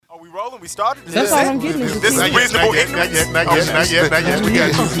We rolling? We started? That's all I'm getting. This is reasonable ignorance. Not yet. We got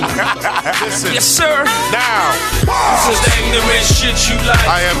you. Listen. Yes, sir. Now. This is the ignorant shit you like.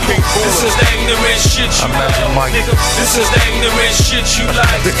 I am King This is Cooler. the ignorant shit you like. Nigga, this is the ignorant shit you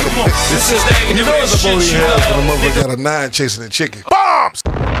like. Come on. This is the You know ignorant it's a shit booty you hell like. when the motherfucker got a 9 chasing a chicken. Bombs!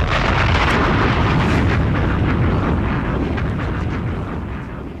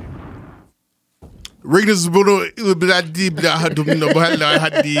 Readers Budo Ibadi Hadum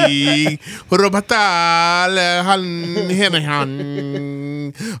Hadi Robatal Han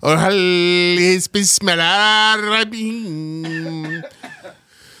Henahan or Halis Bismillah Rabin.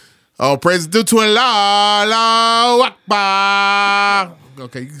 Oh, praise due to Allah Akbar.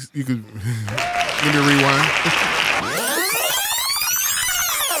 Okay, you could give me a rewind.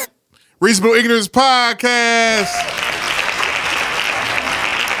 Reasonable Ignorance Podcast.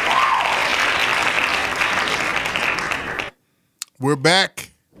 We're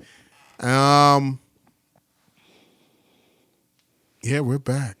back. Yeah, we're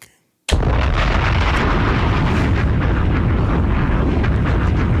back.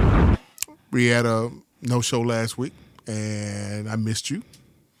 We had a no show last week, and I missed you.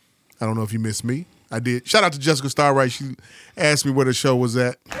 I don't know if you missed me. I did. Shout out to Jessica Starwright. She asked me where the show was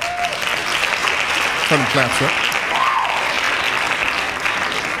at. Turn the claps up.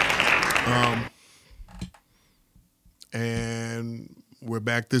 And we're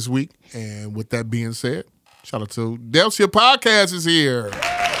back this week. And with that being said, shout out to Delcia Podcast is here.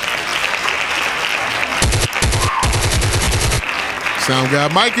 Sound guy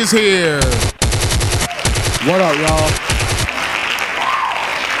Mike is here. What up, y'all?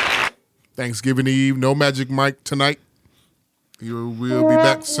 Thanksgiving Eve, no Magic Mike tonight. We'll be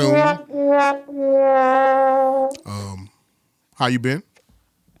back soon. How you been?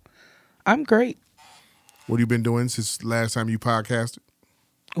 I'm great. What have you been doing since last time you podcasted?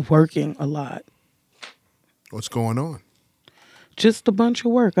 Working a lot. What's going on? Just a bunch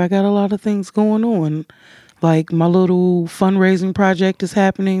of work. I got a lot of things going on. Like my little fundraising project is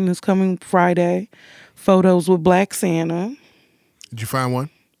happening this coming Friday. Photos with Black Santa. Did you find one?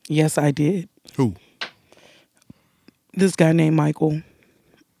 Yes, I did. Who? This guy named Michael.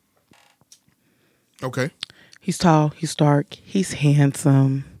 Okay. He's tall, he's dark, he's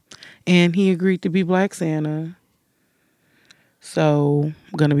handsome, and he agreed to be Black Santa. So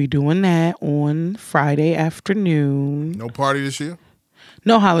I'm going to be doing that on Friday afternoon. No party this year?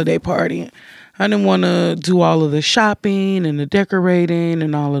 No holiday party. I didn't want to do all of the shopping and the decorating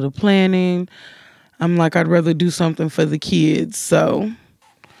and all of the planning. I'm like, I'd rather do something for the kids. So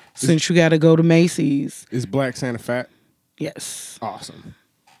since you got to go to Macy's. Is Black Santa fat? Yes. Awesome.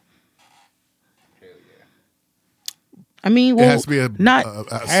 I mean, well, it has to be a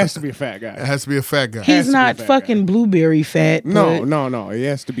has to be a fat guy. It has to be a fat guy. He's not fucking guy. Blueberry fat. No. It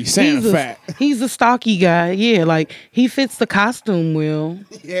has to be Santa fat. He's a stocky guy. Yeah, like he fits the costume well.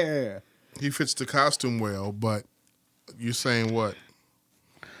 Yeah. He fits the costume well, but you're saying what?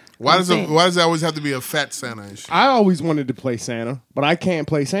 Why does it always have to be a fat Santa and shit? I always wanted to play Santa, but I can't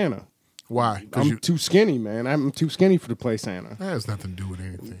play Santa. Why? I'm too skinny, man. I'm too skinny to play Santa. That has nothing to do with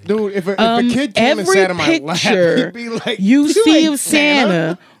anything. Dude, if a kid came and sat in my lap, he'd be like, you see ain't of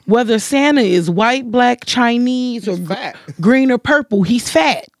Santa, whether Santa is white, black, Chinese, or fat. Green or purple, he's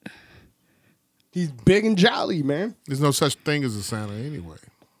fat. He's big and jolly, man. There's no such thing as a Santa anyway.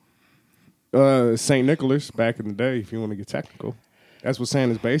 St. Nicholas, back in the day, if you want to get technical. That's what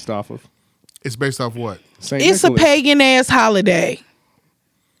Santa's based off of. It's based off what? St. It's Nicholas. a pagan-ass holiday.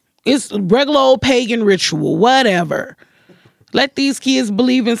 It's a regular old pagan ritual, whatever. Let these kids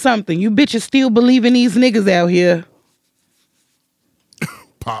believe in something. You bitches still believe in these niggas out here.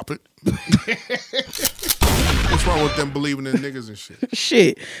 Pop it. What's wrong with them believing in niggas and shit?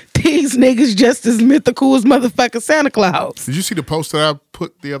 Shit. These niggas just as mythical as motherfucking Santa Claus. Did you see the post that I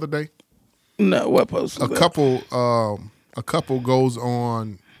put the other day? No, what post was A couple goes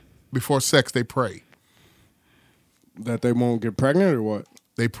on before sex, they pray. That they won't get pregnant or what?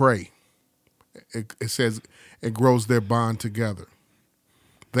 They pray. It says it grows their bond together.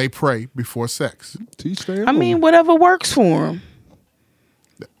 They pray before sex. I mean, whatever works for them.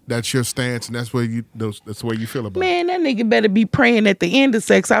 That's your stance, and that's the way you feel about it. Man, that nigga better be praying at the end of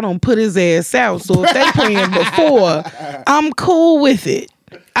sex. I don't put his ass out. So if they praying before, I'm cool with it.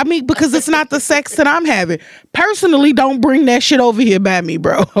 I mean, because it's not the sex that I'm having. Personally, don't bring that shit over here by me,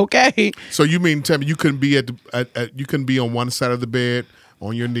 bro. Okay. So you mean tell me you couldn't be you couldn't be on one side of the bed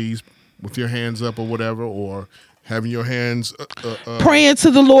on your knees with your hands up or whatever, or having your hands praying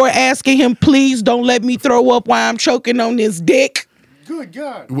to the Lord, asking him, please don't let me throw up while I'm choking on this dick. Good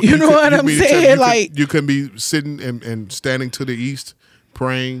God. You know what I'm saying? You can be sitting and standing to the east,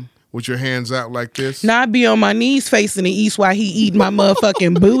 praying with your hands out like this? Now I be on my knees facing the east while he eat my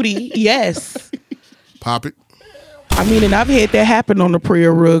motherfucking booty. Yes. Pop it. I mean, and I've had that happen on the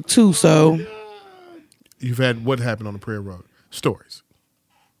prayer rug too, so. You've had what happened on the prayer rug? Stories.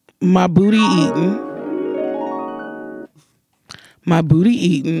 My booty eating. My booty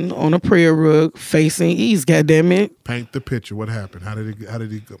eating on a prayer rug facing east, goddammit. Paint the picture. What happened? How did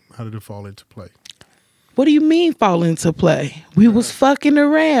it fall into play? What do you mean fall into play? We was fucking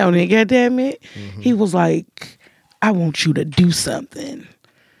around and goddammit. He was like, I want you to do something.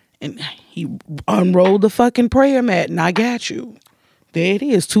 And he unrolled the fucking prayer mat and I got you. There it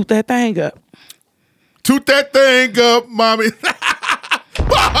is. Toot that thing up. Toot that thing up, mommy.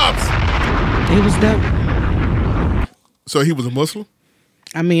 Bobs! It was dope. So he was a Muslim?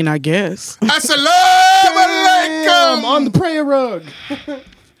 I mean, I guess. Assalamu alaikum! On the prayer rug.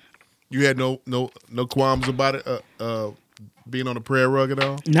 You had no qualms about it being on the prayer rug at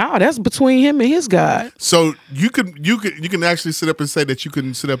all? No, that's between him and his God. So you can actually sit up and say that you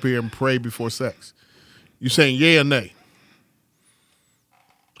can sit up here and pray before sex. You saying yay or nay?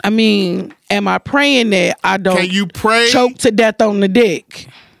 I mean, am I praying that I don't Can you pray choke to death on the dick?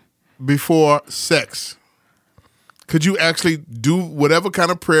 before sex? Could you actually do whatever kind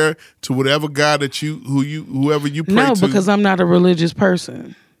of prayer to whatever God that whoever you pray No, to? because I'm not a religious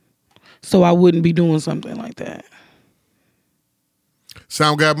person. So I wouldn't be doing something like that.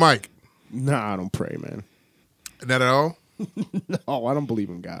 Sound guy Mike? Nah, I don't pray, man. Not at all? No, I don't believe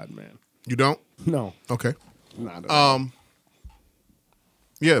in God, man. You don't? No. Okay. Not at all.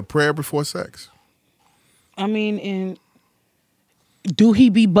 Yeah, prayer before sex. I mean, and do he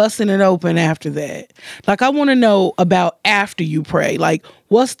be busting it open after that? Like, I want to know about after you pray. Like,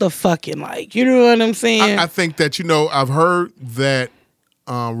 what's the fucking like? You know what I'm saying? I think that, I've heard that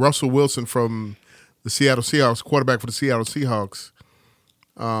Russell Wilson from the Seattle Seahawks, quarterback for the Seattle Seahawks,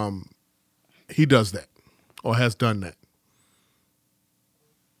 he does that or has done that.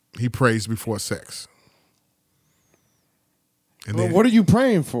 He prays before sex. And Well, then, what are you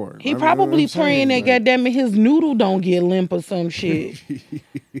praying for? He probably praying that goddammit his noodle don't get limp or some shit.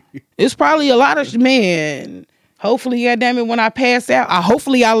 It's probably a lot of man. Hopefully, goddammit, when I pass out,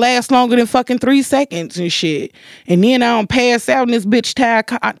 hopefully I last longer than fucking 3 seconds and shit. And then I don't pass out and this bitch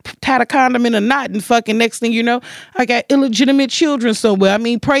tied a condom in a knot and fucking next thing you know, I got illegitimate children somewhere. I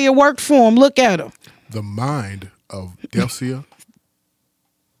mean, prayer worked for him. Look at him. the mind of Delcia.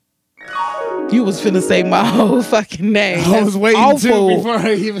 You was finna say my whole fucking name. I was That's waiting awful. too before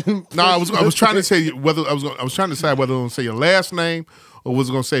I even. No, I was trying to say whether I was trying to decide whether I was gonna say your last name or was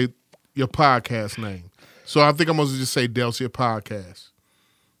gonna say your podcast name. So I think I'm gonna just say Delcia Podcast.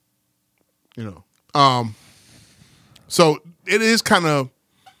 So it is kind of.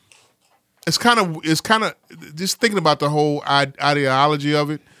 It's kind of just thinking about the whole ideology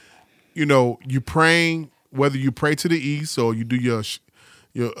of it. You praying, whether you pray to the east or you do your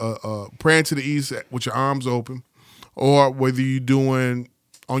praying to the east with your arms open, or whether you doing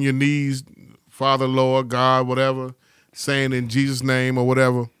on your knees, Father, Lord, God, whatever, saying in Jesus' name or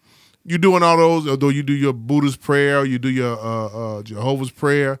whatever. You doing all those, although you do your Buddhist prayer, or you do your Jehovah's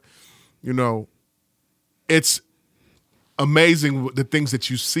prayer. It's amazing the things that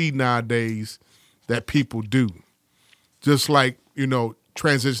you see nowadays that people do. Just like,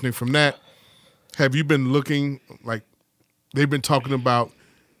 transitioning from that, have you been looking, like they've been talking about,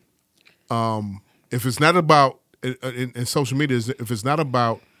 if it's not about, in social media, if it's not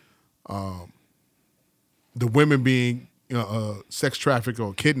about the women being sex trafficked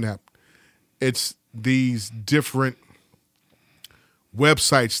or kidnapped, it's these different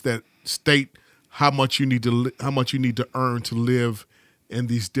websites that state how much you need to earn to live in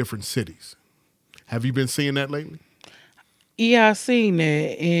these different cities. Have you been seeing that lately? Yeah, I seen that,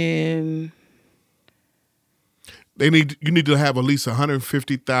 and you need to have at least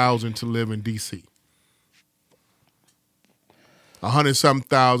 $150,000 to live in DC. 100-something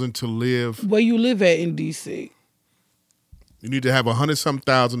thousand to live. where you live at in DC? You need to have 100-something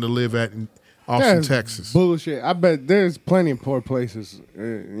thousand to live at in Austin, That's Texas. Bullshit. I bet there's plenty of poor places. You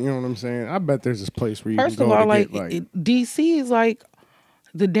know what I'm saying? I bet there's this place where you First can of go all, to like, get DC is like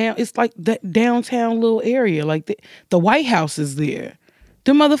it's like that downtown little area. Like the White House is there.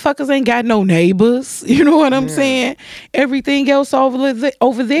 The motherfuckers ain't got no neighbors. You know what I'm saying? Everything else over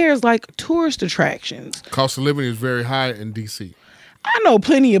there is like tourist attractions. Cost of living is very high in DC. I know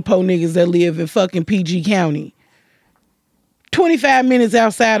plenty of po niggas that live in fucking PG County. 25 minutes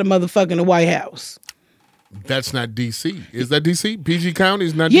outside of motherfucking the White House. That's not DC. Is that DC? PG County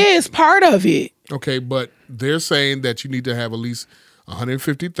is not Yeah, DC? it's part of it. Okay, but they're saying that you need to have at least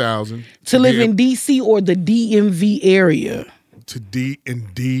 $150,000 To live in DC or the DMV area. to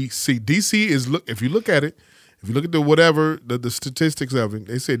DC. DC is if you look at it, if you look at the statistics of it,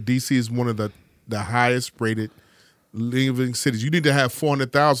 they said DC is one of the highest rated living cities. You need to have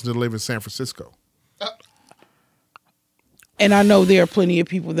 400,000 to live in San Francisco. And I know there are plenty of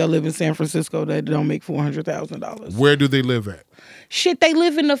people that live in San Francisco that don't make $400,000. Where do they live at? Shit, they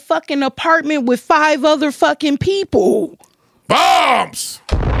live in a fucking apartment with 5 other fucking people. Bombs!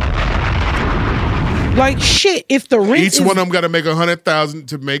 Like shit, if the rent Each one of them got to make 100,000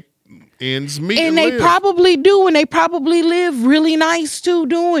 to make ends meet. And they probably do, and they probably live really nice too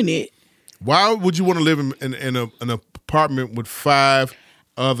doing it. Why would you want to live in an apartment with 5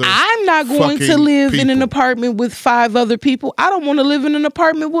 other? I'm not going to live in an apartment with 5 other people. I don't want to live in an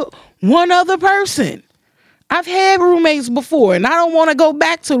apartment with one other person. I've had roommates before, and I don't want to go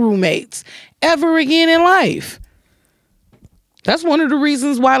back to roommates ever again in life. That's one of the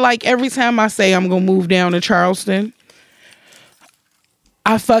reasons why, like, every time I say I'm going to move down to Charleston,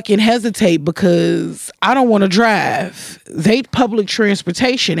 I fucking hesitate because I don't want to drive. Public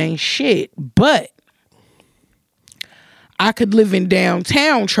transportation ain't shit, but I could live in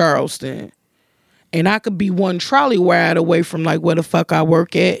downtown Charleston and I could be one trolley ride away from like where the fuck I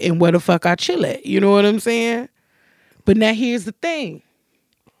work at and where the fuck I chill at. You know what I'm saying? But now here's the thing.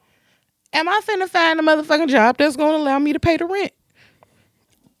 Am I finna find a motherfucking job that's gonna allow me to pay the rent?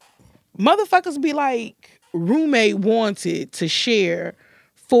 Motherfuckers be like, roommate wanted to share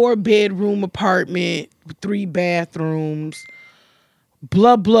 4-bedroom apartment, 3 bathrooms,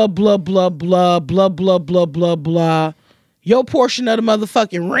 blah, blah, blah, blah, blah, blah, blah, blah, blah, blah. Your portion of the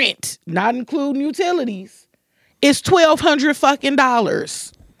motherfucking rent, not including utilities, is $1,200 fucking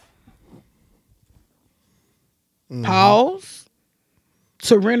dollars. Mm-hmm. Pause.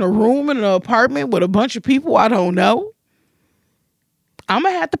 To rent a room in an apartment with a bunch of people I don't know, I'm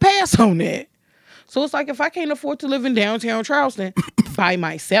going to have to pass on that. So it's like if I can't afford to live in downtown Charleston by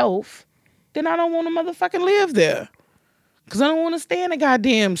myself, then I don't want to motherfucking live there. Because I don't want to stay in the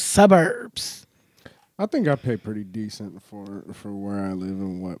goddamn suburbs. I think I pay pretty decent for where I live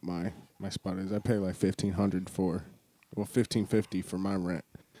and what my spot is. I pay like $1,550 for my rent.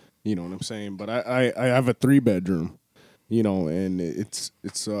 You know what I'm saying? But I have a 3-bedroom. You know, and it's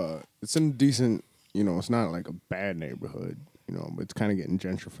in a decent, you know, it's not like a bad neighborhood, you know, but it's kind of getting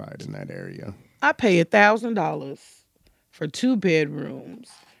gentrified in that area. I pay $1,000 for 2 bedrooms.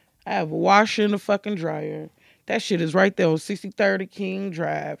 I have a washer and a fucking dryer. That shit is right there on 63rd King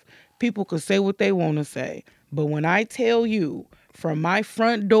Drive. People could say what they want to say. But when I tell you, from my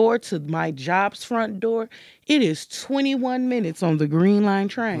front door to my job's front door, it is 21 minutes on the Green Line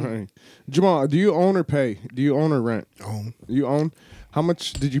train. Right. Jamal, do you own or pay? Do you own or rent? Own. You own? How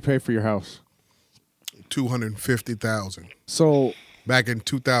much did you pay for your house? $250,000. So back in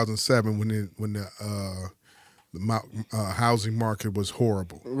 2007, when the housing market was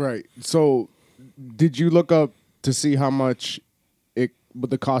horrible. Right. So did you look up to see how much with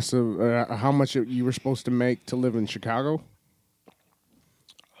the cost of how much you were supposed to make to live in Chicago?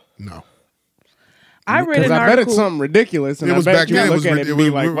 No. I read an article. I bet it's something ridiculous. And it was I bet back you then. look at it and be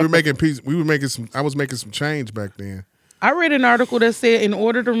like, we were making peace. We were making some. I was making some change back then. I read an article that said in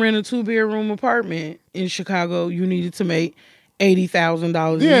order to rent a 2-bedroom apartment in Chicago, you needed to make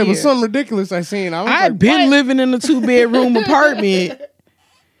 $80,000 a year. Yeah, it was something ridiculous I seen. I had been living in a 2-bedroom apartment.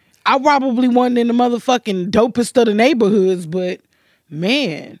 I probably wasn't in the motherfucking dopest of the neighborhoods, but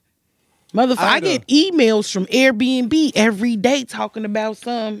man, I get emails from Airbnb every day talking about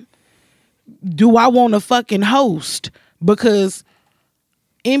do I want to fucking host? Because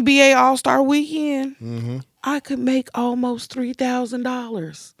NBA All-Star Weekend, I could make almost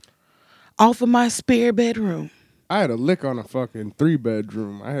 $3,000 off of my spare bedroom. I had a lick on a fucking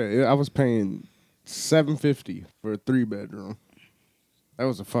 3-bedroom. I was paying $750 for a 3-bedroom. That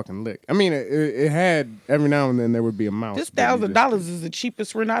was a fucking lick. I mean, it had every now and then there would be a mouse. This $1,000 is the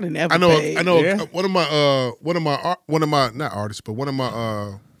cheapest rent I've ever paid. I know. Yeah. One of my not artists, but one of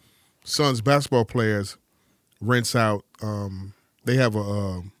my son's basketball players rents out. They have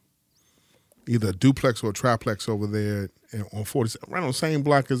either a duplex or a triplex over there on 47, right on the same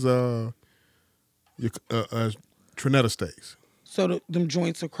block as Trinetta stays. So them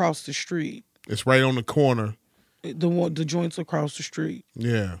joints across the street. It's right on the corner. The joints across the street.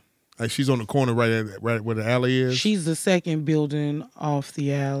 Yeah, like she's on the corner right where the alley is. She's the second building off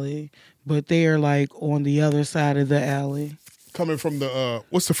the alley, but they're like on the other side of the alley. Coming from the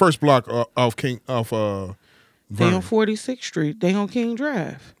what's the first block off Vernon? They on 46th Street. They on King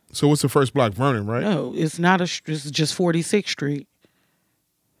Drive. So what's the first block? Vernon, right? No, it's not it's just 46th Street.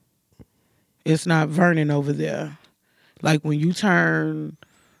 It's not Vernon over there. Like when you turn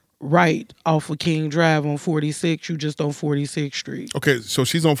right off of King Drive on 46. You just on 46th Street. Okay, so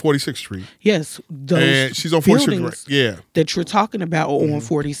she's on 46th Street. Yes, those And she's on 46th buildings right? Yeah. that you're talking about are on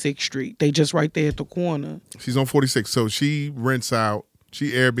 46th Street. They just right there at the corner. She's on 46. So she rents out,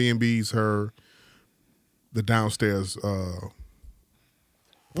 she Airbnbs the downstairs part.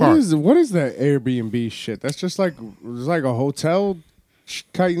 What is that Airbnb shit? That's just like it's like a hotel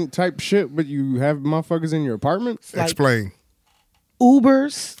type shit, but you have motherfuckers in your apartment. Like Explain.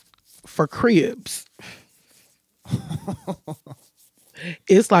 Ubers for cribs.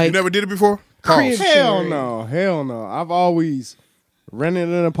 It's like You never did it before? crib Pause. Hell sharing. no. I've always rented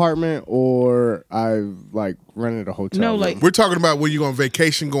an apartment or I've like rented a hotel. No, room. like We're talking about when you go on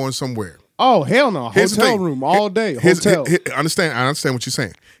vacation going somewhere. oh hell no, Here's the hotel thing. room all day. Here's- Hotel. I understand what you're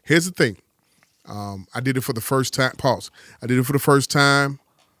saying. Here's the thing. I did it for the first time. Pause. I did it for the first time.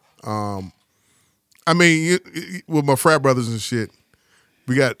 I mean, with my frat brothers and shit,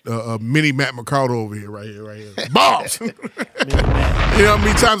 we got a mini Matt McCarter over here, right here. Bombs! You know how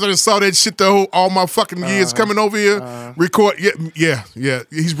many times I just saw that shit all my fucking years coming over here, record. Yeah.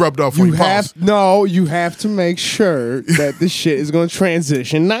 He's rubbed off on you you. have Pause. you have to make sure that this shit is going to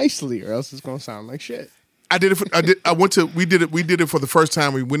transition nicely, or else it's going to sound like shit. I did it. We did it for the first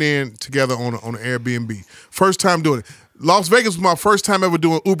time. We went in together on an Airbnb. First time doing it. Las Vegas was my first time ever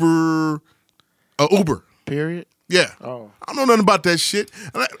doing Uber. Period. Yeah. Oh. I don't know nothing about that shit.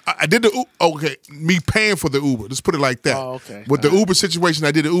 And I did me paying for the Uber. Let's put it like that. Oh, okay. With the Uber situation,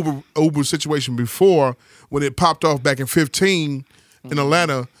 I did the Uber situation before when it popped off back in 15 in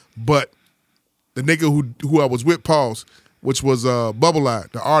Atlanta. But the nigga who I was with, pause, which was Bubble Eye,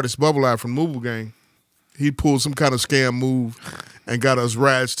 the artist Bubble Eye from Mobile Gang. He pulled some kind of scam move and got us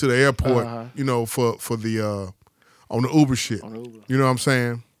rides to the airport, for the on the Uber shit. You know what I'm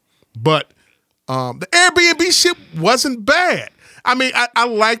saying? But the Airbnb shit wasn't bad. I mean, I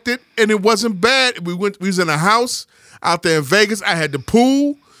liked it and it wasn't bad. We was in a house out there in Vegas. I had the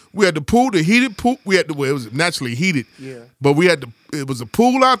pool. We had the pool, the heated pool. It was naturally heated. Yeah. But it was a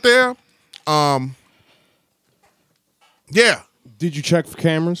pool out there. Yeah. Did you check for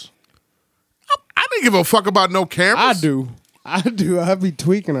cameras? I didn't give a fuck about no cameras. I do. I be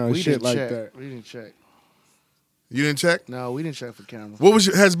tweaking on We shit didn't like check. that. We didn't check. You didn't check? No, we didn't check for camera. What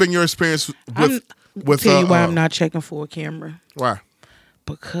has been your experience with tell you why I'm not checking for a camera. Why?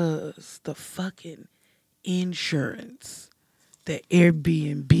 Because the fucking insurance that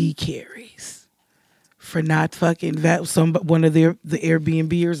Airbnb carries for not fucking one of the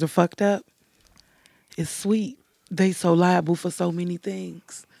Airbnbers are fucked up. It's sweet. They so liable for so many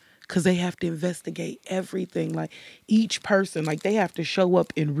things. Because they have to investigate everything. Like each person, like they have to show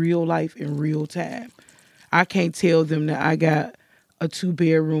up in real life in real time. I can't tell them that I got a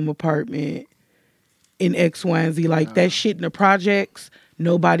 2-bedroom apartment in X, Y, and Z. Like that shit in the projects,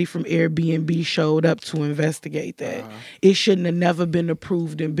 nobody from Airbnb showed up to investigate that. It shouldn't have never been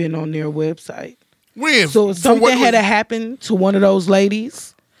approved and been on their website. When? So if something had happened to one of those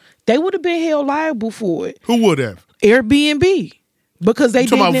ladies, they would have been held liable for it. Who would have? Airbnb. Because they You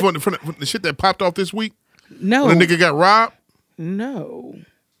talking didn't. about from the shit that popped off this week? No. When the nigga got robbed? No.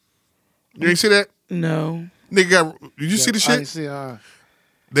 You ain't see that? No. Did you see the I shit? didn't see.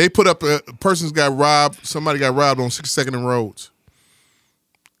 They put up a person's got robbed. Somebody got robbed on 62nd and Rhodes.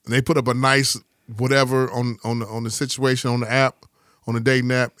 And they put up a nice whatever on the situation on the app, on the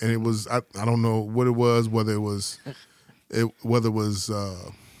dating app, and it was I don't know what it was, whether it was whatever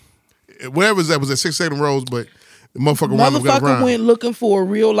that was at 62nd and Rhodes, but the motherfucker got robbed. went looking for a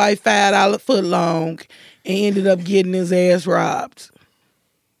real life $5 foot long and ended up getting his ass robbed.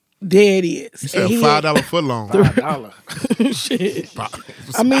 There it is. You said $5 foot long. $5. Shit.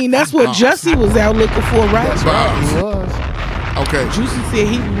 I mean, that's what Jussie was out looking for, right? He was. Okay. Juicy said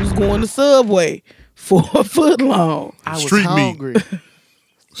he was going to Subway for a foot long. I was Street meat. hungry.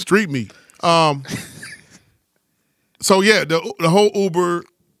 Street meat. So yeah, the whole Uber,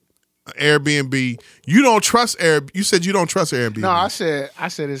 Airbnb. You don't trust You said you don't trust Airbnb. No, I said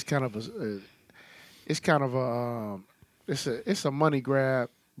it's kind of it's a money grab.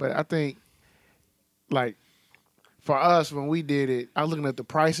 But I think, like, for us when we did it, I was looking at the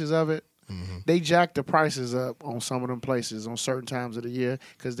prices of it. Mm-hmm. They jacked the prices up on some of them places on certain times of the year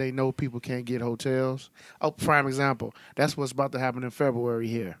because they know people can't get hotels. Oh, prime example. That's what's about to happen in February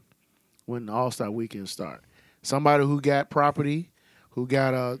here when the All-Star Weekend start. Somebody who got property, who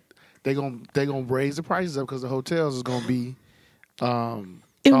got they gonna raise the prices up because the hotels is gonna be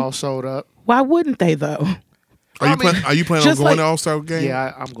all sold up. Why wouldn't they though? Are you planning on going to All-Star game?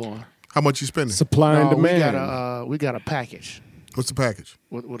 Yeah, I'm going. How much you spending? Supply and demand. We got a package What's the package?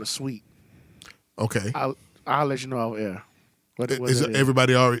 with a suite. Okay. I'll let you know off air. What Is it is.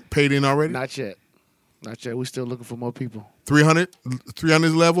 everybody already paid in already? Not yet. Not yet. We're still looking for more people. 300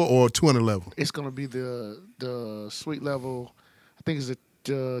 level or 200 level? It's gonna be the suite level. I think it's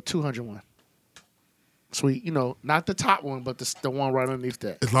the 200 one. Suite, not the top one, but the one right underneath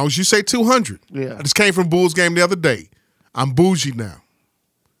that. As long as you say 200. Yeah. I just came from Bulls game the other day. I'm bougie now.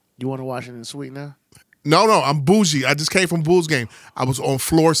 You want to watch it in suite now? No, I'm bougie. I just came from Bulls game. I was on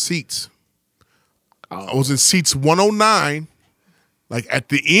floor seats. I was in seats 109, like at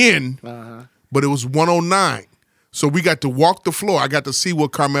the end, but it was 109. So we got to walk the floor. I got to see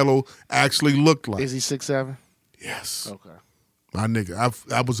what Carmelo actually looked like. Is he 6'7"? Yes. Okay. My nigga,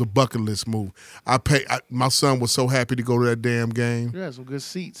 that was a bucket list move. My son was so happy to go to that damn game. You had some good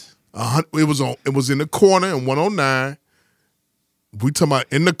seats. It was in the corner in 109. We talking about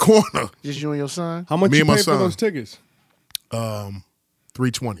in the corner. Just you and your son? How much Me you and my paid for son. those tickets?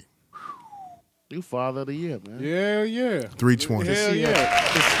 $320. You father of the year, man. Yeah. $320. Hell yeah.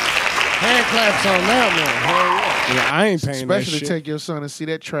 Hand claps on that one. Hell yeah. I ain't paying Especially that to shit. take your son and see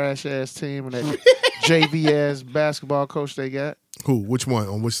that trash ass team and that JV ass basketball coach they got. Who? Which one?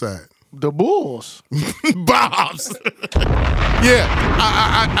 On which side? The Bulls. Bob's. Yeah,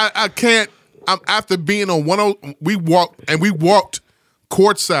 I can't. After being on 10, we walked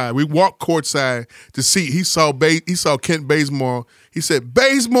courtside. We walked courtside to see. He saw Kent Bazemore. He said,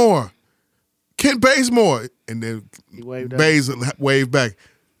 "Bazemore, Kent Bazemore," and then He waved Baze waved back,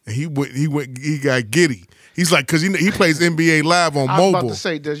 and he got giddy. He's like, because he plays NBA Live on I was mobile. about to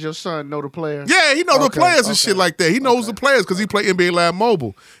say, does your son know the players? Yeah, he know the Okay, players and shit okay. like that. He knows the players because he play NBA Live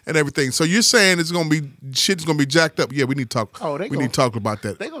Mobile and everything. So you're saying shit's gonna be jacked up? Yeah, we need to talk. Oh, we need to talk about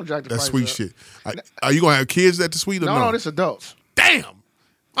that. they gonna jack the that price sweet up. shit. Are you gonna have kids at the suite or no? No, this adults. Damn,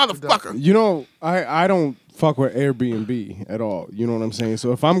 motherfucker. You know, I don't fuck with Airbnb at all. You know what I'm saying?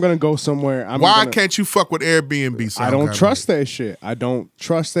 So if I'm gonna go somewhere, Why can't you fuck with Airbnb? I don't trust that shit. I don't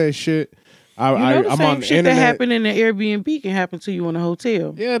trust that shit. You know the I'm same on the shit internet. that happened in the Airbnb can happen to you in a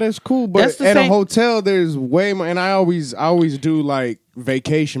hotel. Yeah, that's cool. But That's the at a same- hotel, there's way more. And I always do like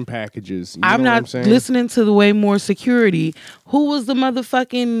vacation packages. You I'm know what not I'm saying? listening to the way more security. Who was the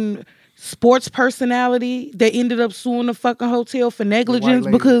motherfucking sports personality that ended up suing the fucking hotel for negligence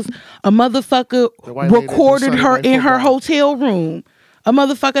lady. because a motherfucker The white lady that do recorded Sunday her Night in her Football. hotel room? A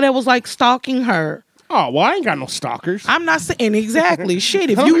motherfucker that was like stalking her. Oh, well, I ain't got no stalkers. I'm not saying exactly. Shit,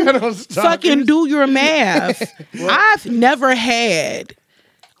 if I you don't got no stalkers. fucking do your math, I've never had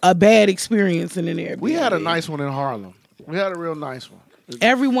a bad experience in an Airbnb. We had a nice one in Harlem. We had a real nice one.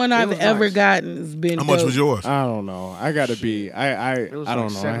 Everyone I've was ever nice. gotten has been. How much dope. was yours? I don't know. I gotta be. It was I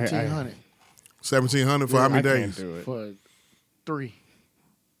don't like know. 1,700 $1,700 for how many I days? can't do it. for 3.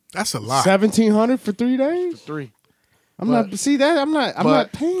 That's a lot. 1,700 for 3 days. 3. I'm But- not. See that? I'm not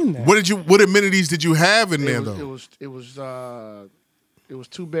but- paying that. What amenities did you have in there It though? was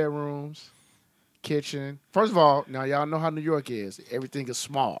 2 bedrooms, kitchen. First of all, now y'all know how New York is. Everything is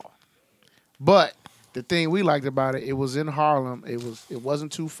small. But the thing we liked about it, it was in Harlem. It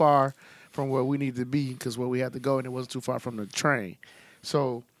wasn't too far from where we needed to be because where we had to go, and it wasn't too far from the train.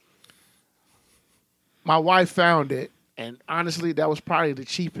 So my wife found it, and honestly, that was probably the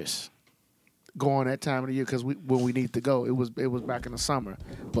cheapest going that time of the year because when we need to go, it was back in the summer,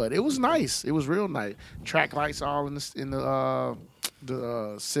 but it was nice. It was real nice. Track lights all in the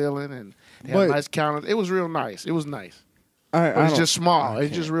ceiling, and they had But- nice counters. It was real nice. It was nice. I But it's don't- just small. I It's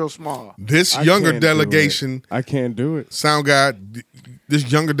just can't. real small. This I younger can't do it. delegation, I can't do it. sound guy, this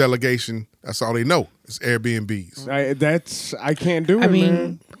younger delegation, that's all they know. It's Airbnbs. I can't do it. I mean,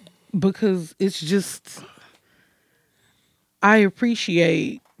 man. because it's just, I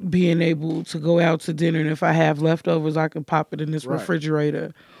appreciate being able to go out to dinner, and if I have leftovers, I can pop it in this Right.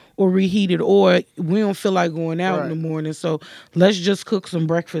 refrigerator or reheat it, or we don't feel like going out in Right. the morning, so let's just cook some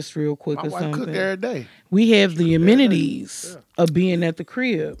breakfast real quick My or wife something. cooked every day. We have the amenities of being at the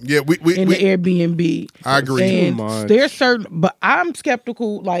crib Yeah, we in the Airbnb. I agree. And Too much. there's certain, but I'm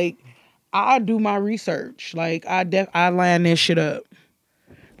skeptical. Like, I do my research. Like, I line that shit up.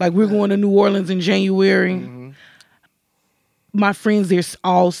 Like, we're going to New Orleans in January. My friends, they're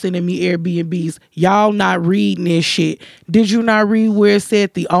all sending me Airbnbs. Y'all not reading this shit. Did you not read where it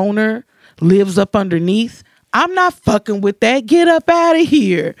said the owner lives up underneath? I'm not fucking with that. Get up out of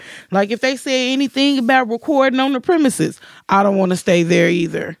here. Like, if they say anything about recording on the premises, I don't want to stay there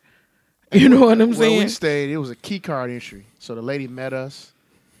either. You know what I'm Where saying? we stayed, it was a key card entry. So the lady met us.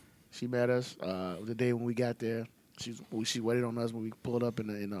 She met us the day when we got there. She waited on us when we pulled up in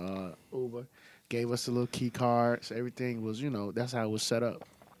the Uber. Gave us a little key card. So everything was, that's how it was set up.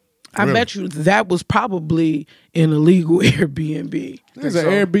 I Really? bet you that was probably an illegal Airbnb. There's so?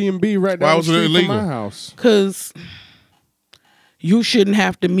 an Airbnb right Why down was the it street from illegal? my house. Because you shouldn't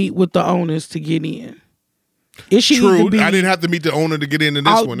have to meet with the owners to get in. It should True. either be, I didn't have to meet the owner to get into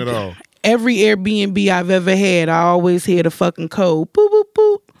this I'll- one at all. Every Airbnb I've ever had, I always had a fucking code. Boop, boop,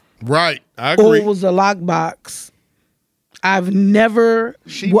 boop. Right. I Or agree. it was a lockbox. I've never.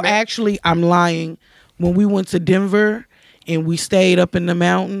 Well, met- actually, I'm lying. When we went to Denver and we stayed up in the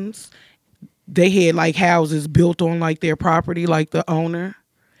mountains, they had like houses built on like their property, like the owner.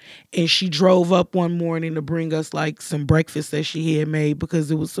 And she drove up one morning to bring us like some breakfast that she had made because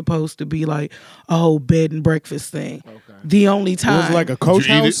it was supposed to be like a whole bed and breakfast thing. Okay. The only It time. was like a coach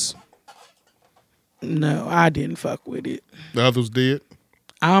you eat it? house. No, I didn't fuck with it. The others did.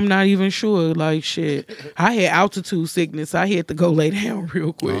 I'm not even sure. Like shit, I had altitude sickness. I had to go lay down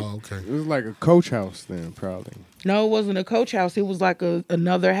real quick. Oh, okay. It was like a coach house then, probably. No, it wasn't a coach house. It was like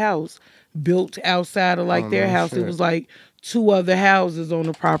another house built outside of like their no house. It shit. was like 2 other houses on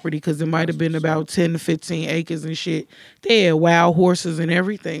the property because it might have been about 10 to 15 acres and shit. They had wild horses and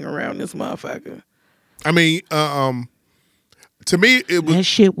everything around this motherfucker. I mean, to me, it was That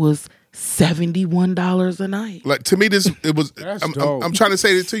shit was $71 a night. like it was. That's I'm dope. trying to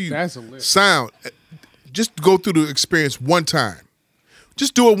say it to you. That's a lift. Sound. Just go through the experience one time.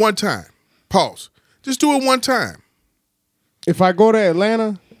 Just do it one time. Pause. Just do it one time. If I go to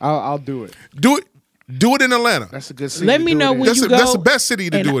Atlanta, I'll do it. Do it. Do it in Atlanta. That's a good city. Let to me do know it in. when That's you a- go. that's the best city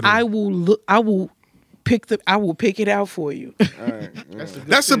to and do it in. I will look. I will pick it out for you. That's a good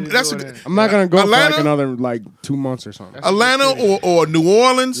That's a city to that's do a, it in. I'm not gonna go Atlanta? for like another 2 months or something. Atlanta or New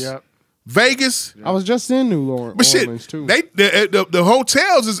Orleans, Yep. Vegas. I was just in New But shit, Orleans too. the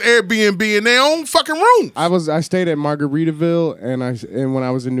hotels is Airbnb in their own fucking room. I stayed at Margaritaville and when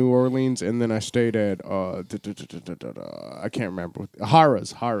I was in New Orleans, and then I stayed at I can't remember.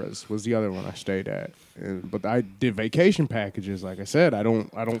 Harrah's was the other one I stayed at. But I did vacation packages. Like I said, I don't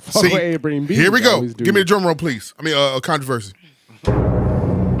fuck See, with Airbnb. here we I go. always do. Give me the drum roll, please. I mean, a controversy.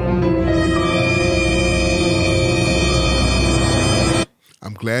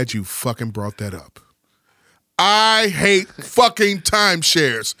 I'm glad you fucking brought that up. I hate fucking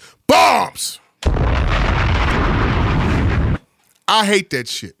timeshares. Bombs! I hate that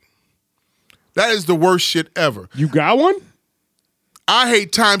shit. That is the worst shit ever. You got one? I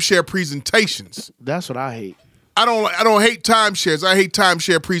hate timeshare presentations. That's what I hate. I don't hate timeshares. I hate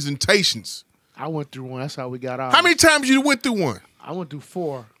timeshare presentations. I went through one. That's how we got ours. How many times you went through one? I went through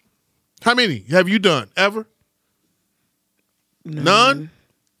 4. How many have you done ever? None.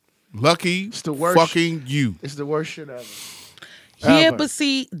 Lucky the worst. fucking you. It's the worst shit ever. Yeah, Ever. but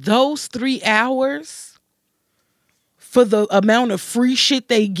see, those 3 hours for the amount of free shit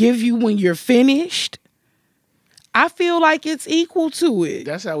they give you when you're finished, I feel like it's equal to it.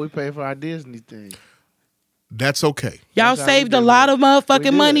 That's how we pay for our Disney thing. That's okay. Y'all That's how we saved a did lot it. of We motherfucking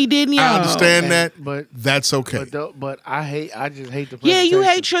did. money, didn't y'all? I understand And- that, but- that's okay. But I just hate the Yeah, you presentation.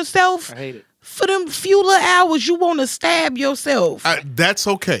 hate yourself. I hate it. For them few little hours, you want to stab yourself. That's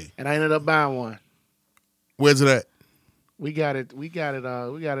okay. And I ended up buying one. Where's it at? We got it.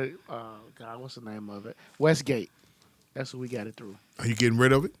 God, what's the name of it? Westgate. That's what we got it through. Are you getting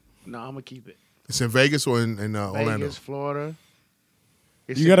rid of it? No, I'm gonna keep it. It's in Vegas or in Orlando? Vegas, Florida.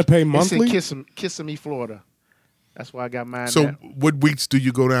 It's You in- gotta pay It's monthly? in Kissimmee, Florida. That's why I got mine. So at. what weeks do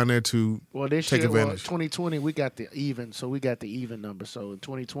you go down there to Well, this take year, advantage? 2020, we got the even. So we got the even number. So in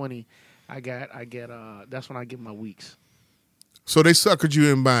 2020, I get. That's when I get my weeks. So they suckered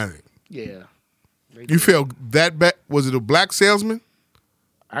you in buying it. Yeah. They You did. felt that bad? Was it a black salesman?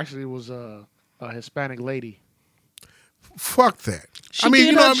 Actually, it was a Hispanic lady. Fuck that. She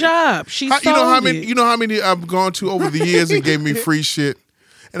did her job. She sold you know how it. many? You know how many I've gone to over the years and gave me free shit,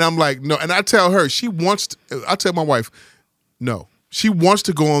 and I'm like, no. And I tell her she wants. I tell my wife, no. She wants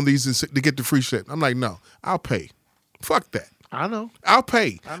to go on these to get the free shit. I'm like, no. I'll pay. Fuck that. I know. I'll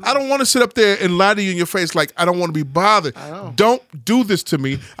pay. I don't want to sit up there and lie to you in your face like I don't want to be bothered. I know. Don't do this to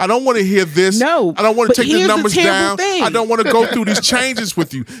me. I don't want to hear this. No, I don't want to but take the here's the numbers terrible down. thing. I don't want to go through these changes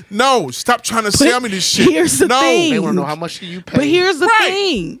with you. No, stop trying to sell me this shit. here's the no. thing. They want to know how much you pay. But here's the Right.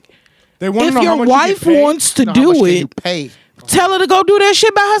 thing. They want to If know how your much you wife get paid. wants to Know how much do can you it, pay. tell her to go do that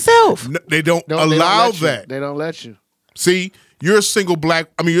shit by herself. No, they don't They don't allow let you. that. They don't let you. See, you're a single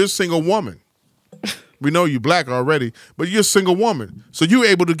you're a single woman. We know you're black already, but you're a single woman. So you're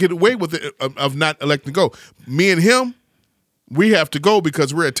able to get away with it of not electing to go. Me and him, we have to go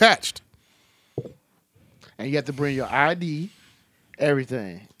because we're attached. And you have to bring your ID,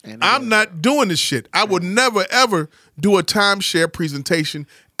 everything. And I'm not doing this shit. I would never, ever do a timeshare presentation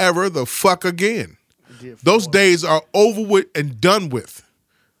ever the fuck again. Those days are over with and done with.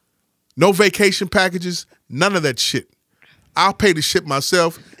 No vacation packages, none of that shit. I'll pay the shit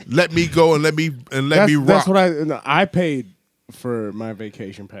myself. Let me go and let me rock. That's what I paid for my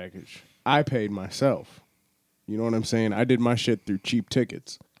vacation package. I paid myself. You know what I'm saying? I did my shit through cheap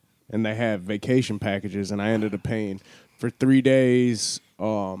tickets, and they have vacation packages, and I ended up paying for 3 days.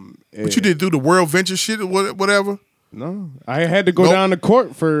 What you did do the World Venture shit or whatever? No, I had to go Nope. down to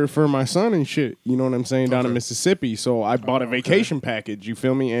court for my son and shit. You know what I'm saying? Down in Mississippi, so I bought a vacation package. You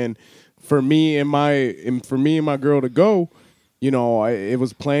feel me? And for me and my girl to go, you know, it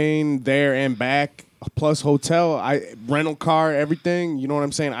was plane there and back plus hotel, rental car, everything. You know what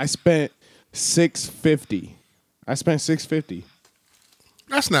I'm saying? I spent $650.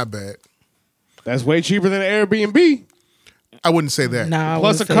 That's not bad. That's way cheaper than an Airbnb. I wouldn't say that. Nah, I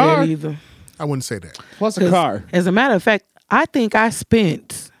Plus wouldn't a say car. that either. I wouldn't say that. Plus a 'Cause car. As a matter of fact, I think I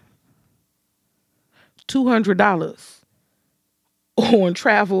spent $200 on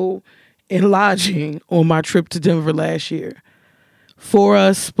travel and lodging on my trip to Denver last year. For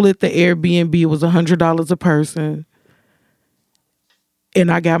us, split the Airbnb, it was $100 a person.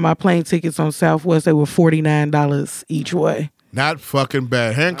 And I got my plane tickets on Southwest. They were $49 each way. Not fucking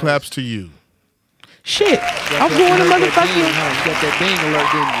bad. Hand claps to you. Shit, I'm going to motherfucking... You got that ding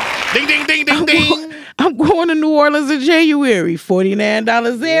alert, didn't you? Ding, ding, ding, ding, ding. I'm going to New Orleans in January.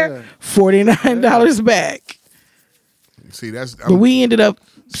 $49 there, Yeah. $49 back. See, that's... But we ended up...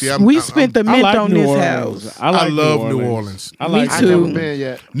 See, we spent the I mint like on New this Orleans. house. I love New Orleans. I like Me I too. never been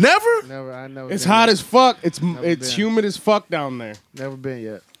yet. Never? I never. It's been hot yet. as fuck. It's been. humid as fuck down there. Never been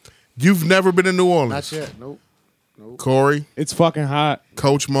yet. You've never been in New Orleans? Not yet. Nope. Corey, It's fucking hot.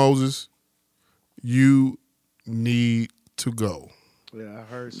 Coach Moses, you need to go. Yeah, I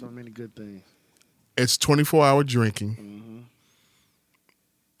heard so many good things. It's 24-hour drinking.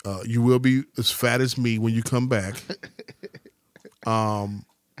 You will be as fat as me when you come back.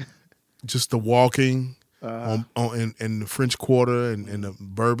 Just the walking in the French Quarter and the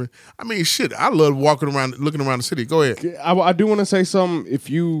bourbon. I mean, shit, I love walking around, looking around the city. Go ahead. I do want to say something. If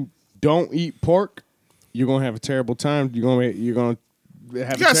you don't eat pork, you're gonna have a terrible time. You're gonna have You a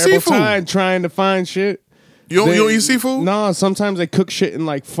got terrible seafood. time trying to find shit. You don't eat seafood? No, sometimes they cook shit in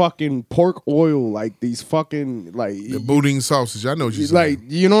like fucking pork oil, like these fucking like The boudin sausage. I know what you're like saying.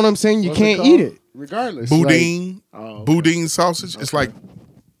 you know what I'm saying. You What's it can't called? eat it regardless. Boudin. Oh, okay. Boudin sausage. It's like,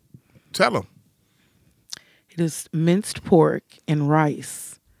 tell them. It is minced pork and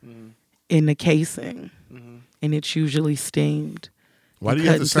rice in the casing. And it's usually steamed. Why and do you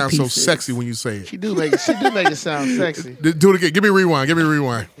have cut to into sound so pieces. sexy when you say it? She do make it sound sexy. Do it again. Give me a rewind. Give me a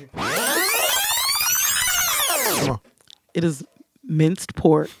rewind. Come on. It is minced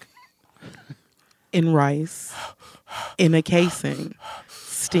pork and rice in a casing,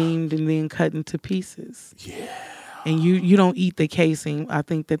 steamed and then cut into pieces. Yeah. And you don't eat the casing. I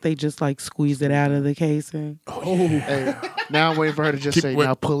think that they just like squeeze it out of the casing. Hey, now I'm waiting for her to just Keep say, wait-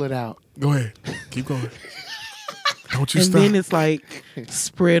 "Now pull it out." Go ahead. Keep going. Don't you And stop. then it's like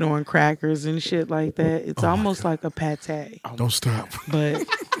spread on crackers and shit like that. It's almost like a pate, Don't stop. but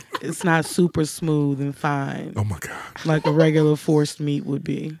it's not super smooth and fine Oh my God. like a regular forced meat would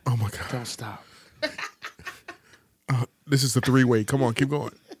be. Oh my God. Don't stop. This is the three-way. Come on, keep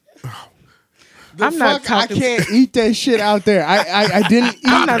going. I'm not I talking. can't eat that shit out there. I didn't eat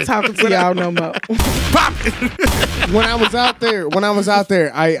I'm not talking to y'all no more. when I was out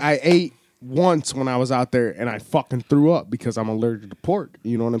there. I ate once when I was out there, and I fucking threw up because I'm allergic to pork.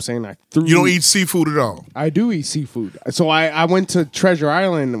 You know what I'm saying? You don't eat seafood at all. I do eat seafood. So I went to Treasure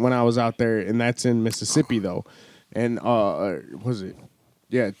Island when I was out there, and that's in Mississippi though. And was it?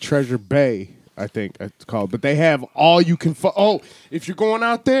 Yeah, Treasure Bay, I think it's called. But they have all you can. If you're going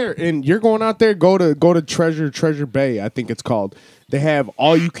out there and you're going out there, go to Treasure Bay, I think it's called. They have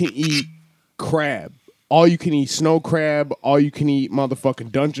all you can eat crab. All you can eat snow crab. All you can eat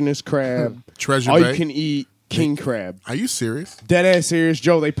motherfucking Dungeness crab. Treasure all Bay? you can eat king crab. Are you serious? Dead ass serious,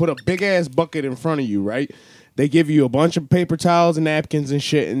 Joe. They put a big ass bucket in front of you, right? They give you a bunch of paper towels and napkins and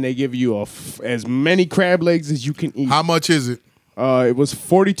shit, and they give you as many crab legs as you can eat. How much is it? It was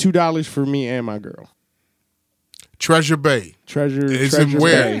 $42 for me and my girl. Treasure Bay. Treasure Is it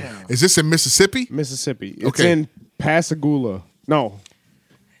where? Bay, Is this in Mississippi? Mississippi. It's Okay. in Pascagoula. No,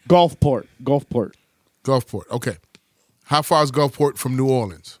 Gulfport. Gulfport. Okay. How far is Gulfport from New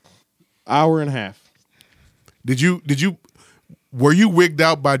Orleans? Hour and a half. Were you wigged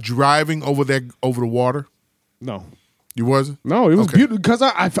out by driving over the water? No. You wasn't? No, it was Okay. beautiful because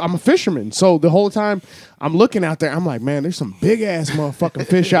I'm a fisherman. So the whole time I'm looking out there, I'm like, man, there's some big ass motherfucking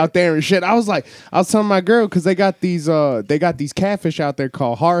fish out there and shit. I was telling my girl because they got these catfish out there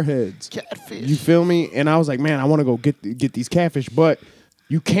called hardheads. Catfish. You feel me? And I was like, man, I want to go get these catfish, but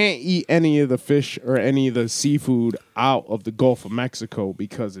you can't eat any of the fish or any of the seafood out of the Gulf of Mexico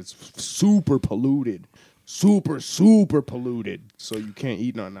because it's super polluted. super, super polluted. So you can't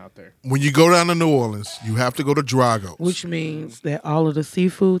eat nothing out there. When you go down to New Orleans, you have to go to Drago's. Which means that all of the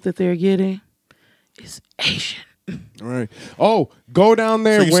seafood that they're getting is Asian. All right. Oh, go down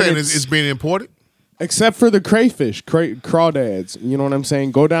there So you when saying it's being imported? except for the crayfish, crawdads. You know what I'm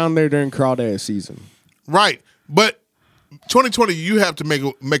saying? Go down there during crawdad season. Right. But 2020, you have to make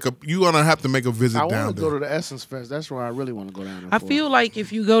a you're gonna have to make a visit I down want to there. go to the Essence Fest. That's where I really want to go down there. I for. feel like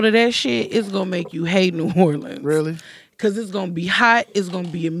if you go to that shit, it's gonna make you hate New Orleans. Really? Cause it's gonna be hot. It's gonna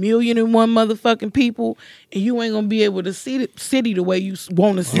be 1,000,001 motherfucking people, and you ain't gonna be able to see the city the way you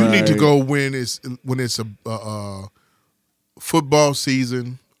want to see. You it. need to go when it's a football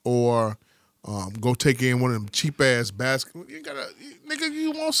season, or go take in one of them cheap ass baskets. You gotta, nigga,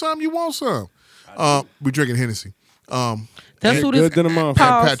 you want some? You want some? We drinking Hennessy. That's who this good to the motherfucker.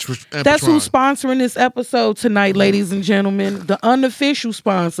 pause. And That's Patron. who's sponsoring this episode tonight, ladies and gentlemen. The unofficial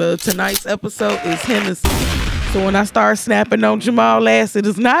sponsor of tonight's episode is Hennessy. So when I start snapping on Jamal Lass, it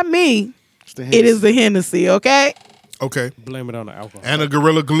is not me. It's the It is the Hennessy, okay? Okay, Blame it on the alcohol. and a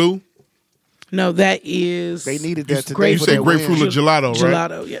Gorilla Glue. No, that is. They needed that today. grape- You for say that grapefruit win. or gelato,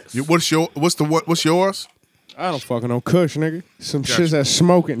 right? Gelato, yes. What's yours? I don't fucking know. Kush, nigga. Some shit that's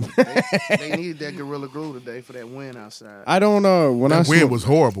smoking. They needed that Gorilla Glue today for that win outside. I don't know. When I That wind smoke- was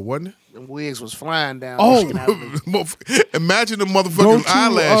horrible, wasn't it? Them wigs was flying down. Oh. sticking out of the- Imagine the go motherfucking to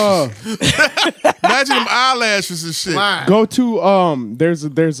eyelashes. Imagine them eyelashes and shit. flying. go to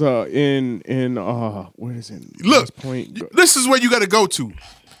there's a in what is it? Look, West Point. this is where you got to go to.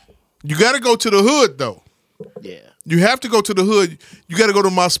 You got to go to the hood though. Yeah. You have to go to the hood. You got to go to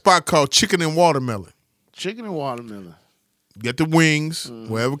my spot called Chicken and Watermelon. Chicken and watermelon. Get the wings,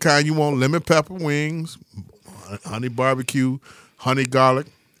 whatever kind you want, lemon pepper wings, honey barbecue, honey garlic,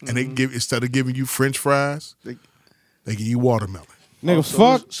 and they give instead of giving you French fries, they give you watermelon. Nigga, So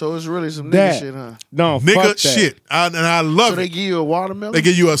fuck so it's really some nigga that. shit, huh? No, Nigga fuck that. shit. And I love So they it. give you a watermelon? They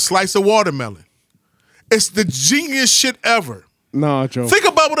give you a slice of watermelon. It's the genius shit ever. No, Joe. Think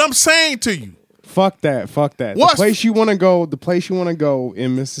about what I'm saying to you. Fuck that. Fuck that. What's- The place you want to go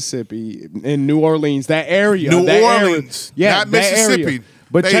in Mississippi, in New Orleans, that area. New that Orleans, area. not that Mississippi. area.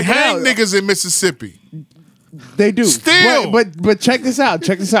 But they check it hang out. niggas in Mississippi. They do. Still. But check this out.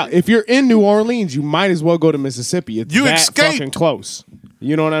 Check this out. If you're in New Orleans, you might as well go to Mississippi. It's You that escaped. fucking close.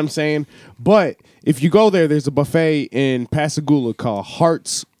 You know what I'm saying? But if you go there, there's a buffet in Pascagoula called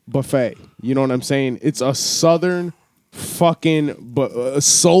Hart's Buffet. You know what I'm saying? It's a southern fucking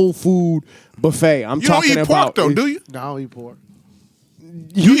soul food buffet. I'm You don't talking eat about pork though, do you? No, I don't eat pork.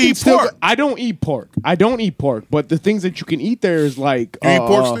 You can eat still- pork. I don't eat pork. But the things that you can eat there is like You eat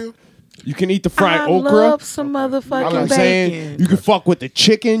pork still? You can eat the fried I okra. love some motherfucking You know what I'm bacon. saying? You can fuck with the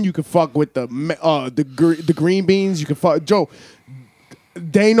chicken. You can fuck with the green beans. You can fuck Joe.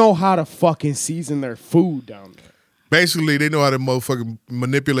 They know how to fucking season their food down there. Basically, they know how to motherfucking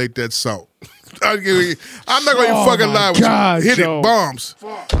manipulate that salt. I'm not gonna even fucking my lie with God, you. Hit Joe. it, bombs.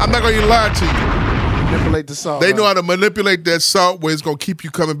 I'm not gonna even lie to you. Manipulate the salt. They know how to manipulate that salt where it's gonna keep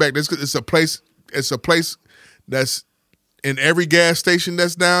you coming back. It's a place. It's a place that's in every gas station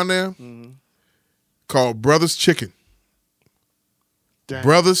that's down there called Brothers Chicken. Damn.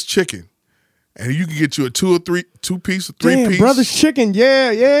 Brothers Chicken, and you can get you a two piece or three Damn, piece. Brothers Chicken.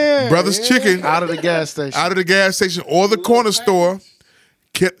 Yeah. Brothers yeah. Chicken out of the gas station. out of the gas station or the corner store.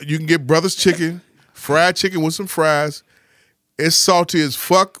 You can get Brothers Chicken, fried chicken with some fries. It's salty as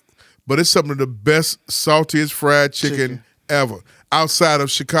fuck, but it's some of the best saltiest fried chicken ever outside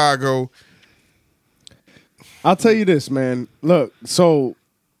of Chicago. I'll tell you this, man. Look, so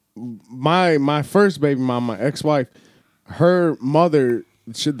my first baby mama, my ex-wife, her mother,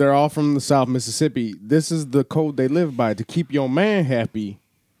 they're all from the South Mississippi. This is the code they live by. To keep your man happy,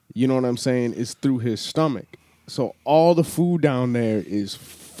 you know what I'm saying, is through his stomach. So all the food down there is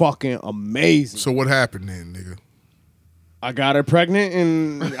fucking amazing. So what happened then, nigga? I got her pregnant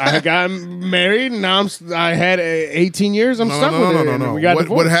and I got married and now I had 18 years. I'm stuck with her. and we got What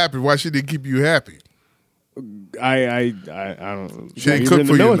divorced. happened? Why she didn't keep you happy? I don't. She ain't we cook were in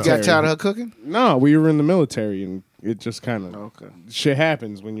for the you, no. military. Got tired of her cooking? No, we were in the military, and it just kind of Okay. shit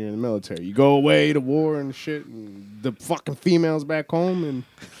happens when you're in the military. You go away to war and shit, and the fucking females back home, and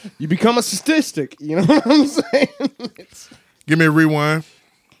you become a statistic. You know what I'm saying? Give me a rewind.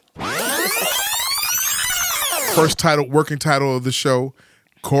 First working title of the show.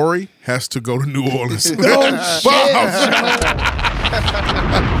 Corey has to go to New Orleans.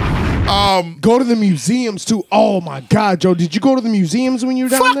 Go to the museums too. Oh my God, Joe! Did you go to the museums when you were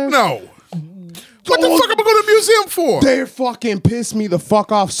down Fuck there? no. What the fuck am I going to the museum for? They fucking pissed me the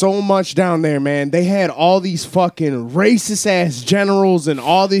fuck off so much down there, man. They had all these fucking racist ass generals and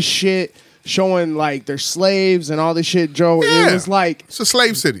all this shit showing like their slaves and all this shit, Joe. Yeah. It was like It's a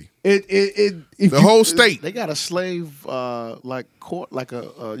slave city. if The whole state. They got a slave like court, like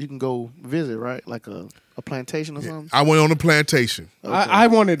a you can go visit, right? Like a plantation or something. I went on a plantation. I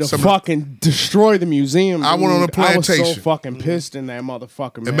wanted to fucking destroy the museum. I went on a dude. I was so plantation. fucking pissed in that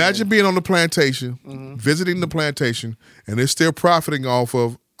motherfucker. Man. Imagine being on the plantation, visiting the plantation, and they're still profiting off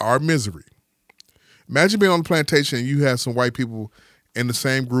of our misery. Imagine being on the plantation and you have some white people in the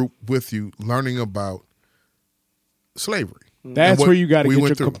same group with you learning about slavery. that's And what where you got to we get went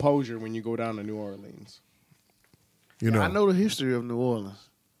your through. composure when you go down to New Orleans. You know, I know the history of New Orleans.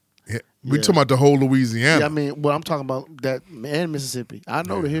 we talking about the whole Louisiana. Yeah, I mean, well, I'm talking about that and Mississippi. I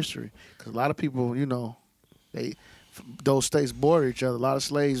know the history because a lot of people, those states border each other. A lot of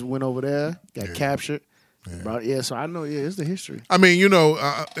slaves went over there, got captured. So I know. Yeah, it's the history. I mean, you're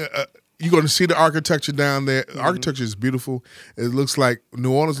going to see the architecture down there. Architecture is beautiful. It looks like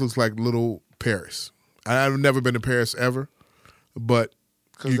New Orleans looks like little Paris. I've never been to Paris ever, but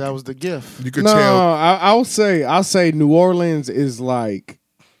Because that was the gift. you could No, tell I'll say New Orleans is like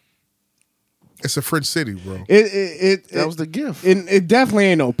it's a French city, bro. That was the gift. It definitely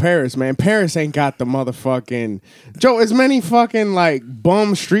ain't no Paris, man. Paris ain't got the motherfucking Joe. As many fucking like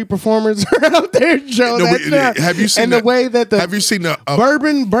bum street performers are out there, Joe. No, that's but not- have you seen and that- the way that the have you seen the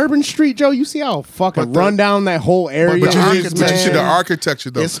Bourbon Street, Joe? You see how fucking But the- run down that whole area but you, is, but you see the man? architecture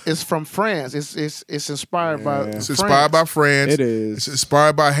though. It's from France. It's inspired by. It's inspired by France. It is. It's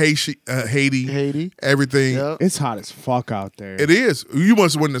inspired by Haiti. Haiti. Everything. Yep. It's hot as fuck out there. It is. You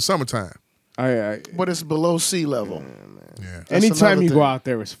must have went in the summertime. But it's below sea level. Yeah. Anytime another you go thing. out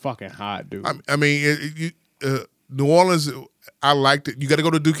there, it's fucking hot, dude. I mean, New Orleans. I liked it. You got to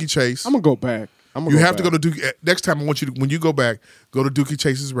go to Dookie Chase. I'm gonna go back. You have to go to Dookie. Next time, I want you to, when you go back, go to Dookie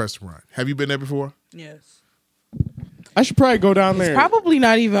Chase's restaurant. Have you been there before? Yes. I should probably go down there. Probably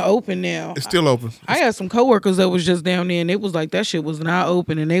not even open now. It's still open. I had some coworkers that was just down there, and it was like that shit was not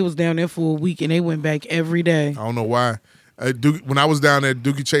open, and they was down there for a week, and they went back every day. I don't know why. When I was down there,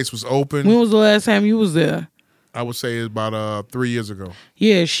 Dookie Chase was open. When was the last time you was there? I would say it's about 3 years ago.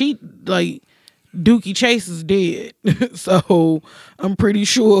 Yeah, Dookie Chase is dead, so I'm pretty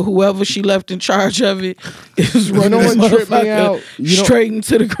sure whoever she left in charge of it is running know this what tripped me motherfucker out? straight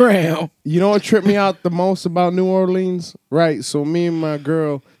into the ground. You know what tripped me out the most about New Orleans? Right. So me and my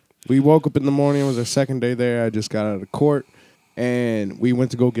girl, we woke up in the morning. It was our second day there. I just got out of court, and we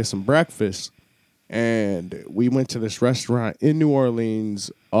went to go get some breakfast. And we went to this restaurant in New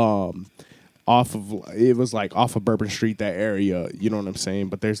Orleans, off of Bourbon Street, that area. You know what I'm saying?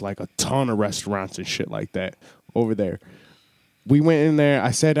 But there's like a ton of restaurants and shit like that over there. We went in there.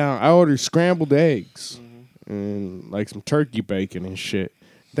 I sat down. I ordered scrambled eggs and like some turkey bacon and shit.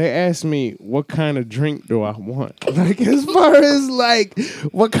 They asked me what kind of drink do I want, like as far as like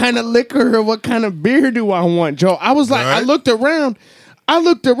what kind of liquor or what kind of beer do I want, Joe. I was like, Right. I looked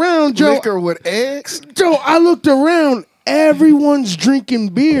around, Joe. Liquor with eggs. Joe, I looked around. Everyone's drinking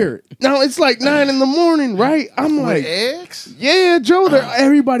beer. Now it's like 9 a.m, right? I'm With like, eggs? yeah, Joe.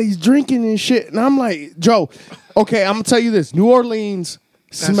 Everybody's drinking and shit, and I'm like, Joe. Okay, I'm gonna tell you this: New Orleans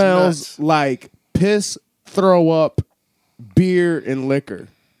smells nuts. like piss, throw up, beer, and liquor.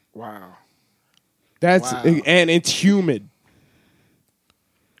 Wow. That's Wow. and it's humid.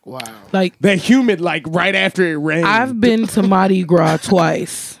 Wow. Like That humid, like right after it rained. I've been to Mardi Gras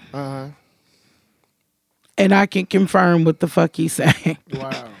twice, and I can confirm what the fuck he's saying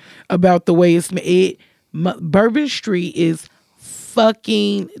Wow. about the way Bourbon Street is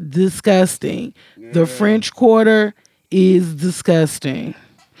fucking disgusting. The French Quarter is disgusting.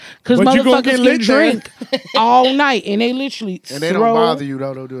 Because But you gonna get motherfuckers can lit there. drink all night, and they literally And they throw, don't bother you,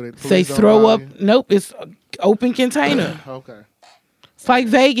 though, do they? They Police don't throw up. bother you? Nope, it's open container. Okay. It's like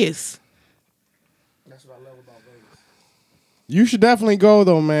Vegas. You should definitely go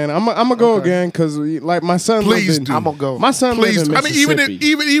though, man. I'm gonna go again because like my son. Please lives in, do. I'm going to go. My son Please, lives in I mean, Mississippi.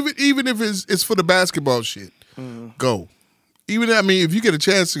 even if it's for the basketball shit, go. I mean, if you get a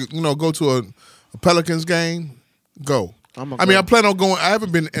chance to go to a Pelicans game, go. I plan on going. I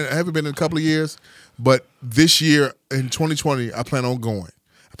haven't been in a couple of years, but this year in 2020, I plan on going.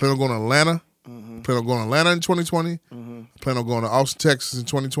 I plan on going to Atlanta. I plan on going to Atlanta in 2020. I plan on going to Austin, Texas in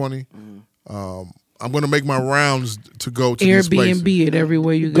 2020. I'm going to make my rounds to go to these places. Airbnb it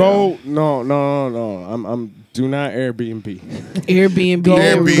everywhere you go. Go no. I'm do not Airbnb. Airbnb. Go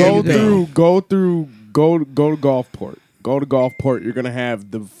everywhere you go. go to Gulfport. Go to Gulfport. You're gonna have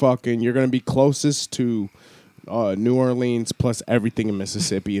you're gonna be closest to New Orleans plus everything in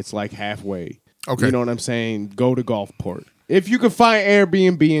Mississippi. It's like halfway. Okay. You know what I'm saying? Go to Gulfport. If you can find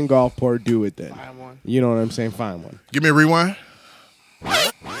Airbnb in Gulfport, do it then. Find one. You know what I'm saying? Find one. Give me a rewind.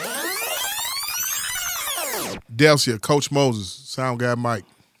 Delcia, Coach Moses, Sound Guy Mike.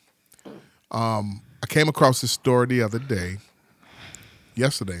 I came across this story the other day.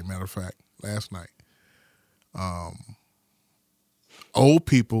 Yesterday, matter of fact, last night. Old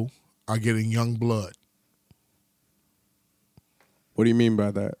people are getting young blood. What do you mean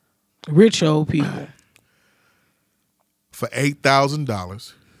by that? Rich old people. For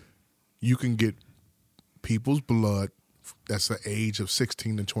 $8,000, you can get people's blood that's the age of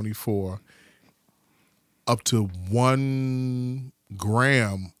 16 to 24 up to 1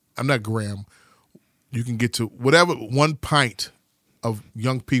 gram. I'm not gram. You can get to whatever 1 pint of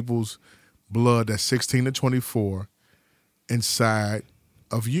young people's blood that's 16 to 24 inside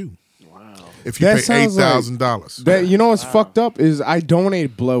of you. Wow. If you That pay sounds like- $8,000. That you know what's fucked up is I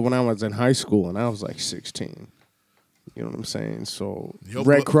donated blood when I was in high school and I was like 16. You know what I'm saying? So Your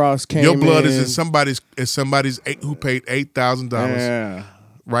Red blo- Cross came Your blood in. is in somebody's who paid $8,000 Yeah.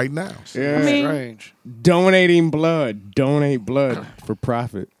 right now. Yeah. I mean, Strange. Donating blood. Donate blood for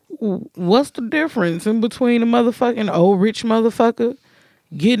profit. what's the difference in between a motherfucking old rich motherfucker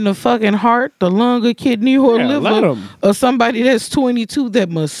getting a fucking heart, the lung, a kidney, or Yeah, let liver, 'em. or somebody that's 22 that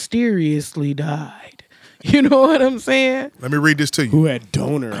mysteriously died? You know what I'm saying? Let me read this to you. Who had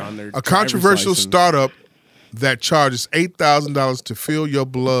donor on their A controversial driver's license. startup that charges $8,000 to fill your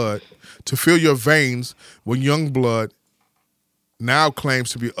veins with young blood now claims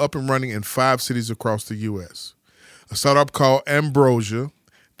to be up and running in 5 cities across the U.S. A startup called Ambrosia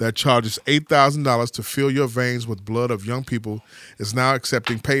that charges $8,000 to fill your veins with blood of young people is now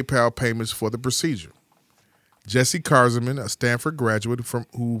accepting PayPal payments for the procedure. Jesse Karzman, a Stanford graduate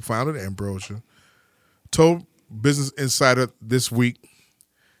who founded Ambrosia, told Business Insider this week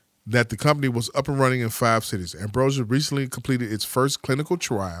that the company was up and running in 5 cities. Ambrosia recently completed its first clinical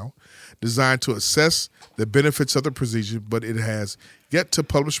trial designed to assess the benefits of the procedure, but it has yet to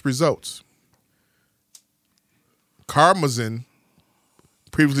publish results. Karzman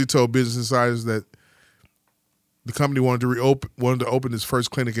previously told Business Insiders that the company wanted to open its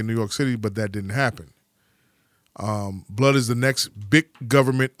first clinic in New York City, but that didn't happen. Blood is the next big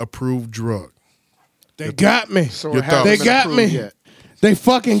government-approved drug. They got me. So Your it hasn't thoughts? They been got approved me. yet. They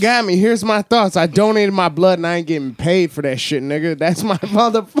fucking got me. Here's my thoughts. I donated my blood and I ain't getting paid for that shit, nigga. That's my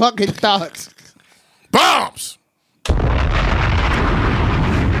motherfucking thoughts. Bombs!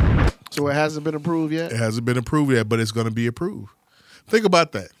 So it hasn't been approved yet? It hasn't been approved yet, but it's going to be approved. Think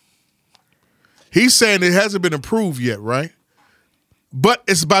about that. He's saying it hasn't been approved yet, right? But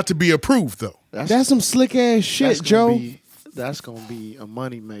it's about to be approved, though. That's some slick ass shit, Joe. That's going to be a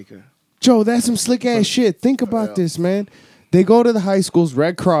money maker. Joe, that's some slick ass shit. Think about this, man. They go to the high schools.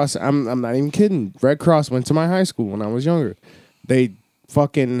 Red Cross, I'm not even kidding. Red Cross went to my high school when I was younger. They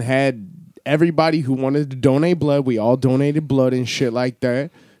fucking had everybody who wanted to donate blood. We all donated blood and shit like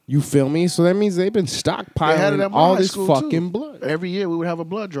that. You feel me? So that means they've been They had it stockpiling at my all high this school, fucking too. blood. Every year we would have a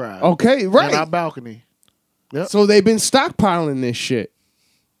blood drive. Okay, On our right. balcony. Yep. So they've been stockpiling this shit.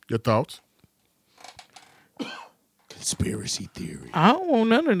 Your thoughts? Conspiracy theory. I don't want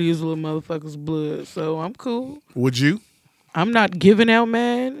none of these little motherfuckers' blood, so I'm cool. Would you? I'm not giving out,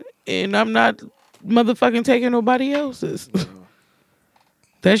 man, and I'm not motherfucking taking nobody else's.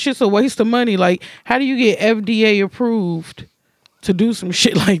 That's just a waste of money. Like, how do you get FDA approved to do some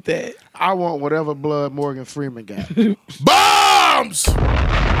shit like that? I want whatever blood Morgan Freeman got. Bombs! That's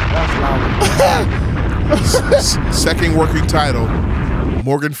what I want. Second working title,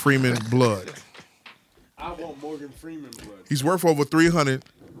 Morgan Freeman Blood. I want Morgan Freeman blood. He's worth over 300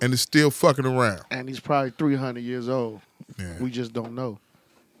 and is still fucking around. And he's probably 300 years old. Yeah. We just don't know.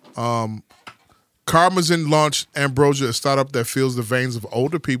 Karzman launched Ambrosia, a startup that fills the veins of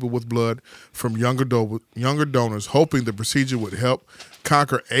older people with blood from younger donors, hoping the procedure would help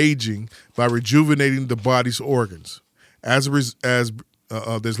conquer aging by rejuvenating the body's organs. There's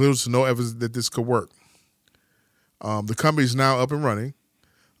little to no evidence that this could work. The company is now up and running.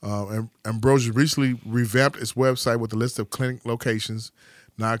 Ambrosia recently revamped its website with a list of clinic locations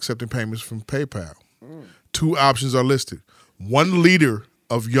now accepting payments from PayPal. 2 options are listed: 1 liter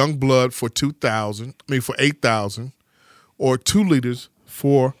of young blood for $8,000, or 2 liters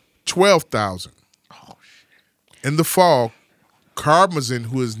for $12,000. In the fall, Karzman,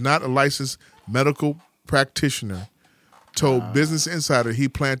 who is not a licensed medical practitioner, told Business Insider he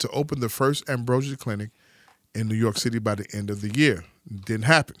planned to open the first Ambrosia clinic in New York City by the end of the year. It didn't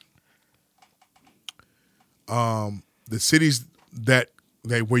happen. The cities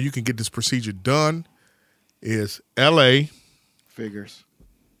where you can get this procedure done is L.A. Figures.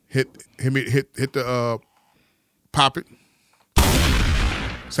 Hit the pop it.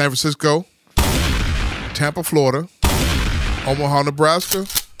 San Francisco, Tampa, Florida, Omaha, Nebraska,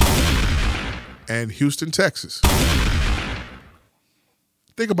 and Houston, Texas.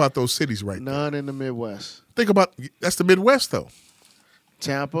 Think about those cities right there. None in the Midwest. Think about that's the Midwest though.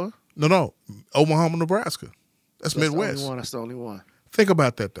 Tampa. No, Omaha, Nebraska. That's Midwest. That's the only one. Think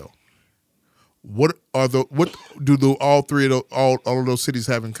about that though. What do all three of all of those cities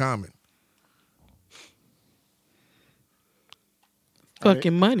have in common?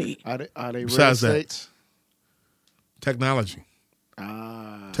 Fucking money. Are they real Besides that. estates? Technology.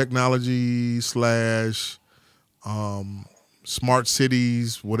 Technology / smart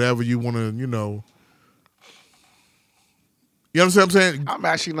cities, whatever you want to, you know. You understand what I'm saying? I'm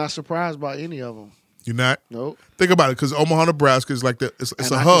actually not surprised by any of them. You're not? Nope. Think about it, because Omaha, Nebraska is like it's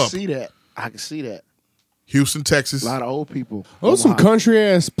And a I hub. can see that. Houston, Texas. A lot of old people. Those some Omaha. country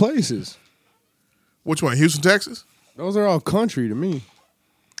ass places. Which one? Houston, Texas? Those are all country to me.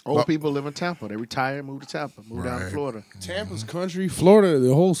 Old people live in Tampa. They retire, move to Tampa, move down to Right. Florida. Tampa's country, Florida,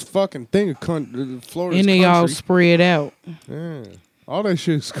 the whole fucking thing of Florida's And they all country. spread out. Yeah. All that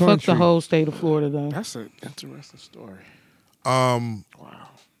shit's country. Fuck the whole state of Florida, though. That's an interesting story.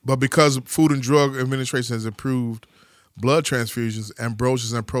 But because Food and Drug Administration has approved blood transfusions,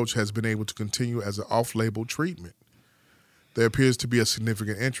 Ambrosia's approach has been able to continue as an off-label treatment. There appears to be a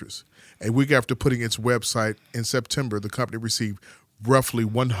significant interest. A week after putting its website in September, the company received roughly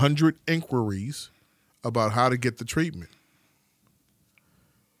 100 inquiries about how to get the treatment.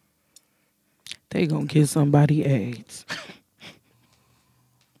 They gonna get somebody AIDS.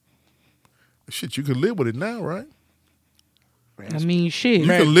 Shit, you can live with it now, right? I mean, shit. You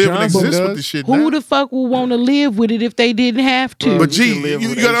Man, can live and Johnson exist with does. this shit Who now. the fuck would want to live with it if they didn't have to? But You gee, can live you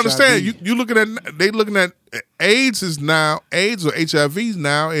with gotta understand. HIV. You looking at they looking at AIDS or HIV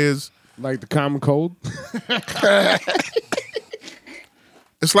now is Like the common cold.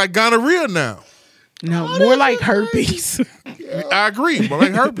 it's like gonorrhea now. No, more like herpes. I agree, but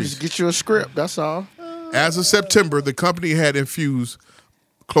like herpes. Just get you a script. That's all. As of September, the company had infused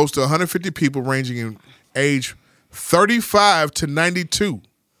close to 150 people ranging in age 35 to 92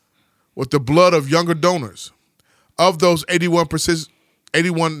 with the blood of younger donors. Of those, 81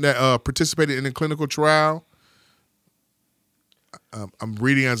 that participated in the clinical trial. I'm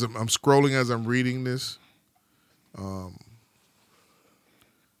reading as I'm scrolling as I'm reading this.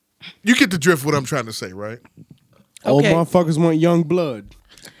 You get the drift of what I'm trying to say, right? Old Okay. motherfuckers want young blood.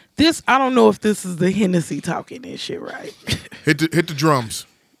 This, I don't know if this is the Hennessy talking this shit, right? Hit the drums.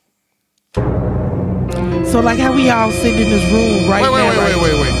 So like how we all sitting in this room right now. right?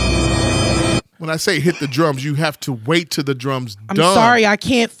 Wait. When I say hit the drums, you have to wait till the drums I'm done. sorry, I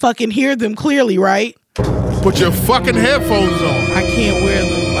can't fucking hear them clearly, right? Put your fucking headphones on. I can't wear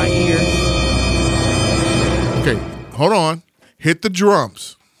them in my ears. Okay, hold on. Hit the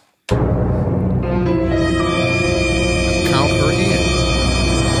drums. Count her in.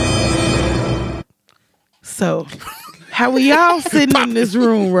 So how we all sitting in this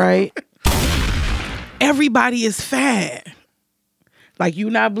room, right? Everybody is fat. Like you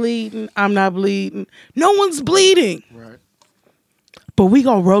not bleeding, I'm not bleeding. No one's bleeding. Right. But we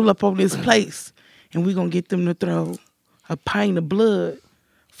gonna roll up on this place and we gonna get them to throw a pint of blood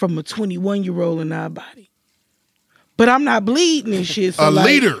from a 21-year-old in our body. But I'm not bleeding and shit. So A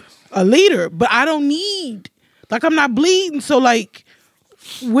liter. A liter. But I don't need, like I'm not bleeding. So like,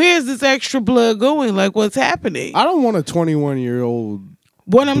 where's this extra blood going? Like what's happening? I don't want a 21-year-old.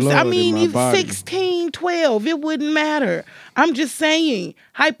 What I blood mean, in my if body. 16, 12, it wouldn't matter. I'm just saying,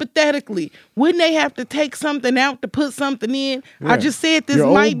 hypothetically, wouldn't they have to take something out to put something in? I Yeah. just said this Your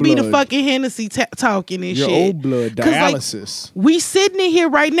old might be the blood. fucking Hennessy talking and Your shit. old blood 'Cause, like, dialysis. we sitting in here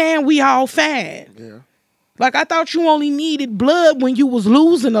right now and we all fine. Yeah. Like I thought you only needed blood when you was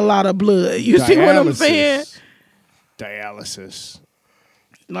losing a lot of blood. You see what I'm saying? Dialysis.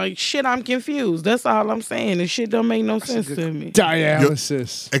 Like shit, I'm confused. That's all I'm saying. This shit don't make no sense to me.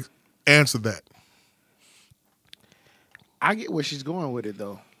 Dialysis. Answer that. I get where she's going with it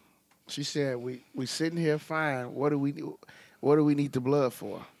though. She said we sitting here fine. What do we need the blood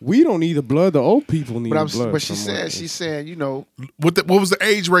for? We don't need the blood. The old people need But the blood. she said, you know, What was the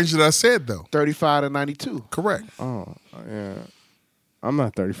age range that I said though? 35 to 92. Correct. Oh, yeah. I'm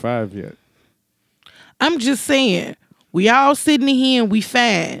not 35 yet. I'm just saying, we all sitting in here and we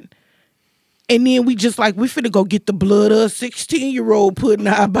fine. And then we just like, we finna go get the blood of a 16-year-old put in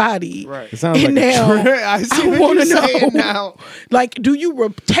our body. Right. It sounds And like now, a I see I what want to you're know, saying now. like, do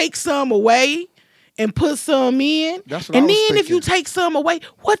you take some away and put some in. That's what I And was then if you thinking. take some away,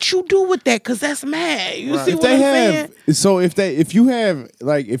 what you do with that? Because that's mad. You Right. see If what I'm saying?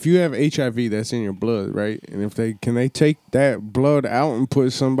 if you have HIV that's in your blood, right? And if they take that blood out and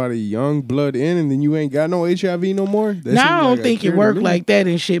put somebody young blood in, and then you ain't got no HIV no more. That Now I seems don't like a think it cure to worked me. like that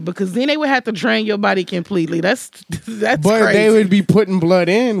and shit because then they would have to drain your body completely. That's But crazy. they would be putting blood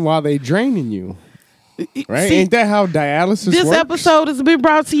in while they draining you, right? See, Ain't that how dialysis this works? episode has been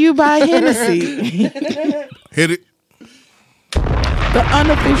brought to you by Hennessy, Hit it. the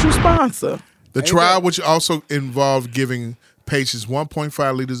unofficial sponsor. The trial, which also involved giving patients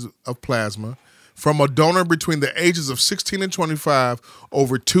 1.5 liters of plasma from a donor between the ages of 16 and 25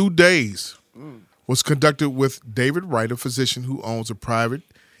 over 2 days, was conducted with David Wright, a physician who owns a private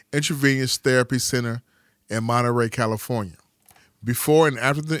intravenous therapy center in Monterey, California. Before and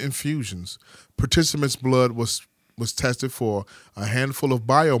after the infusions, participants' blood was tested for a handful of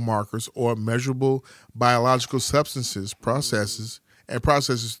biomarkers or measurable biological substances, processes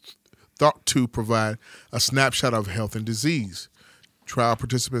thought to provide a snapshot of health and disease. Trial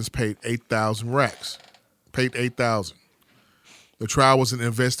participants paid 8,000 racks. Paid 8,000. The trial was an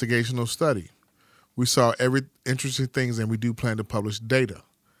investigational study. We saw every interesting things, and we do plan to publish data.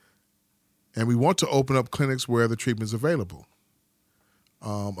 And we want to open up clinics where the treatment is available.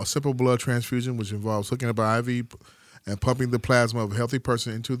 A simple blood transfusion, which involves hooking up an IV and pumping the plasma of a healthy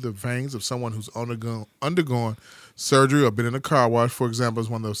person into the veins of someone who's undergone surgery or been in a car wash, for example, is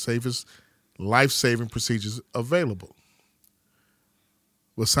one of the safest life-saving procedures available.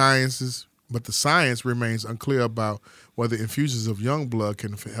 But the science remains unclear about whether infusions of young blood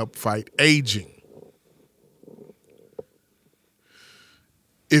can help fight aging.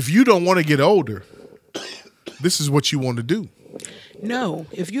 If you don't want to get older, this is what you want to do. No,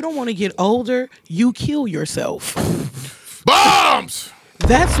 if you don't want to get older, you kill yourself. Bombs!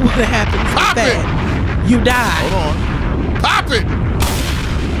 That's what happens with Pop that. You die. Pop it!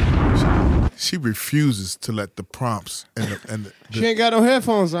 She refuses to let the prompts and the She ain't got no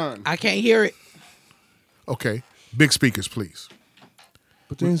headphones on. I can't hear it. okay, big speakers, please.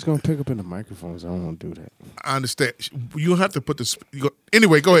 But then it's gonna pick up in the microphones. I don't want to do that. I understand. You don't have to put this.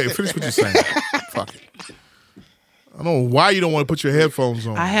 Anyway, go ahead. Finish what you're saying. Fuck it. I don't know why you don't want to put your headphones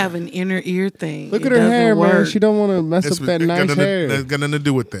on. I have an inner ear thing. Look It at her doesn't hair, man. work. She don't want to mess up that nice hair. That's got nothing to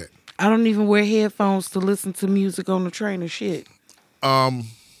do with that. I don't even wear headphones to listen to music on the train or shit.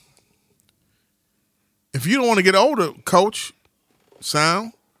 If you don't want to get older, Coach,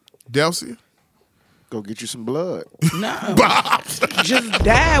 Sound, Delcia, Go get you some blood. No. Bobs. Just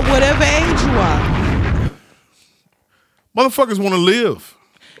die whatever age you are. Motherfuckers want to live.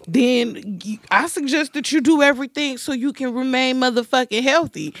 Then I suggest that you do everything so you can remain motherfucking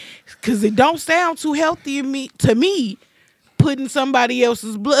healthy. Because it don't sound too healthy to me putting somebody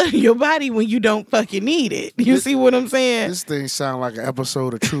else's blood in your body when you don't fucking need it. You see what I'm saying? This thing sound like an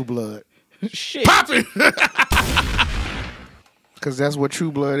episode of True Blood. Shit. Pop it. Because that's what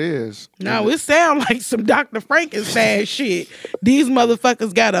True Blood is. No, it sound like some Dr. Frankenstein shit. These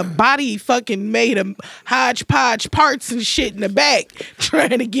motherfuckers got a body fucking made of hodgepodge parts and shit in the back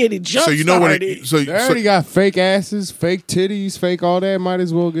trying to get it jump So you know what? started. They already got fake asses, fake titties, fake all that. Might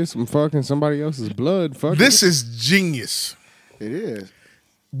as well get some fucking somebody else's blood. Fuck This it. is genius. It is.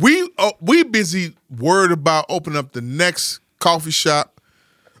 We busy worried about opening up the next coffee shop.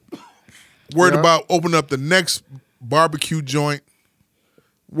 Worried Yeah. about opening up the next barbecue joint.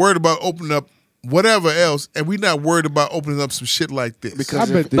 Worried about opening up whatever else, and we not worried about opening up some shit like this. I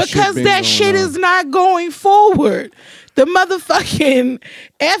Because bet this Because been that going shit on. is not going forward. The motherfucking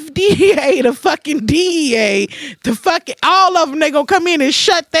FDA, the fucking DEA, the fucking all of them, they gonna come in and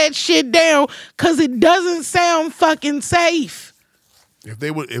shut that shit down because it doesn't sound fucking safe. if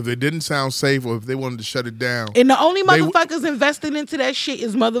it didn't sound safe, or if they wanted to shut it down, And the only They- motherfuckers invested into that shit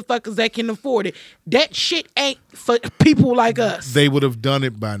is motherfuckers that can afford it. That shit ain't for people like us. they would have done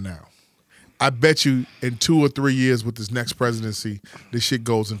it by now. I bet you in 2 or 3 years with this next presidency, this shit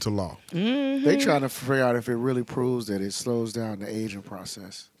goes into law. they trying to figure out if it really proves that it slows down the aging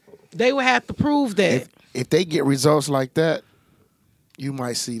process. They would have to prove that. If they get results like that, you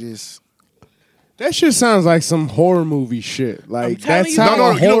might see this. That shit sounds like some horror movie shit. Like telling that's you. how No,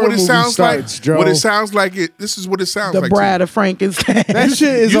 a you know horror what it movie sounds starts, like? Joe. What it sounds like this is what it sounds The like. to Bride me. of Frankenstein. That shit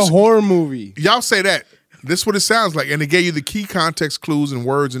is You a s- horror movie. Y'all say that. This is what it sounds like. And it gave you the key context clues and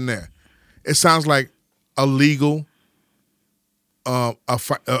words in there. It sounds like a legal, a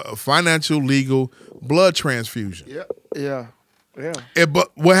financial legal blood transfusion. Yeah.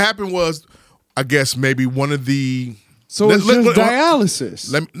 But what happened was, I guess maybe one of the So Let- it's let- just let-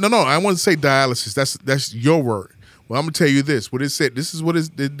 dialysis. no, I want to say dialysis. That's your word. Well, I'm gonna tell you this. What it said. This is what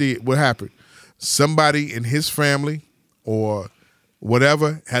it did. What happened. somebody in his family or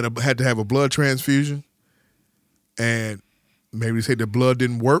whatever had to have a blood transfusion, and maybe they say the blood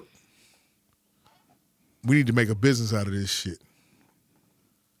didn't work, we need to make a business out of this shit.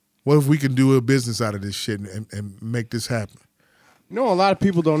 What if we can do a business out of this shit and make this happen? You know, a lot of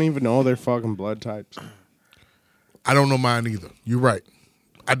people don't even know their fucking blood types. I don't know mine either. You're right.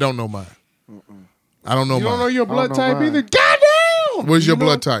 I don't know mine. I don't know You mine. don't know your blood know type mine. either? Goddamn! What's your You know?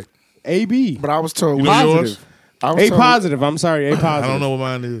 blood type? AB. But I was told You know yours? I was A told- positive. I'm sorry, A positive. I don't know what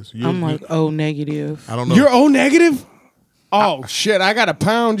mine is. I'm like O negative. I don't know. You're O negative? Oh, shit. I got to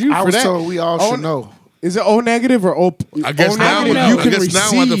pound you I for was that. told we all O- should know. Is it O negative or O? I guess O now, negative I you can guess now I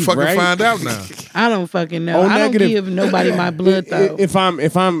have to receive, fucking right? find out now. I don't fucking know. O I don't negative. give nobody my blood though. If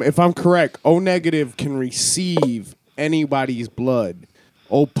I'm correct, O negative can receive anybody's blood.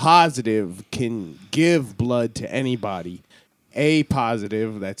 O positive can give blood to anybody. A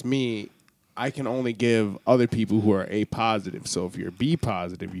positive, that's me. I can only give other people who are A positive. So if you're B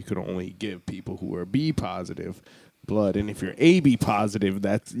positive, you can only give people who are B positive blood. And if you're AB positive,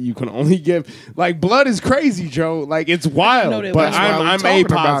 that's you can only give like blood is crazy, Joe. Like it's wild. know that But That's why we I'm A talking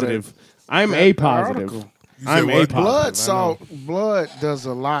about positive. I'm A positive. article. I'm said A what? positive. Blood I know. salt. Blood does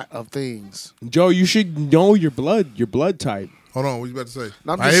a lot of things. Joe, you should know your blood type. Hold on, what you about to say?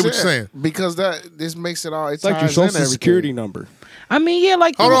 I'm I just hear what you're saying. because this makes it all. It's like your social security number. I mean, yeah,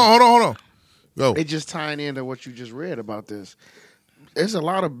 like Hold on. Go. It just tying into what you just read about this. There's a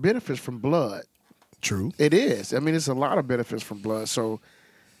lot of benefits from blood. True. It is. I mean, it's a lot of benefits from blood. So,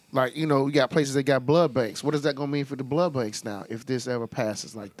 like, you know, you got places that got blood banks. What is that going to mean for the blood banks now if this ever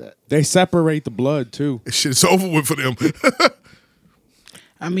passes like that? They separate the blood too. This shit is over with for them.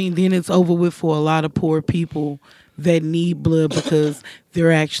 I mean, then it's over with for a lot of poor people that need blood because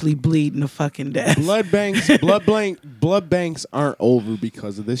they're actually bleeding to fucking death. Blood banks aren't over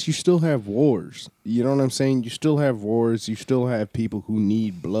because of this. You still have wars. You know what I'm saying? You still have wars. You still have people who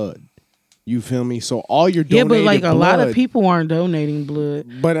need blood. You feel me? So all your Yeah, donated but like a lot of blood- people aren't donating blood.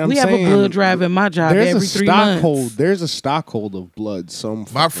 But I'm we have a saying blood drive in my job there's every a 3 stockhold. months. There's a stockhold of blood.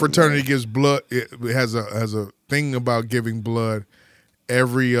 My fraternity gives blood. It has a thing about giving blood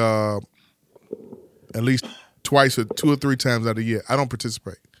every at least twice or 2 or 3 times out of the year. I don't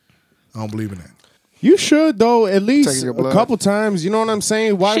participate. I don't believe in that. You should though at least Taking your a blood. couple times. You know what I'm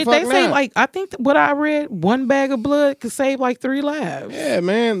saying? Why Shit, the they fuck say not? like I think what I read, 1 bag of blood could save like 3 lives. Yeah,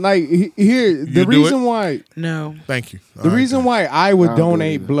 man. Like here, the do reason it? why. No, Thank you. The reason why I would I don't do it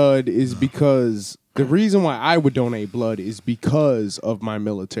donate either. blood is because of my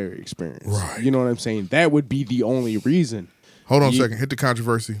military experience. Right. You know what I'm saying? That would be the only reason. Hold on a You- second. Hit the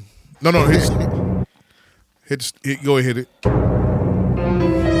controversy. No. Go ahead. Hit it.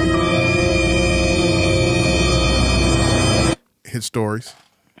 Hit stories.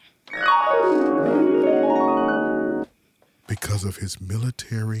 Because of his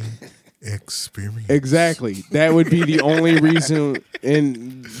military experience. Exactly. That would be the only reason,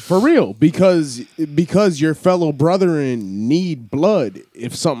 and for real, because your fellow brethren need blood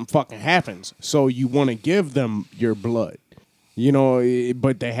if something fucking happens. So you want to give them your blood, you know,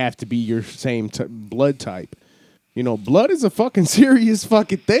 but they have to be your same blood type. You know, blood is a fucking serious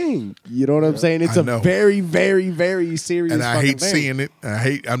fucking thing. You know what I'm saying? It's I a know. very, very, very serious. And I fucking hate thing. seeing it.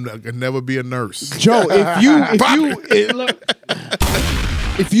 I'll never be a nurse. Joe,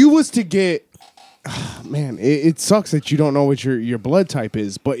 if you was to get, man, it sucks that you don't know what your blood type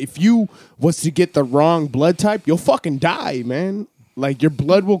is. But if you was to get the wrong blood type, you'll fucking die, man. Like your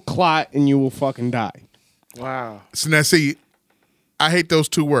blood will clot and you will fucking die. Wow. So now see, I hate those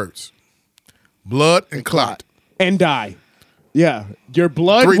 2 words. Blood and clot. And die. Yeah, your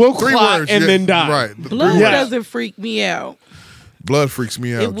blood Three will clot words, and yeah, then die. Right. blood Yeah. doesn't freak me out. Blood freaks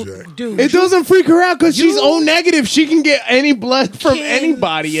me out, will- Jack. dude, It doesn't freak her out because she's You O negative. She can get any blood from can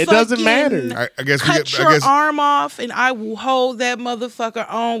anybody. It doesn't fucking matter. I guess we cut get. your I guess arm off, and I will hold that motherfucker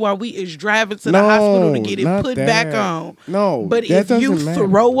on while we is driving to the hospital to get it not put back that. on. No, but that if you doesn't matter.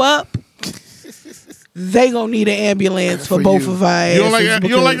 throw up, they gonna need an ambulance for For both you. of our you don't like. asses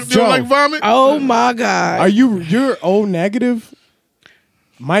You don't like. You because- don't like vomit. Oh my god! Are you're O negative?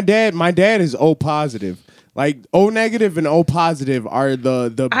 My dad is O positive. Like O negative and O positive are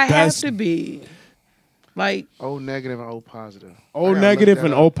the I have best. to be. Like, O negative and O positive. O I gotta negative look that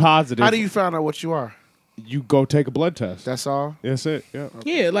and up. O positive. How do you find out what you are? You go take a blood test? That's all. That's it. Yeah.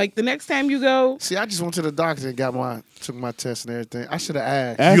 yeah, like the next time you go, See, I just went to the doctor and took my test and everything. I should have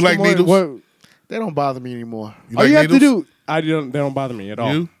asked. Ask You like them needles? What, They don't bother me anymore. You all like you have to needles? do? They don't bother me at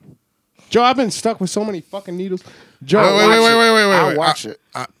all. You? Joe, I've been stuck with so many fucking needles. Joe, Wait. I'll watch it.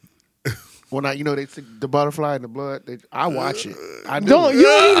 When they stick the butterfly in the blood, I watch it. I do. You don't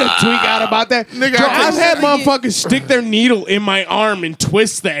need to tweak out about that. Nigga, Bro, I I've had motherfuckers stick their needle in my arm and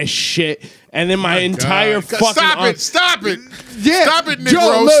twist that shit, and then my entire fucking arm. Stop it. Yeah, Stop it, Joe,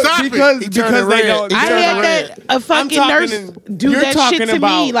 Negro. look, Stop it. because He turned because it they red. don't. He I turned had red. that a fucking nurse do you're that shit talking to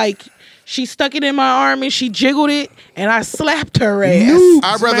about- me. Like she stuck it in my arm and she jiggled it, and I slapped her ass. Noobs,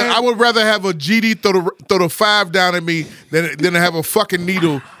 I would rather have a GD throw the 5 down at me than to have a fucking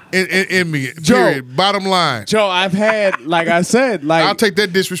needle in me. Joe. Period. Bottom line. Joe, I've had, like I said, like I'll take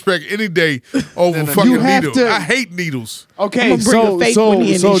that disrespect any day over You fucking have needles. to- I hate needles. okay, I'ma bring a fake one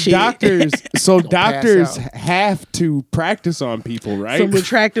in and shit. doctors out. have to practice on people, right? Some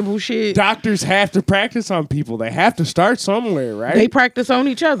retractable shit. Doctors have to practice on people. They have to start somewhere, right? They practice on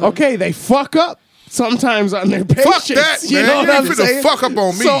each other. Okay, they fuck up sometimes on their patients. Fuck that, you man. know what You I'm ain't finna saying? fuck up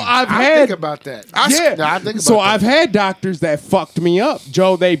on me. So I've I had think about that. I think about so that. I've had doctors that fucked me up.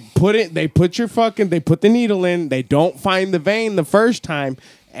 Joe, they put the needle in, they don't find the vein the first time,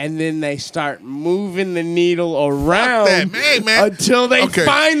 and then they start moving the needle around that, man. until they Okay.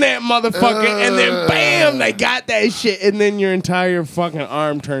 find that motherfucker, and then bam, they got that shit, and then your entire fucking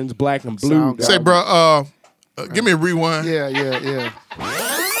arm turns black and blue. Sound dog. Say, bro, give me a rewind. Yeah.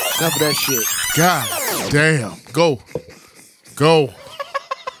 Enough of that shit. God damn. Go.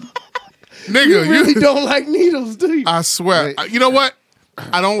 Nigga, You really don't like needles, do you? I swear. Wait. You know what?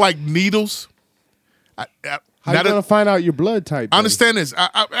 I don't like needles. How now you that- gonna find out your blood type? I understand this.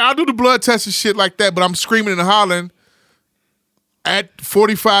 I do the blood test and shit like that, but I'm screaming and hollering at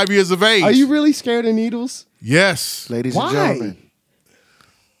 45 years of age. Are you really scared of needles? Yes. Ladies Why? and gentlemen.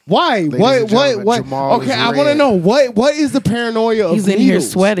 Why? and What? gentlemen, Jamal Okay, is I want to red. know what is the paranoia of He's needles? in here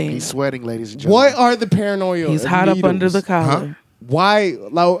sweating. He's sweating, ladies and gentlemen. What are the paranoia? He's of hot up under needles? the collar. Why?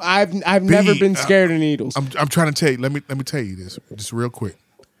 Like, I've never been scared of needles. I'm trying to tell you. Let me tell you this just real quick.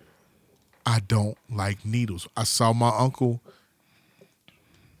 I don't like needles. I saw my uncle,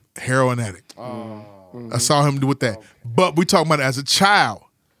 heroin addict. I saw him do with that. But we talking about it as a child.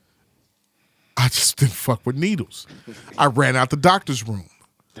 I just didn't fuck with needles. I ran out the doctor's room.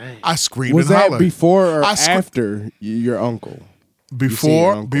 I screamed Was and that hollered. before or I scre- after your uncle?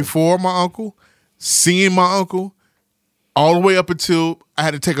 before uncle. before my uncle, seeing my uncle, all the way up until I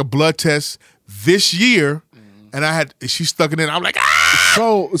had to take a blood test this year, and she stuck it in. I'm like, ah!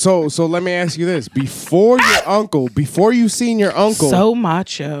 So let me ask you this: before your uncle, before you seen your uncle, So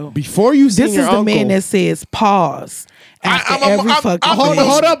macho. before you seen This your is the uncle, man that says pause after every fucking I'm- thing.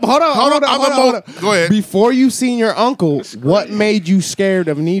 Hold up. Go ahead. Before you seen your uncle, what made you scared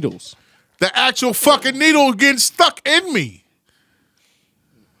of needles? The actual fucking needle getting stuck in me.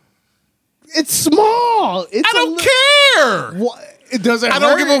 It's small. It's I don't care. What? It doesn't. I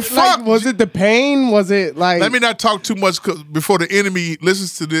don't hurt? give a fuck. Like, was it the pain? Was it like? Let me not talk too much before the enemy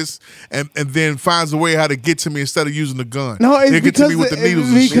listens to this and then finds a way how to get to me instead of using the gun. No, it's They'll get because to me with the needles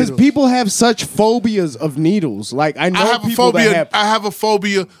and because shit. people have such phobias of needles. Like I know I have a people phobia. that have. I have a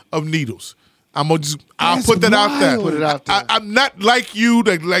phobia of needles. I'll That's put that out there. wild. Put it out there. I'm not like you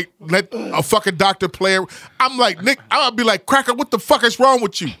that like let a fucking doctor play. I'm like Nick. I'll be like Cracker. What the fuck is wrong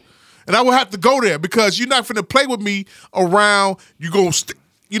with you? And I will have to go there because you're not finna play with me around. You go,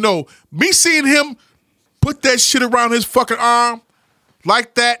 me seeing him put that shit around his fucking arm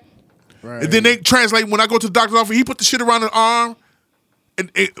like that, Right. and then they translate. When I go to the doctor's office, he put the shit around his arm,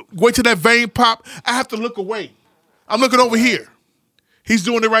 and wait till that vein pop. I have to look away. I'm looking over here. He's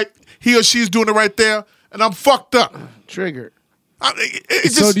doing it right. He or she's doing it right there, and I'm fucked up. Triggered.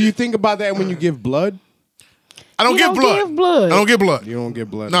 So do you think about that when you give blood? I don't You give don't blood. give blood. I don't give blood. You don't give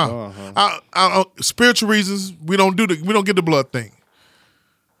blood. No, at all, huh? I spiritual reasons we don't get the blood thing.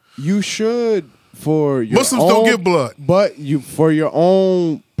 You should for your Muslims own, don't give blood. but you for your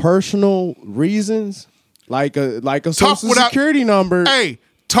own personal reasons, like a social security number. Hey,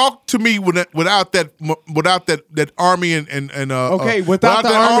 talk to me without that army and Okay, without the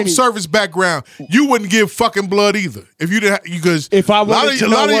that army- armed service background. You wouldn't give fucking blood either if you didn't. Because If I a lot wanted of- to a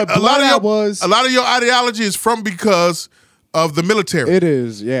know lot of- what a lot blood of I your- was- a lot of your ideology is from because of the military. It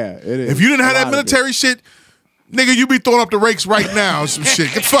is, yeah, it is. If you didn't have A that lot of it. military shit, nigga, you be throwing up the rakes right now or some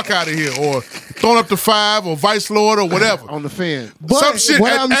shit. Get the fuck out of here. Or throwing up the 5 or Vice Lord or whatever. On the fin. Some shit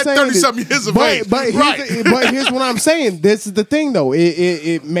what at I'm saying 30-something is- years of but, age. But, Right. but here's what I'm saying. This is the thing, though.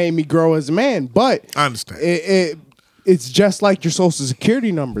 It made me grow as a man. But I understand. it's just like your social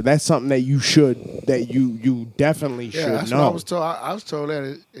security number. That's something that you definitely Yeah, should that's know. what I was told. I was told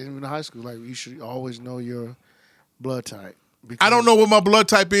that in high school. Like, you should always know your blood type. I don't know what my blood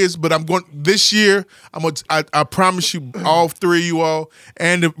type is, but I'm going this year. I promise you, all three of you all,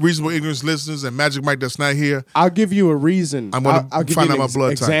 and the Reasonable Ignorance listeners and Magic Mike that's not here. I'll give you a reason. I'm going I'll to give find you out my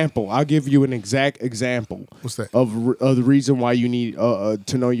blood example. I'll give you an exact example. What's that? Of the reason why you need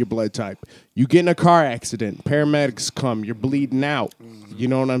to know your blood type. You get in a car accident. Paramedics come. You're bleeding out. You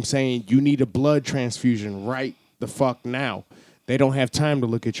know what I'm saying? You need a blood transfusion right the fuck now. They don't have time to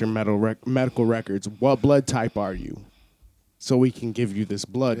look at your medical records. What blood type are you? So we can give you this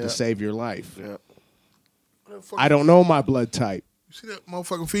blood to save your life. Yeah. I don't know my blood type. You see that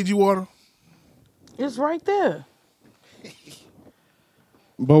motherfucking Fiji water? It's right there.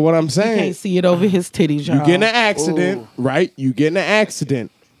 But what I'm You saying, can't see it over his titties, y'all. you get in an accident, right? You get in an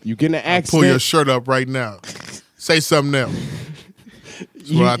accident. You get in an accident. Pull your shirt up right now. Say something else.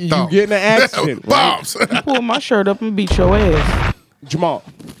 That's what I you thought. get in an accident, right? Bombs. Pull my shirt up and beat your ass. Jamal,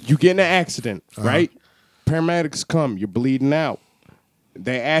 you get in an accident, right? Paramedics come, you're bleeding out.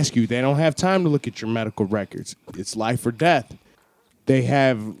 They ask you, they don't have time to look at your medical records. It's life or death.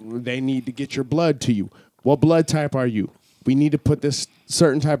 They need to get your blood to you. What blood type are you? We need to put this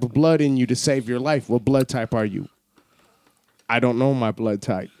certain type of blood in you to save your life. What blood type are you? I don't know my blood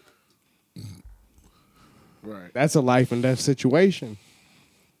type. Right. That's a life and death situation.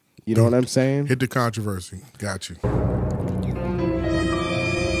 You know what I'm saying? Hit the controversy. Got you.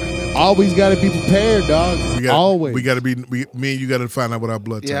 Always got to be prepared, dog. Always. We got to be. Me and you got to find out what our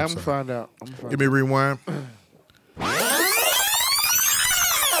blood Yeah, I'm types gonna are. find out. Give me a rewind.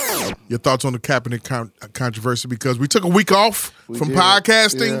 Your thoughts on the Kaepernick controversy? Because we took a week off from did.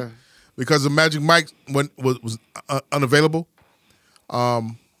 podcasting Yeah. because of Magic Mike was unavailable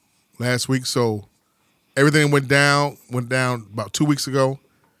last week. So everything went down about 2 weeks ago.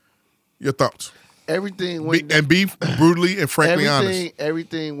 Your thoughts? Everything went And be brutally and frankly honest.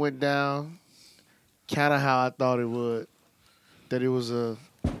 Everything went down kind of how I thought it would. That it was a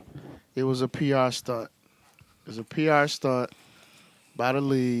PR stunt. It was a PR stunt by the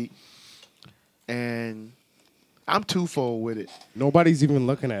league, and I'm twofold with it. Nobody's even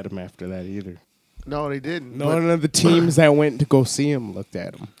looking at him after that either. No, they didn't. None of the teams that went to go see him looked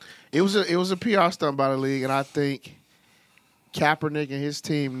at him. It was a PR stunt by the league, and I think Kaepernick and his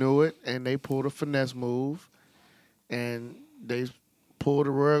team knew it, and they pulled a finesse move, and they pulled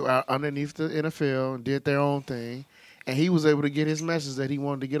the rug out underneath the NFL and did their own thing, and he was able to get his message that he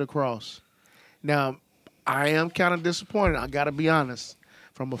wanted to get across. Now, I am kind of disappointed. I got to be honest.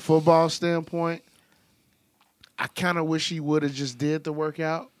 From a football standpoint, I kind of wish he would have just did the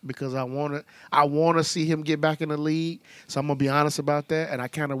workout because I want to see him get back in the league. So I'm gonna be honest about that, and I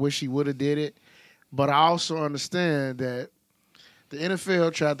kind of wish he would have did it. But I also understand that the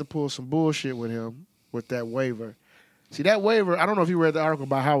NFL tried to pull some bullshit with him with that waiver. See, that waiver, I don't know if you read the article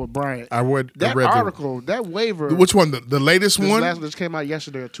by Howard Bryant. I read that waiver. Which one? The latest this one? last one just came out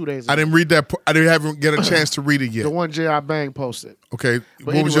yesterday or 2 days ago. I didn't read that. I didn't get a chance to read it yet. The one J.I. Bang posted. Okay.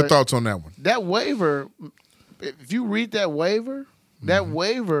 But What was your anyway, thoughts on that one? That waiver, if you read that waiver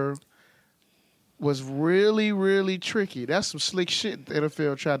was really, really tricky. That's some slick shit the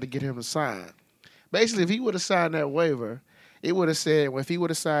NFL tried to get him to sign. Basically, if he would have signed that waiver, it would have said, if he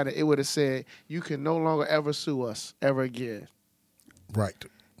would have signed it, it would have said, you can no longer ever sue us ever again. Right.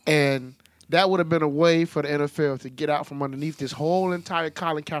 And that would have been a way for the NFL to get out from underneath this whole entire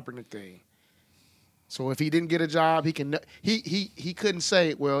Colin Kaepernick thing. So if he didn't get a job, he couldn't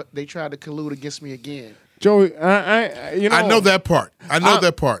say, well, they tried to collude against me again. Joey, I know that part.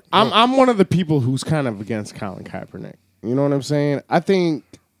 That part. I'm one of the people who's kind of against Colin Kaepernick. You know what I'm saying? I think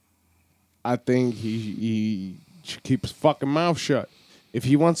he should keep his fucking mouth shut. If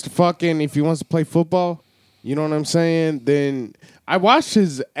he wants to play football, you know what I'm saying? Then I watched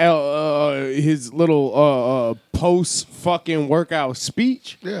his little post fucking workout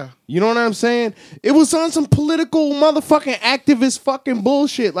speech. Yeah. You know what I'm saying? It was on some political motherfucking activist fucking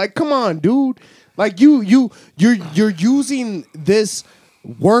bullshit. Like, come on, dude. Like you're using this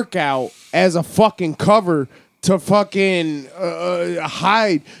workout as a fucking cover to fucking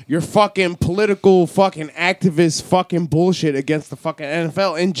hide your fucking political fucking activist fucking bullshit against the fucking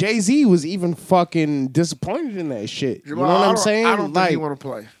NFL. And Jay-Z was even fucking disappointed in that shit. You know what I'm saying? I don't think he want to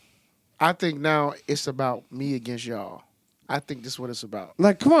play. I think now it's about me against y'all. I think this is what it's about.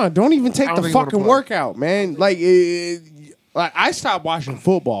 Like, come on, don't even take I don't the think he wanna fucking play. workout, man. Like, I stopped watching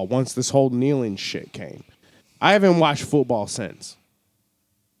football once this whole kneeling shit came. I haven't watched football since.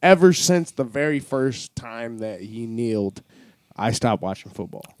 Ever since the very first time that he kneeled, I stopped watching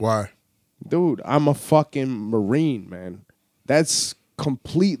football. Why? Dude, I'm a fucking Marine, man. That's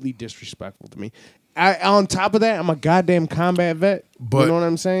completely disrespectful to me. On top of that, I'm a goddamn combat vet. But you know what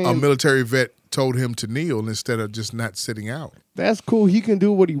I'm saying? a military vet told him to kneel instead of just not sitting out. That's cool. He can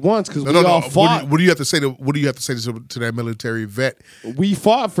do what he wants because we No. all fought. What do you have to say to that military vet? We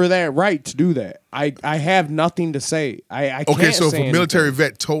fought for that right to do that. I have nothing to say. I Okay, can't so if say a military anything.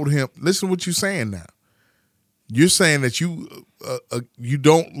 vet told him, listen to what you're saying now. You're saying that you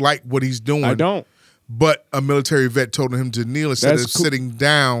don't like what he's doing. I don't. But a military vet told him to kneel instead That's of cool. sitting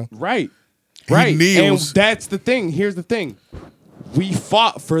down. Right. He Right. kneels. And that's the thing. Here's the thing. We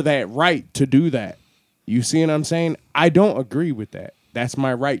fought for that right to do that. You see what I'm saying? I don't agree with that. That's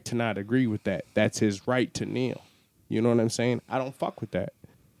my right to not agree with that. That's his right to kneel. You know what I'm saying? I don't fuck with that.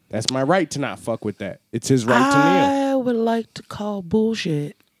 That's my right to not fuck with that. It's his right to kneel. I would like to call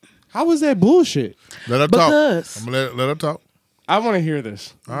bullshit. How is that bullshit? Let her Because- talk. I'm gonna let her talk. I want to hear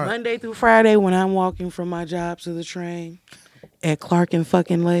this. Monday through Friday when I'm walking from my job to the train at Clark and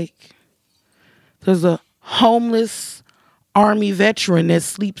fucking Lake, there's a homeless Army veteran that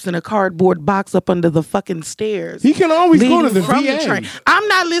sleeps in a cardboard box up under the fucking stairs. He can always go to leading the from VA. train. I'm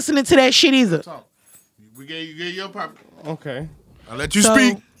not listening to that shit either. We gave your pop. Okay. I'll let you So-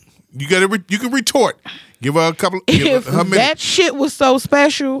 speak. You got you can retort. Give her a couple. Give If her a minute. that shit was so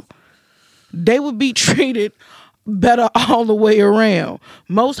special, they would be treated better all the way around.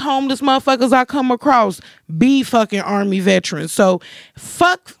 Most homeless motherfuckers I come across be fucking Army veterans. So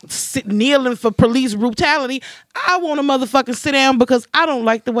fuck kneeling for police brutality. I want a motherfucker sit down because I don't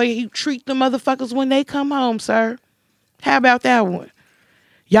like the way you treat the motherfuckers when they come home, sir. How about that one?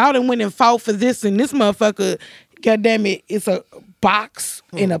 Y'all done went and fought for this and this motherfucker, goddamn it, it's a box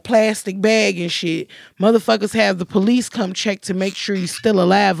in a plastic bag and shit. Motherfuckers have the police come check to make sure he's still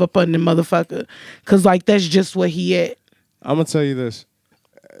alive up on the motherfucker. Cause like that's just where he at. I'm gonna tell you this.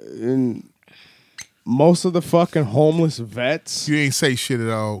 In most of the fucking homeless vets, You ain't say shit at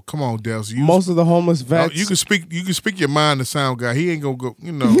all. Come on, Dels. most of the homeless No, vets, you can speak. You can speak your mind to sound guy. He ain't gonna go.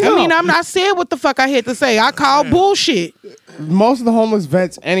 You know. I mean, I'm not saying what the fuck I had to say. I call bullshit. most of the homeless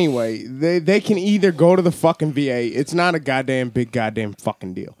vets anyway, they can either go to the fucking VA. It's not a goddamn big goddamn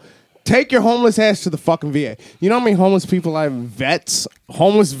fucking deal. Take your homeless ass to the fucking VA. You know how many homeless people I have?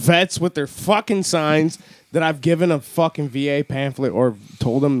 Homeless vets with their fucking signs that I've given a fucking VA pamphlet or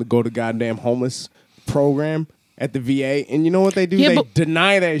told them to go to goddamn homeless program at the VA. And you know what they do? Yeah, They but-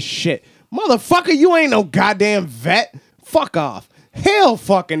 deny that shit. Motherfucker, you ain't no goddamn vet. Fuck off. Hell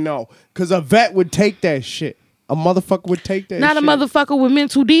fucking no. Because a vet would take that shit. A motherfucker would take that Not shit. a motherfucker with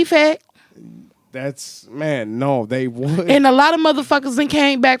mental defect. That's, man, no, they would. And a lot of motherfuckers then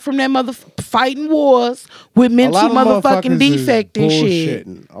came back from that fighting wars with A mental lot of motherfucking motherfuckers is defect and shit.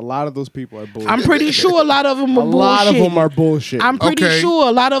 bullshitting. A lot of those people are bullshitting. I'm pretty sure a lot of them are a lot of them bullshitting. are bullshit. I'm pretty Okay. sure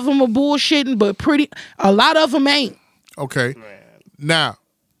a lot of them are bullshitting, but a lot of them ain't. Okay. Now,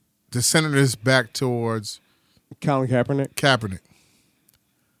 to center this back towards Colin Kaepernick. Kaepernick,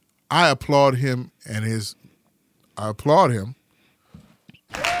 I applaud him I applaud him.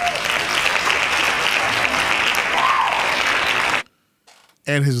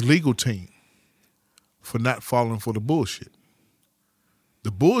 And his legal team for not falling for the bullshit.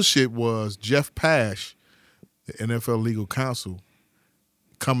 The bullshit was Jeff Pash, the NFL legal counsel,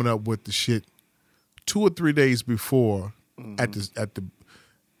 coming up with the shit 2 or 3 days before at the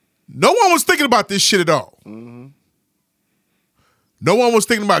no one was thinking about this shit at all. No one was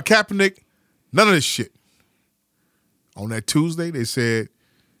thinking about Kaepernick, none of this shit. On that Tuesday, they said,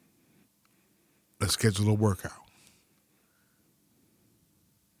 let's schedule a workout.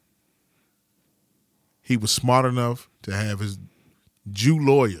 He was smart enough to have his Jew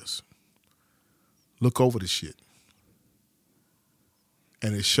lawyers look over the shit.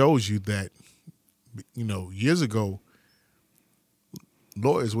 And it shows you that, years ago,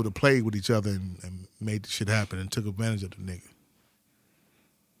 lawyers would have played with each other and made the shit happen and took advantage of the nigga.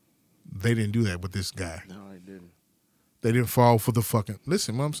 They didn't do that with this guy. No, I didn't. They didn't fall for the fucking.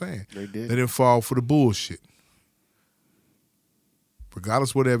 Listen, what I'm saying. They did. They didn't fall for the bullshit.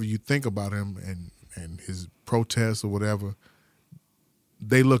 Regardless, whatever you think about him and his protests or whatever,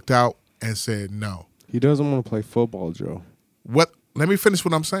 they looked out and said no. He doesn't want to play football, Joe. What? Let me finish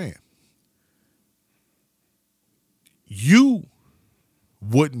what I'm saying. You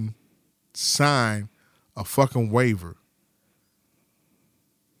wouldn't sign a fucking waiver.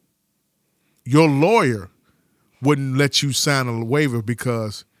 Your lawyer wouldn't let you sign a waiver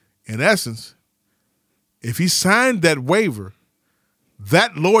because, in essence, if he signed that waiver,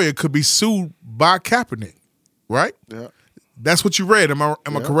 that lawyer could be sued by Kaepernick, right? Yeah. That's what you read. Am I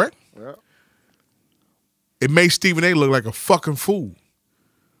correct? Yeah. It made Stephen A. look like a fucking fool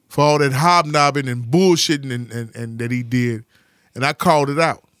for all that hobnobbing and bullshitting and that he did, and I called it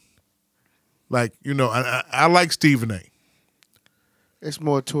out. Like, I like Stephen A. It's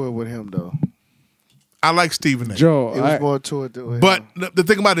more to it with him though. I like Stephen A. Joe, It was more to it. But the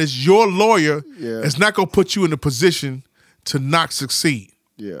thing about it is your lawyer Yeah. is not going to put you in a position to not succeed.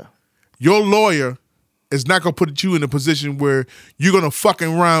 yeah. Your lawyer is not going to put you in a position where you're going to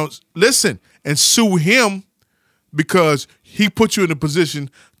fucking listen, and sue him because he put you in a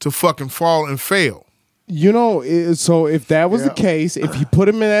position to fucking fall and fail. you know, so if that was the Yeah. case, if you put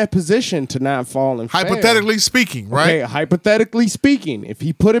him in that position to not fall and fail, Hypothetically speaking, right? okay, hypothetically speaking, if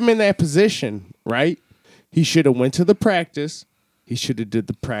he put him in that position, right, he should have went to the practice. He should have did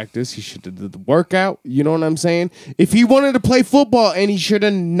the practice. He should have did the workout. You know what I'm saying? If he wanted to play football, and he should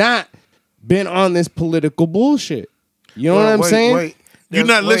have not been on this political bullshit. You know what I'm saying? You're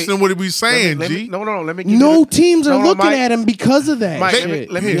not listening to what he's saying, G. No. Let me give No you the, teams are no, looking Mike, at him because of that Mike,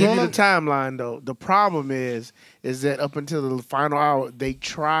 shit. let me You give know you the what timeline though. The problem is that up until the final hour, they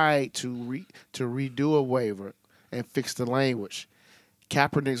tried to redo a waiver and fix the language.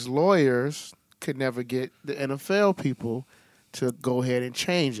 Kaepernick's lawyers could never get the NFL people to go ahead and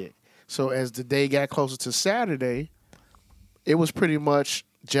change it. So as the day got closer to Saturday, it was pretty much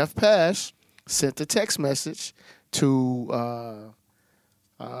Jeff Pash sent a text message to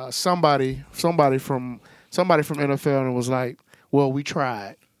somebody from NFL and was like, "Well, we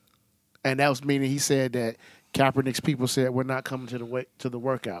tried," and that was meaning he said that Kaepernick's people said we're not coming to the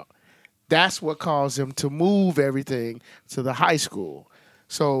workout. That's what caused him to move everything to the high school.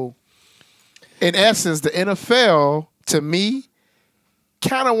 So, in essence, the NFL to me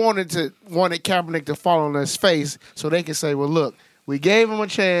kind of wanted Kaepernick to fall on his face so they could say, "Well, look, we gave him a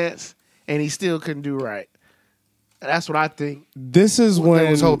chance and he still couldn't do right." And that's what I think. This is What when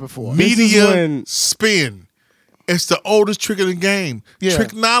they was hoping for. This is Media when- spin. It's the oldest trick of the game. Yeah.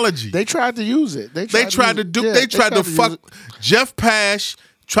 Technology. They tried to use it. They tried to fuck. Jeff Pash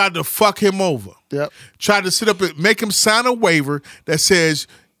tried to fuck him over. Yep. Tried to sit up and make him sign a waiver that says,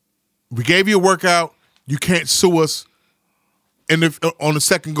 "We gave you a workout. You can't sue us." And on the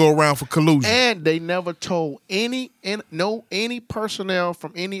second go around for collusion. And they never told any personnel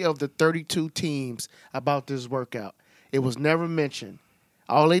from any of the 32 teams about this workout. It was never mentioned.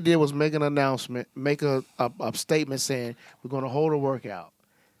 All they did was make an announcement, make a statement saying we're going to hold a workout.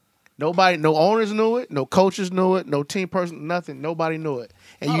 Nobody, no owners knew it, no coaches knew it, no team person, nothing. Nobody knew it.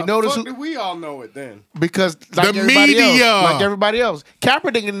 And you notice we all know it then? because like The everybody media. else, like everybody else,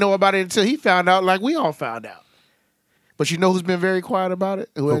 Kaepernick didn't know about it until he found out, like we all found out. But you know who's been very quiet about it?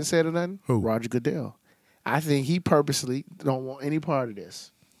 Who hasn't said nothing? Who? Roger Goodell. I think he purposely don't want any part of this.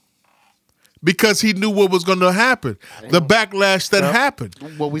 Because he knew what was going to happen. The backlash that happened.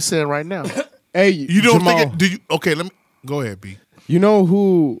 What we saying right now. Hey, You don't Jamal, think it? Do you? Okay, let me go ahead, B. You know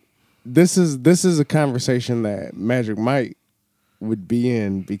who? This is a conversation that Magic Mike would be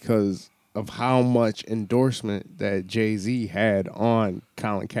in because of how much endorsement that Jay-Z had on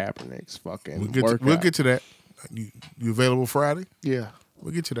Colin Kaepernick's fucking workout. We'll get to that. You available Friday? Yeah.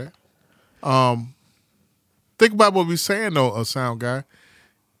 We'll get to that. Think about what we're saying though, sound guy.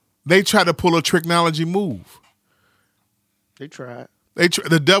 They try to pull a technology move. They tried. The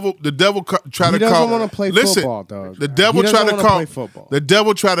devil tried He to call. doesn't wanna play listen, football, dog. The devil He doesn't tried to wanna call. play football. The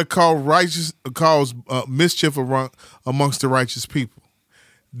devil tried to cause mischief amongst the righteous people.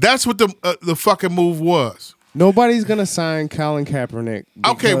 That's what the fucking move was. Nobody's gonna sign Colin Kaepernick.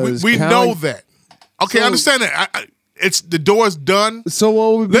 Okay, because we Colin- know that. Okay, I So- understand that. It's the door's done. So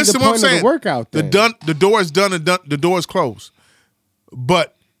what would be Listen, the what I'm point of saying. the workout? Then? The door is done and the door is closed.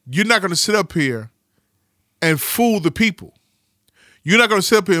 But you're not going to sit up here and fool the people. You're not going to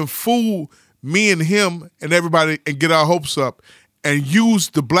sit up here and fool me and him and everybody and get our hopes up and use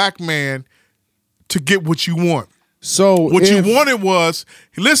the black man to get what you want. So What if- you wanted was,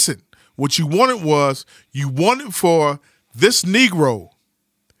 listen, what you wanted for this Negro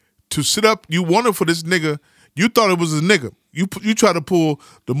to sit up, you wanted for this nigga, you thought it was a nigga. You try to pull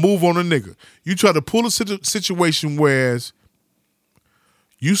the move on a nigga. You try to pull a situation whereas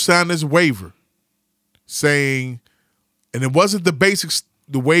you signed this waiver saying, and it wasn't the basics,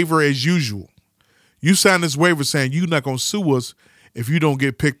 the waiver as usual. You signed this waiver saying you're not going to sue us if you don't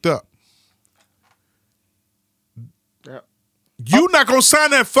get picked up. You're not going to sign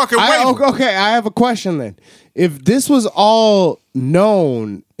that fucking waiver. Okay, I have a question then. If this was all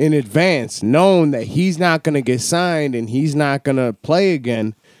known in advance, known that he's not going to get signed and he's not going to play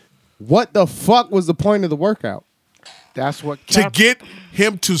again, what the fuck was the point of the workout? That's what To get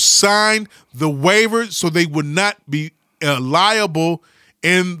him to sign the waiver so they would not be liable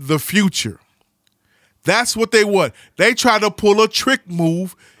in the future. That's what they want. They try to pull a trick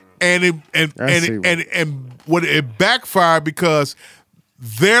move, and it backfired because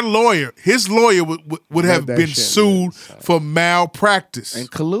their lawyer, his lawyer, would have that been shit, sued for malpractice. and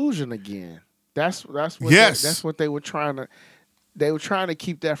collusion again. That's what Yes. that's what they were trying to. They were trying to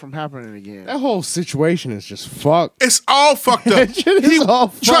keep that from happening again. That whole situation is just fucked. It's all fucked up. That shit is all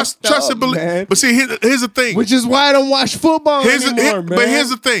fucked trust up, and believe. man. But see, here's the thing. Which is why I don't watch football anymore, man. But here's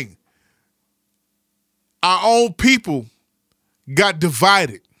the thing. Our own people got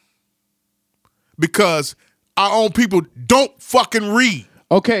divided because our own people don't fucking read.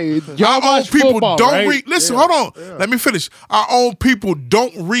 Okay, y'all Our own watch people football, don't right? read. Listen, hold on. Let me finish. Our own people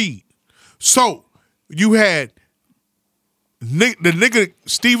don't read. So you had the nigga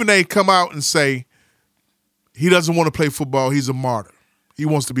Stephen A. come out and say he doesn't want to play football. He's a martyr. He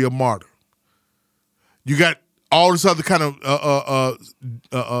wants to be a martyr. You got all this other kind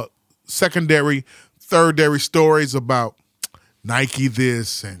of secondary, thirdary stories about Nike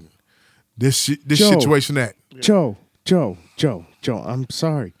this and this Joe. situation that. Joe, I'm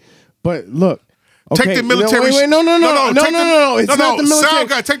sorry. But look. Take okay, the military. Wait, no. It's not the military. Sound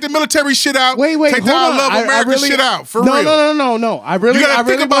guy, take the military shit out. Wait, take the hold I love on. America really, shit out. For no, real. No. I really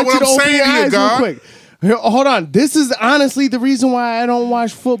think about want what you to I'm open saying your here, eyes God. real quick. Here, hold on. This is honestly the reason why I don't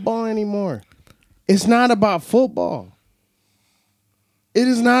watch football anymore. It's not about football. It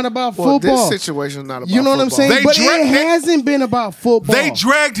is not about Well, football. this situation is not about You know what I'm football. saying? But it hasn't been about football. They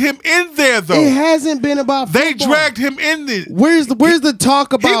dragged him in there though. It hasn't been about football. They dragged him in there. Where's the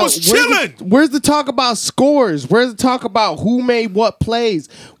talk about? was chilling. Where's the talk about scores? Where's the talk about who made what plays?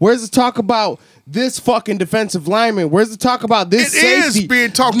 Where's the talk about this fucking defensive lineman? Where's the talk about this It is safety?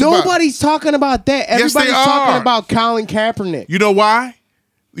 being talked about. Nobody's talking about that. Yes, they Everybody's talking are. about Colin Kaepernick. You know why?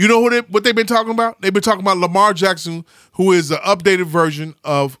 You know what they've been talking about? They've been talking about Lamar Jackson, who is the updated version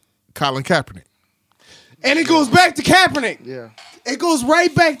of Colin Kaepernick. And it goes back to Kaepernick. Yeah. It goes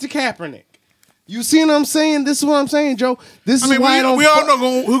right back to Kaepernick. You see what I'm saying? This is what I'm saying, Joe. This I is mean, why I don't. we all know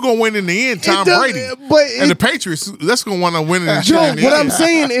who's going to win in the end. Tom does- Brady. but and the it- Patriots, that's going to wind up winning the Joe, in the what end. I'm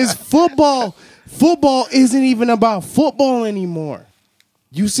saying is football isn't even about football anymore.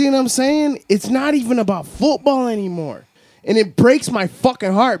 You see what I'm saying? It's not even about football anymore. And it breaks my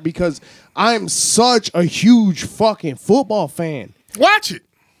fucking heart because I'm such a huge fucking football fan. Watch it.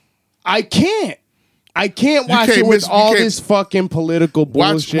 I can't watch can't it with miss- you all can't- this fucking political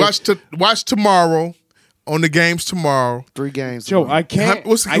bullshit. Watch tomorrow on the games tomorrow. 3 games. Joe, tomorrow. I can't.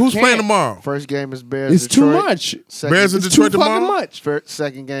 Who's I playing can't. tomorrow? First game is Bears. It's too Detroit. much. Second, Bears in It's Detroit too fucking tomorrow? much.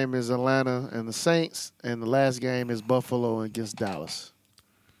 Second game is Atlanta and the Saints, and the last game is Buffalo against Dallas.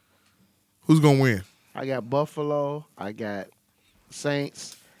 Who's going to win? I got Buffalo, I got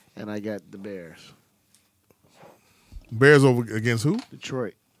Saints, and I got the Bears. Bears over against who?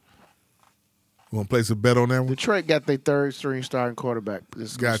 Detroit. You want to place a bet on that one? Detroit got their third string starting quarterback.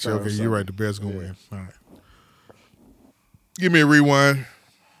 This is gonna Gotcha. start on Okay, you're Sunday. right. The Bears going to win. All right. Give me a rewind.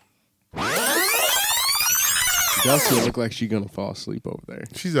 Dusty look like she's gonna fall asleep over there.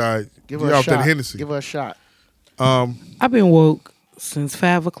 She's all right. Give You're her a off that shot. Hennessy. Give her a shot. I've been woke since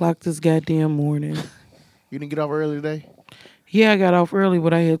 5 o'clock this goddamn morning. You didn't get off early today? Yeah, I got off early,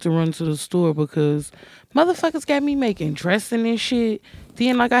 but I had to run to the store because motherfuckers got me making dressing and shit.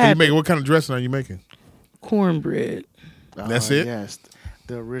 Then, like, I You had making, what kind of dressing are you making? cornbread. That's it? Yes,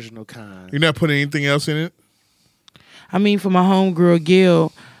 the original kind. You're not putting anything else in it? I mean, for my homegirl,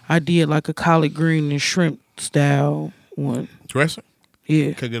 Gail, I did like a collard green and shrimp style one. Dressing?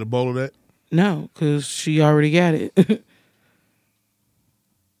 Yeah. Can I get a bowl of that? No, because she already got it.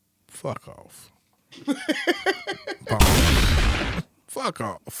 Fuck off. Pause. Fuck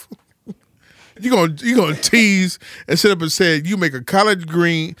off. You gonna tease and sit up and say you make a collard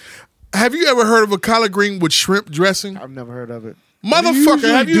green. Have you ever heard of a collard green with shrimp dressing? I've never heard of it. Motherfucker,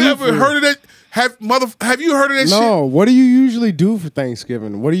 have you usually do ever for- heard of that? Have you heard of that shit? No, what do you usually do for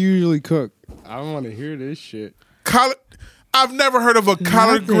Thanksgiving? What do you usually cook? I don't want to hear this shit. Collard. I've never heard of a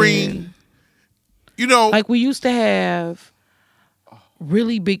collard Nothing. green. You know, Like, we used to have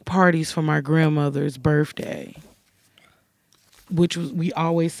really big parties for my grandmother's birthday, which was, we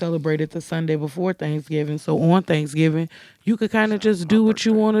always celebrated the Sunday before Thanksgiving. So on Thanksgiving, you could kind of just do what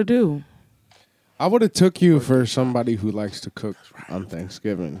you want to do. I would have took you for somebody who likes to cook on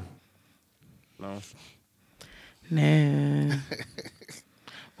Thanksgiving. No. Nah.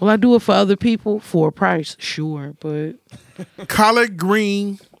 Will I do it for other people for a price? Sure, but collard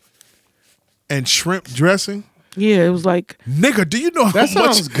green and shrimp dressing. yeah, it was like Nigga, do you know how That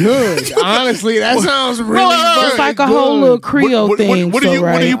much? sounds good. Honestly, that sounds really Wait. it's like a good. whole little Creole What thing. do so, you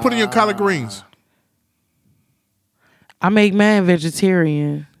right, what do you put in your collard greens? I make mine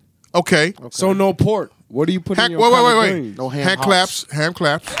vegetarian. Okay. So no pork. What do you put in Wait, your collard wait. greens? No ham Hand hocks. claps. Hand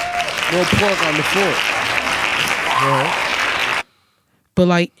claps. No pork on the fork. But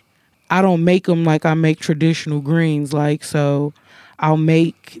like, I don't make them like I make traditional greens. Like, so I'll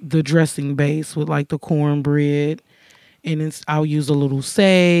make the dressing base with like the cornbread, and I'll use a little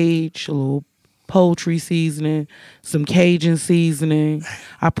sage, a little poultry seasoning, some Cajun seasoning.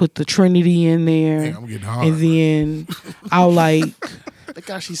 I put the Trinity in there, Dang, I'm getting hard. and then I'll like Look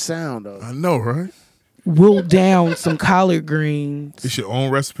how she sound though. I know, right? wilt down some collard greens. It's your own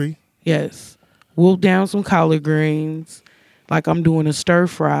recipe. Yes, wilt down some collard greens, like I'm doing a stir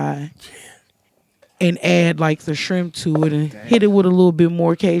fry, and add like the shrimp to it, and hit it with a little bit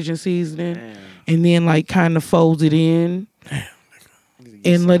more Cajun seasoning, and then like kind of fold it in.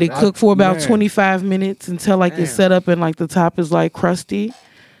 And let it cook for about 25 minutes until like it's set up and like the top is like crusty.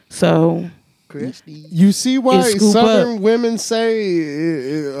 So Christy. You see why And scoop Southern women say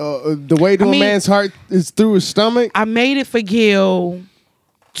the way to a man's heart is through his stomach? I made it for Gail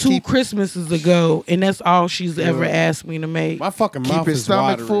 2 Christmases ago, and that's all she's ever asked me to make. My fucking Keep mouth his is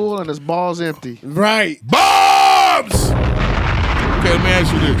stomach watering. full and his balls empty. Right. Bobs! Okay, let me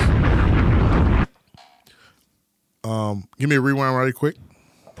ask you this. Give me a rewind right quick.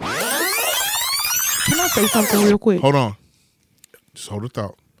 Can I say something real quick? Hold on. Just hold the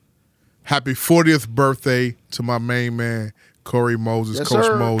thought. Happy 40th birthday to my main man, Corey Moses, Yes, Coach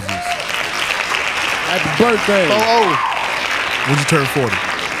sir. Moses. Happy birthday. When'd you turn 40?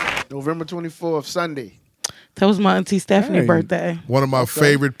 November 24th, Sunday. That was my auntie Stephanie's Hey. birthday. One of my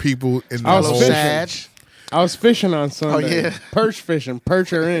favorite people in the I was whole. fishing. Sag. I was fishing on Sunday. yeah. Perch fishing.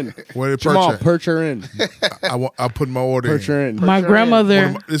 Perch her in. Where did Jamal, Perch at? perch her in. I put my order Perch in. her in. My Sure grandmother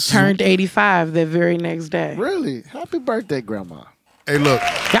is. This is- turned 85 that very next day. Really? Happy birthday, Grandma. Hey, look.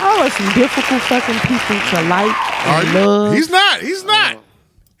 Y'all are some difficult fucking people to like Are and you? love. He's not. He's not.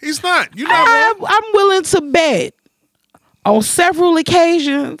 He's not. You know. I'm willing to bet on several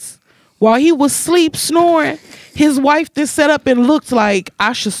occasions while he was asleep snoring, his wife just sat up and looked like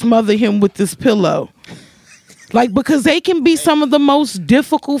I should smother him with this pillow. Like, because they can be some of the most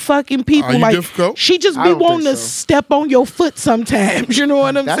difficult fucking people. Are you like, difficult? she just I be don't think wanting to so. step on your foot sometimes. You know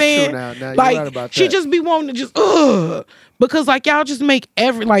what I'm That's saying? true now. You're Like, right about she that. just be wanting to just, because like y'all just make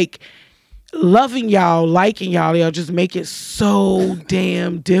loving y'all, liking y'all just make it so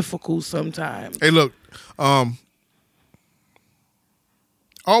damn difficult sometimes. Hey, look.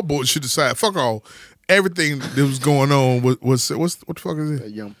 All bullshit aside. Fuck all. Everything that was going on was what the fuck is it? A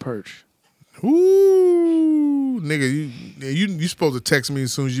young perch. Ooh, nigga, you supposed to text me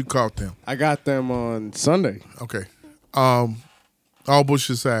as soon as you caught them. I got them on Sunday. Okay. All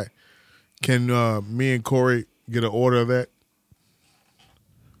bullshit aside, can me and Corey get an order of that?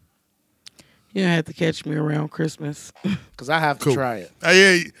 You had to catch me around Christmas. Because I have to Cool. try it.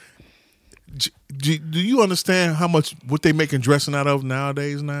 Yeah. Do you understand what they making dressing out of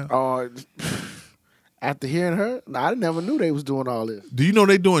nowadays now? After hearing her, I never knew they was doing all this. Do you know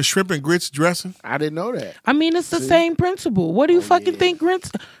they doing shrimp and grits dressing? I didn't know that. I mean, it's the same principle. What do you fucking think?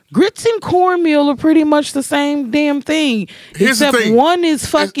 Grits and cornmeal are pretty much the same damn thing. Here's the except thing. one is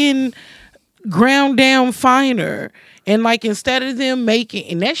fucking ground down finer. And like instead of them making,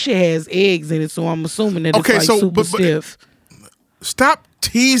 and that shit has eggs in it, so I'm assuming that Okay, it's like so, super but- stiff. Stop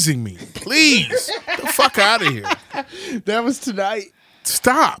teasing me, please. Get the fuck out of here. That was tonight.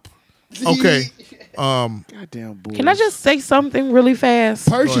 Stop. Okay. Goddamn boy. Can I just say something really fast?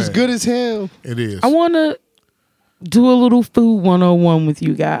 Perch Go is ahead. good as hell. It is. I want to do a little food 101 with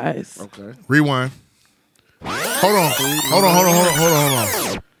you guys. Okay. Rewind. Hold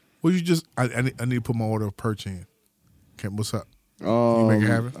on. Well, you just I need to put my order of perch in. Okay, what's up? make it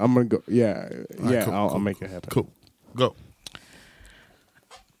happen? I'm gonna go. Yeah, yeah. cool, I'll cool, make it happen. Cool. Go.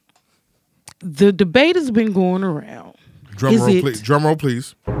 The debate has been going around. Drum Is roll, it- please. Drum roll,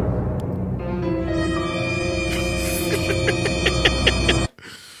 please.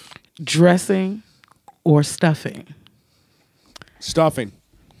 Dressing or stuffing? Stuffing.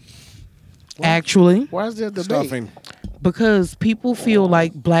 Actually, Why is there a debate? Stuffing. because people feel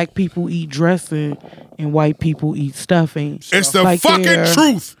like black people eat dressing and white people eat stuffing. It's the Like fucking they're-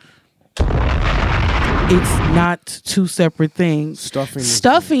 truth. It's not two separate things.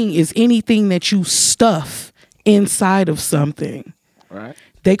 Stuffing is- is anything that you stuff inside of something. Right.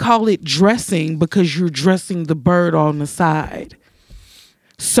 They call it dressing because you're dressing the bird on the side.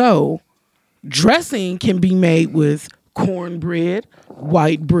 So, dressing can be made with cornbread,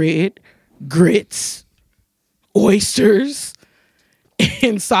 white bread, grits, oysters,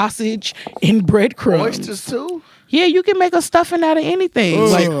 and sausage and breadcrumbs. Oysters too? Yeah, you can make a stuffing out of anything.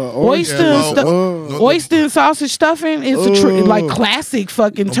 like oyster, yeah, and oyster and sausage stuffing is like classic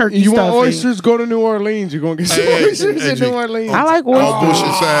fucking turkey You stuffing. want oysters? Go to New Orleans. You're gonna get some Hey, oysters hey, in G. New Orleans. I like All bullshit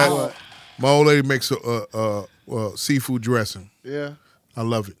oysters. aside, my old lady makes a seafood dressing. Yeah. I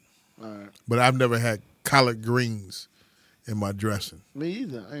love it. But I've never had collard greens in my dressing. Me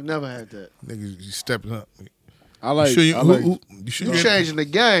either. I ain't never had that. Niggas, you stepping up. I like. You sure you, I like you sure You you ain't- changing the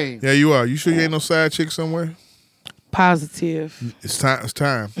game. Yeah, you are. You sure you ain't no side chick somewhere? Positive. It's time. It's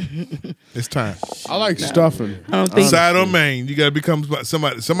time. It's time. I like stuffing. I don't think. Side or main, you gotta become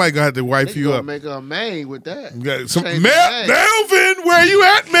somebody. Somebody gonna have to wipe They you gonna up. make her a main with that. You got some Change the name. Melvin, where you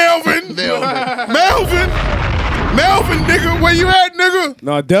at, Melvin? Melvin, nigga, where you at, nigga?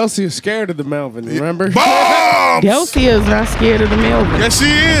 No, Delcy is scared of the Melvin. Remember? Bombs. Delcia is not scared of the Melvin. Yes, she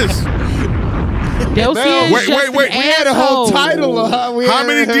is. Delcia is Wait, just wait, wait. an We had a whole asshole. title of how we. How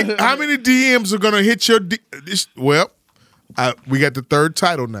many DMs are gonna hit your? Well, we got the third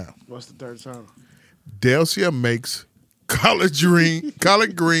title now. What's the third time? Delcia makes collard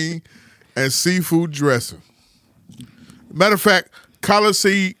green, and seafood dressing. Matter of fact, collard.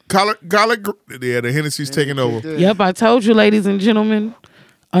 Yeah, the Hennessy's taking over. Yep, I told you, ladies and gentlemen.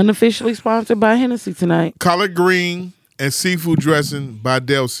 Unofficially sponsored by Hennessy tonight. Collard green and seafood dressing by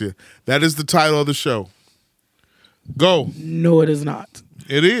Delcia. That is the title of the show. Go. No, it is not.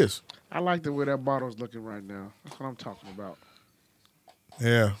 It is. I like the way that bottle's looking right now. That's what I'm talking about.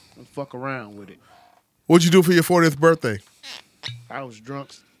 Yeah. Don't fuck around with it. What'd you do for your 40th birthday? I was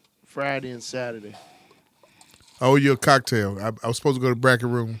drunk Friday and Saturday. I owe you a cocktail. I was supposed to go to Bracket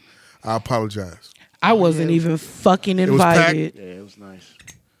Room. I apologize. I wasn't even fucking was packed? invited. Yeah, it was nice.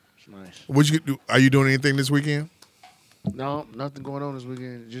 It's nice. What'd you do? Are you doing anything this weekend? No, nothing going on this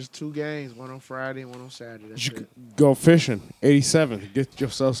weekend. Just 2 games, one on Friday and one on Saturday. That's You it. could go fishing. 87th. Get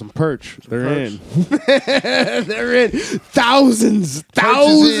yourself some perch. They're perch. in. They're in. Thousands.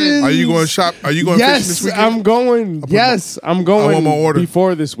 in. Are you going shop? Are you going fishing Yes, this weekend? I'm going. Yes, I'm going. I want my order.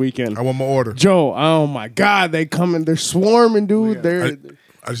 Before this weekend. I want my order. Joe, oh my God, they coming. They're swarming, dude. Yeah. They're.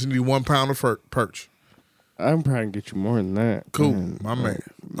 I just need 1 pound of perch. I'm probably gonna get you more than that. Cool, man. my man.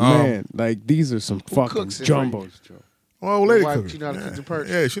 Man, like these are some fucking cooks it for you? jumbos, Joe. Well, lady Wife, cook. she know how to cook the perch.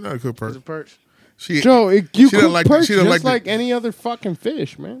 Yeah, she know how to cook Is perch. it perch? She, Joe, you she doesn't cook like the- perch she doesn't just like the- like any other fucking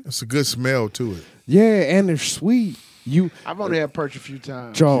fish, man. it's a good smell to it. Yeah, and they're sweet. I've only had perch a few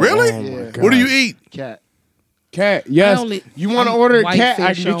times. Joe, Really? oh my Yeah. God. What do you eat? Cat. Cat, yes. You want to order a white cat?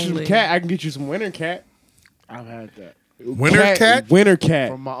 I fish can get you some only. cat. I can get you some winter cat. I've had that. Winter cat? Winter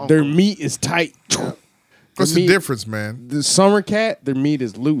cat. From my uncle. Their meat is tight. What's meat- the difference, man? The summer cat, their meat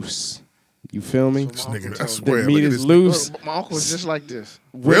is loose. You feel me? This nigga, I told swear. Their look meat at is this- loose. Look, my uncle was just like this.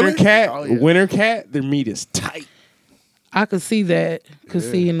 Winter Really? cat, Oh, yeah. winter cat, their meat is tight. I could see that. Cause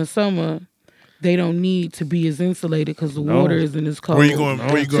see, in the summer, they don't need to be as insulated because the No. water isn't as cold. Where you going?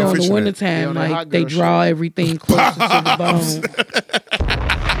 Where you So going in the fishing? At? wintertime, Yeah, on that like hot they girl draw everything closer to the bone.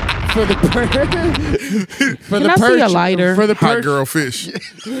 For the for Can the I see perch, a lighter? For the Hot perch, girl fish.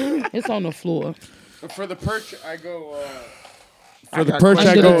 It's on the floor. for the perch, I go. I For the got perch, I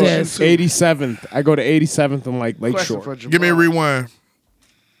questions go for you, too. 87th. I go to 87th on like Question for Lakeshore. Jamal. Give me a rewind.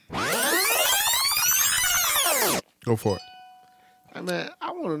 Go for it. Hey, man,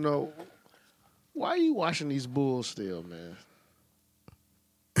 I want to know, why are you watching these Bulls still, man?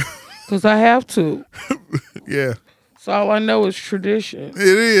 Cause I have to. Yeah, So all I know is tradition. it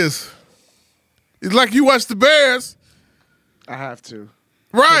is. It's like you watch the Bears, I have to.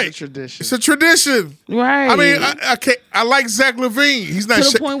 right? It's a tradition. It's a tradition. Right. I mean, I can't. I like Zach LaVine. He's not. to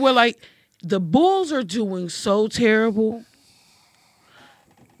the point where like the Bulls are doing so terrible.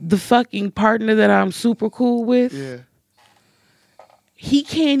 The fucking partner that I'm super cool with, Yeah. he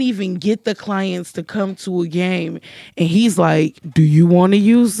can't even get the clients to come to a game. And he's like, do you want to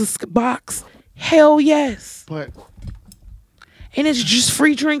use the box? Hell yes. But And it's just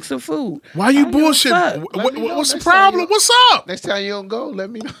free drinks and food. Why you I don't give a bullshitting? fuck. Let me know What's the next time problem? you- What's up? next time you don't go, let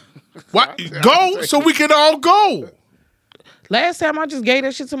me know. Why, go so we can all go. Last time I just gave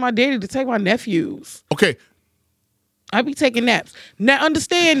that shit to my daddy to take my nephews. Okay, I be taking naps. Now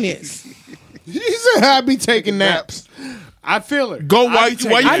understand this. He said I be taking naps. I feel it. go. I Why be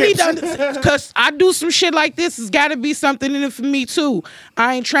taking you I need can't? to understand because I do some shit like this. It's got to be something in it for me too.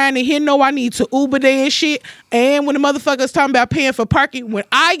 I ain't trying to hit no. I need to Uber there and shit. And when the motherfuckers talking about paying for parking, when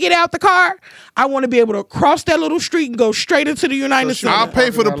I get out the car, I want to be able to cross that little street and go straight into the United So Center. I'll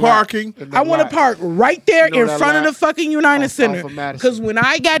pay for the parking. I want to park right there You know in that front of lot the fucking United off Center. of Madison. Because when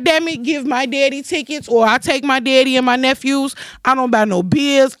I goddamn it give my daddy tickets or I take my daddy and my nephews, I don't buy no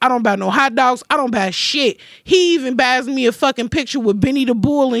beers. I don't buy no hot dogs. I don't buy shit. He even buys me a fucking picture with Benny the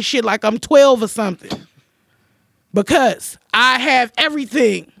Bull and shit like I'm 12 or something. Because I have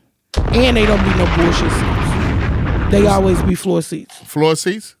everything. And they don't be no bullshit seats. They always be floor seats. Floor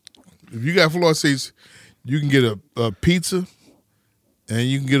seats. If you got floor seats, you can get a pizza and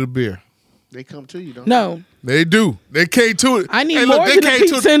you can get a beer. They come to you, don't No, They do. They came to it. I need Hey, more look, they than the came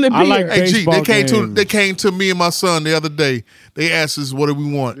pizza to, and the beer. I like Hey, G, baseball they games. came to me and my son the other day. They asked us, what do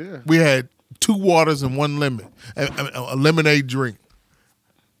we want? Yeah. We had 2 waters and 1 lemon, a lemonade drink.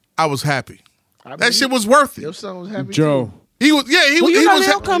 I was happy. I That shit was worth Your it. son was happy. Joe. Too. He was, yeah, he well, you he know was.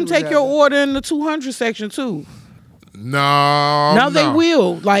 they'll come take your order in the 200 section too. No, They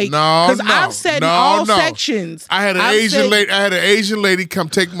will, like, No, because no, I've sat in no, all no. sections. I had an I've Asian sat- lady. I had an Asian lady come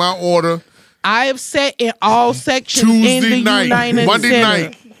take my order I have sat in all sections in the Tuesday night, United Monday Center.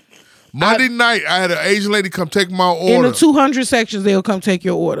 night. Monday night, I had an Asian lady come take my In order. the 200 sections, they'll come take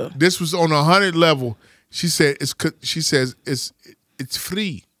your order. This was on 100 level. She said She says it's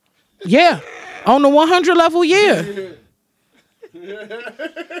free. Yeah, on the 100 level, yeah.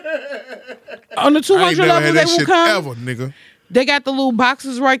 On the I ain't 200 never level, had they that will shit come. ever, nigga. They got the little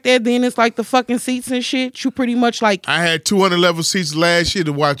boxes right there. Then it's like the fucking seats and shit. You pretty much like I had 200 level seats last year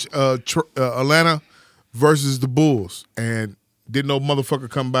to watch Atlanta versus the Bulls, and didn't no motherfucker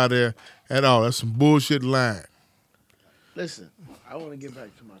come by there at all. That's some bullshit line. Listen, I want to get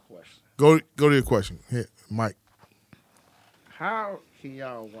back to my question. Go to your question. Here, Mike. How can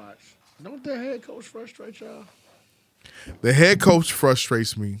y'all watch? Don't the head coach frustrate y'all? The head coach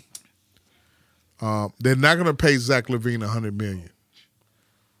frustrates me. They're not going to pay Zach LaVine $100 million.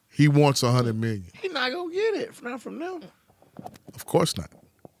 He wants $100 million. He not gonna get it. Not from them. Of course not.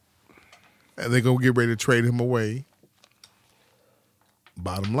 And they're going to get ready to trade him away.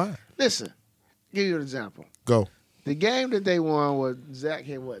 Bottom line. Listen, give you an example. Go. The game that they won was Zach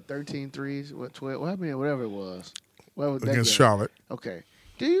hit 13 threes, 12, whatever it was. What was that Against game? Charlotte. Okay.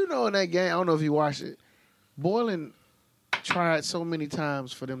 Do you know in that game? I don't know if you watched it. Boylan tried so many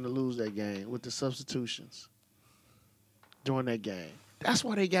times for them to lose that game with the substitutions during that game. That's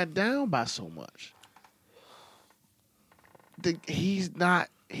why they got down by so much.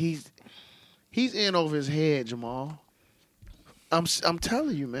 He's in over his head, Jamal. I'm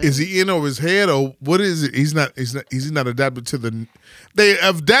telling you, man. Is he in over his head or what is it? He's not adapted to the. They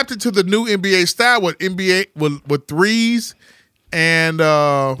adapted to the new NBA style with with threes, and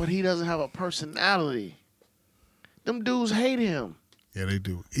But he doesn't have a personality. Them dudes hate him. yeah, they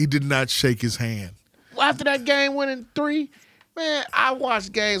do. He did not shake his hand. After that game winning 3, man, I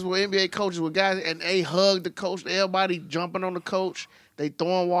watched games where NBA coaches with guys and they hugged the coach. Everybody jumping on the coach. They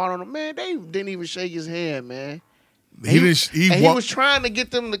throwing water on him. Man, they didn't even shake his hand, man. He didn't. He was trying to get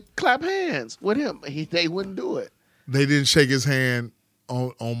them to clap hands with him. They wouldn't do it. They didn't shake his hand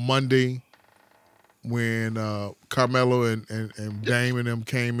on Monday when Carmelo and Dame and them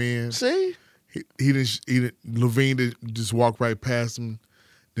came in. See? He didn't. Levine did just walk right past him,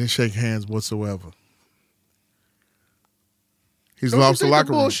 didn't shake hands whatsoever. He's Don't lost you the think locker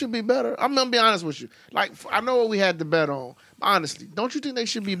the room. Bulls should be better? I'm gonna be honest with you. Like, I know what we had to bet on. Honestly, don't you think they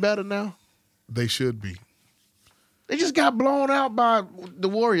should be better now? They should be. They just got blown out by the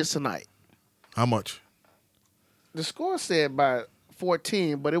Warriors tonight. How much? The score said by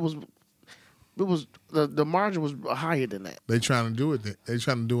 14, but it was the margin was higher than that. They trying to do it. They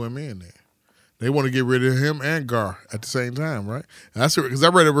trying to do him in there. They want to get rid of him and Gar at the same time, right? And that's because I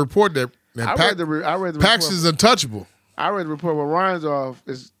read a report that I read the Pax report. is untouchable. I read the report where Ryan's off.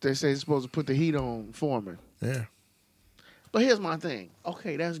 They say he's supposed to put the heat on Foreman. Yeah. But here's my thing.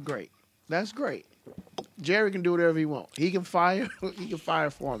 Okay, that's great. That's great. Jerry can do whatever he wants. He can fire. He can fire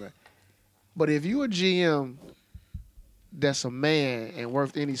Foreman. But if you a GM that's a man and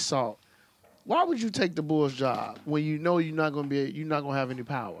worth any salt, why would you take the Bulls job when you know you're not gonna have any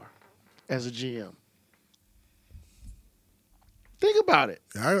power as a GM? Think about it.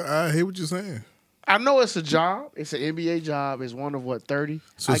 I hear what you're saying. I know it's a job. It's an NBA job. It's one of 30.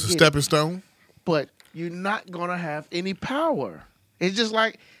 So I it's a get it. stepping stone. But you're not gonna have any power. It's just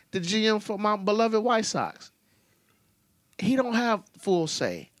like the GM for my beloved White Sox. He don't have full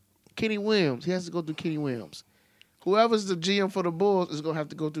say. Kenny Williams, he has to go through Kenny Williams. Whoever's the GM for the Bulls is gonna have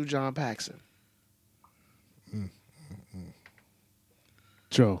to go through John Paxson.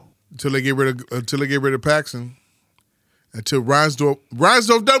 Joe. Until they get rid of Paxson. Until Reinsdorf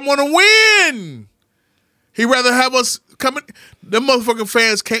doesn't want to win. He'd rather have us coming. Them motherfucking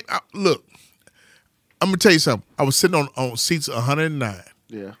fans can't look. I'm gonna tell you something. I was sitting on seats 109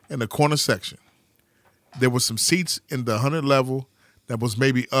 Yeah. in the corner section. There was some seats in the 100 level that was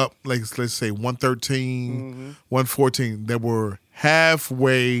maybe up, like let's say 113, 114, that were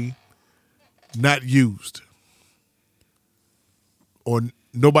halfway not used, or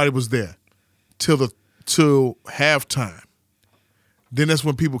nobody was there till halftime. Then that's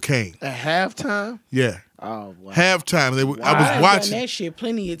when people came. At halftime? Yeah, Oh wow. halftime. I I've was done watching. that shit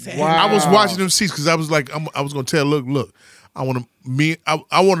plenty of times. Wow. I was watching them seats because I was like, I was gonna tell. Look, I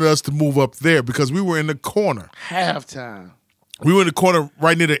wanted us to move up there because we were in the corner. Halftime. We were in the corner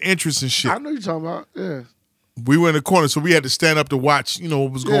right near the entrance and shit. I know you're talking about. Yeah. We were in the corner, so we had to stand up to watch,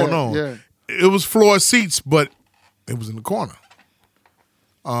 what was going on. Yeah. It was floor seats, but it was in the corner.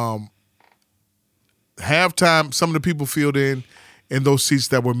 Halftime, some of the people filled in those seats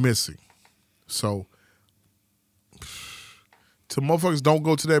that were missing. So, till motherfuckers don't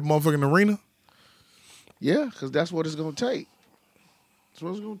go to that motherfucking arena. Yeah, because that's what it's going to take. That's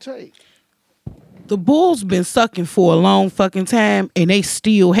what it's going to take. The Bulls been sucking for a long fucking time, and they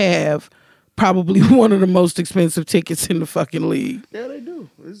still have probably one of the most expensive tickets in the fucking league. Yeah, they do.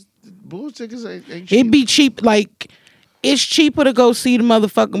 The Bulls tickets ain't cheap. It be cheap. Like, it's cheaper to go see the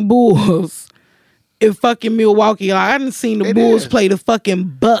motherfucking Bulls in fucking Milwaukee. Like, I done seen the Bulls play the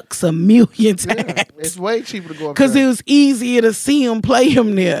fucking Bucks a million times. Yeah, it's way cheaper to go up Because there. it was easier to see them play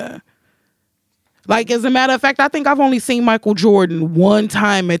them there. Like, as a matter of fact, I think I've only seen Michael Jordan one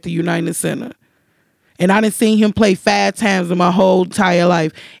time at the United Center. And I done seen him play 5 times in my whole entire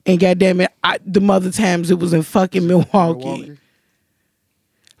life. And goddamn it, the other times it was in fucking Milwaukee.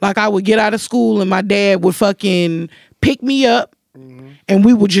 Like, I would get out of school and my dad would fucking pick me up. Mm-hmm. And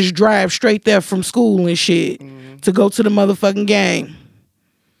we would just drive straight there from school and shit to go to the motherfucking game.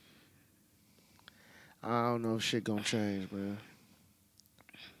 I don't know if shit gonna change, man.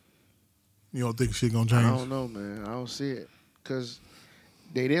 You don't think shit gonna change? I don't know, man. I don't see it. Because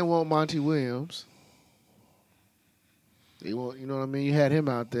they didn't want Monty Williams. They want, you know what I mean? You had him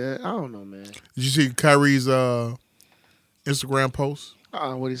out there. I don't know, man. Did you see Kyrie's Instagram post?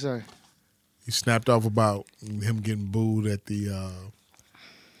 What'd he say? He snapped off about him getting booed at the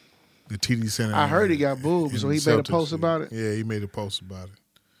TD Center. I heard he got booed, so he made a post about it? Yeah, he made a post about it.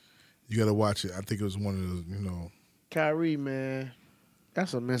 You got to watch it. I think it was one of those, Kyrie, man,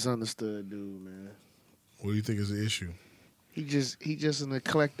 that's a misunderstood dude, man. What do you think is the issue? He just an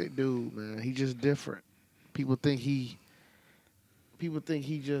eclectic dude, man. He just different. People think he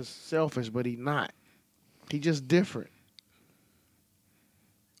just selfish, but he not. He just different.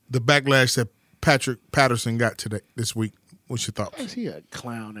 The backlash that Patrick Patterson got this week. What's your thoughts? Is he a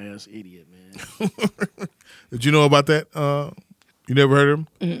clown ass idiot, man? Did you know about that? You never heard of him?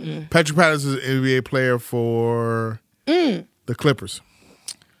 Mm-mm. Patrick Patterson is an NBA player for the Clippers.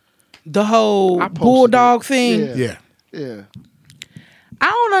 The whole Bulldog thing? Yeah. Yeah. I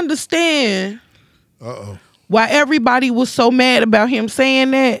don't understand Uh-oh. why everybody was so mad about him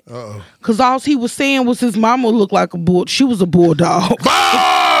saying that. Uh-oh. Because all he was saying was his mama looked like a bull. She was a bulldog.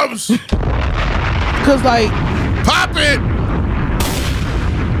 Bombs! Because, like... Pop it!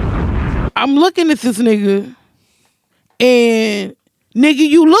 I'm looking at this nigga, and nigga,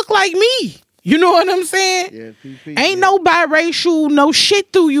 you look like me. You know what I'm saying? Yeah, PP, ain't no biracial, no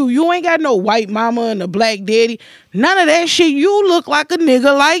shit through you. You ain't got no white mama and a black daddy. None of that shit. You look like a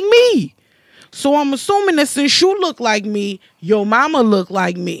nigga like me. So I'm assuming that since you look like me, your mama look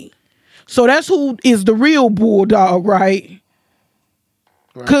like me. So that's who is the real bulldog, right?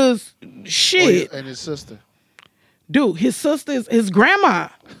 Because, shit. And his sister. Dude, his sister is his grandma.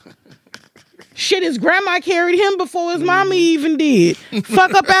 Shit, his grandma carried him before his mama even did.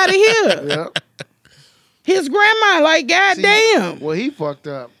 Fuck up out of here. Yep. His grandma, like, goddamn. What he fucked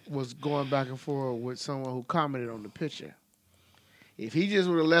up was going back and forth with someone who commented on the picture. If he just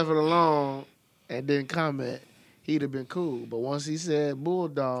would have left it alone and didn't comment, he'd have been cool. But once he said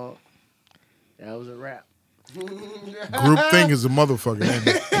bulldog, that was a wrap. Group thing is a motherfucker. Ain't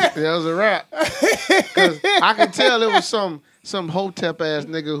it? That was a wrap. 'Cause I could tell it was some hotep ass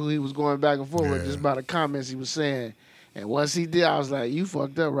nigga who he was going back and forth with just by the comments he was saying. And once he did, I was like, you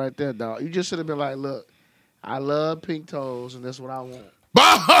fucked up right there, dog. You just should have been like, look, I love pink toes and that's what I want.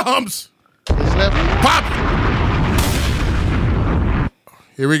 Bombs! His left Pop it!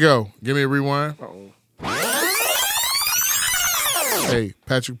 Here we go. Give me a rewind. Uh-oh. Hey,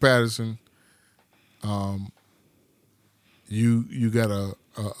 Patrick Patterson. You got a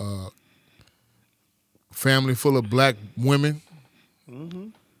family full of black women. Mm-hmm.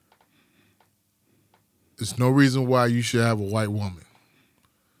 There's no reason why you should have a white woman.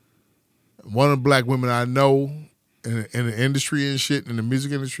 One of the black women I know in the industry and shit, in the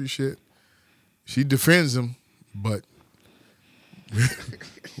music industry shit, she defends him, but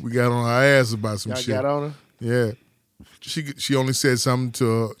we got on her ass about some Y'all shit. got on her? Yeah. She only said something to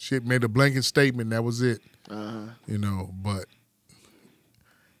her. She made a blanket statement. That was it. But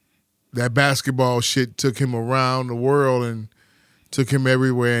that basketball shit took him around the world and took him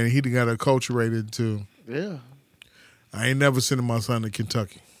everywhere, and he got acculturated too. Yeah. I ain't never sending my son to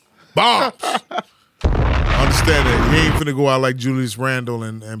Kentucky. Bombs! Understand that. He ain't finna go out like Julius Randle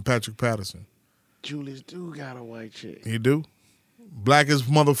and Patrick Patterson. Julius do got a white chick. He do. Black as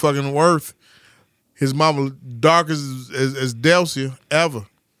motherfucking Worth. His mama dark as Delcia ever.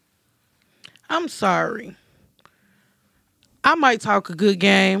 I'm sorry. I might talk a good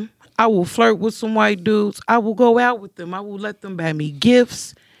game. I will flirt with some white dudes. I will go out with them. I will let them buy me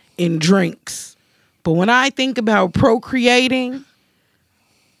gifts and drinks. But when I think about procreating,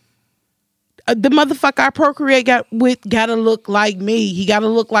 the motherfucker I procreate gotta look like me. He gotta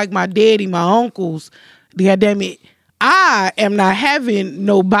look like my daddy, my uncles. God damn it. I am not having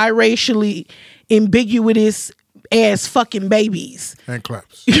no biracially ambiguous ass fucking babies. And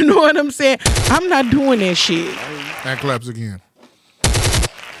claps. You know what I'm saying? I'm not doing that shit. And claps again.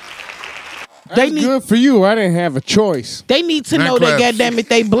 They That's need good for you. I didn't have a choice. they need to Man know that claps. goddamn it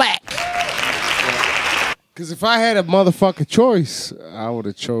they black. Cause if I had a motherfucking choice, I would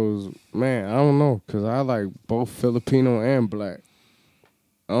have chose. Man, I don't know. Cause I like both Filipino and black.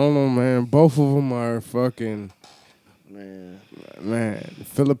 I don't know, man. Both of them are fucking. Man,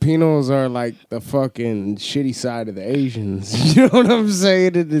 Filipinos are like the fucking shitty side of the Asians. You know what I'm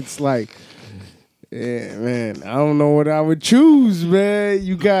saying? It's like, yeah, man. I don't know what I would choose, man.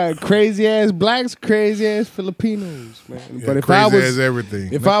 You got crazy ass blacks, crazy ass Filipinos, man. Yeah, but if crazy I was as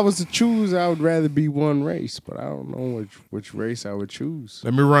everything. if I was to choose, I would rather be one race. But I don't know which race I would choose.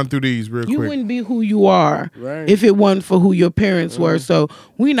 Let me run through these real You quick. wouldn't be who you are Right. if it wasn't for who your parents were. So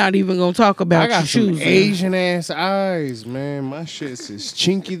we're not even gonna talk about I got you some choosing. Asian ass eyes, man. My shit's as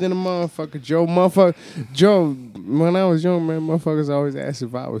chinky than a motherfucker. Joe, when I was young, man, motherfuckers always asked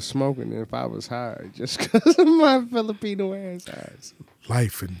if I was smoking and if I was high just because of my Filipino ass eyes.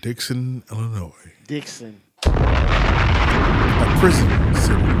 Life in Dixon, Illinois. Dixon. A prison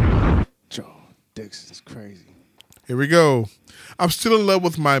city. Joe, Dixon's crazy. Here we go. I'm still in love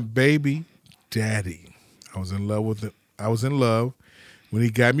with my baby daddy. I was in love when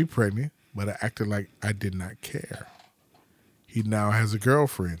he got me pregnant, but I acted like I did not care. He now has a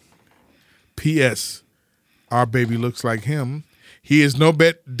girlfriend. P.S. Our baby looks like him. He is no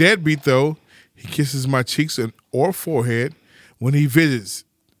deadbeat, though. He kisses my cheeks or forehead when he visits.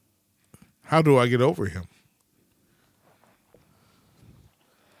 How do I get over him?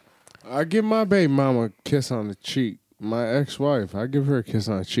 I give my baby mama a kiss on the cheek. My ex-wife, I give her a kiss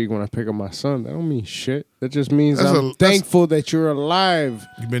on the cheek when I pick up my son. That don't mean shit. That just means I'm thankful that you're alive.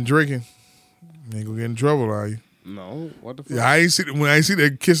 You been drinking? You ain't gonna get in trouble, are you? No, what the fuck? Yeah, I ain't see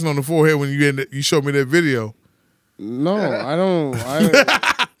that kissing on the forehead when you showed me that video. No, I don't.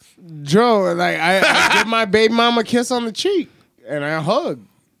 Joe, like I give my baby mama a kiss on the cheek and I hug.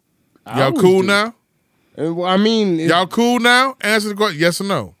 Y'all cool now? I mean, Y'all cool now? Answer the question, yes or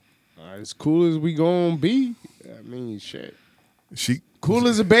no. as cool as we gonna be. I mean, shit. She Cool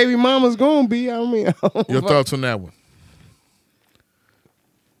as a baby mama's gonna be. I mean, Your thoughts on that one?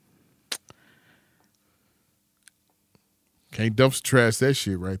 Can't dumpster trash that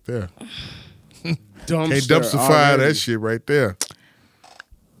shit right there. Can't dumpster fire that shit right there.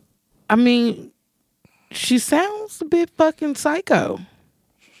 I mean, she sounds a bit fucking psycho.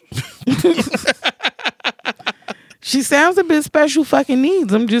 She sounds a bit special fucking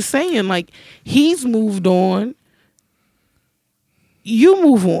needs. I'm just saying, like, he's moved on. You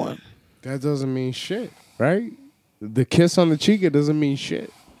move on. That doesn't mean shit, right? The kiss on the cheek, it doesn't mean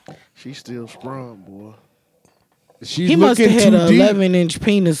shit. She's still sprung, boy. She's He must have looking had too an deep. 11-inch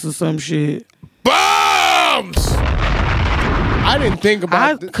penis or some shit. Bombs! I didn't think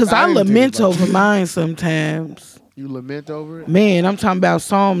about Because I lament over mine sometimes. You lament over it? Man, I'm talking about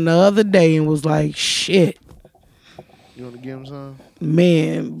saw him the other day and was like, shit. You want to give him some?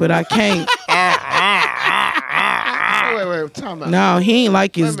 Man, but I can't. Wait, time out. No, he ain't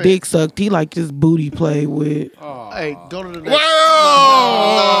like his Wait a minute. dick sucked. He like his booty played with. Hey, go to the next. Whoa!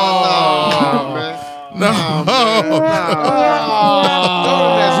 No, man. No.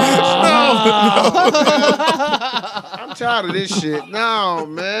 I'm tired of this shit. No,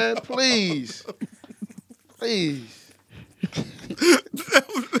 man. Please.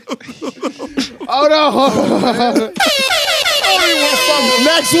 Oh no!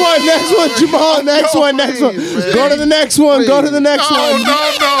 Next one, Jamal. Next one. please, man. Go to the next one. Go to the next No. one.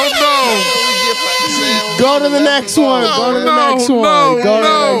 Go to the next one. Go to the next one. Go to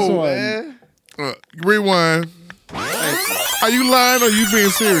the next one. Man. Rewind. Are you lying or you being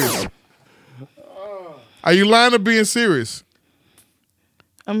serious? Are you lying or being serious?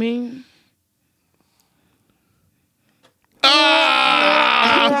 I mean,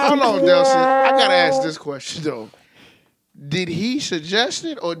 Hold on, Delcy. I gotta ask this question though. Did he suggest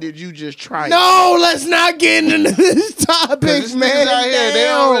it or did you just try it? No, let's not get into this topic, These man. niggas out here, they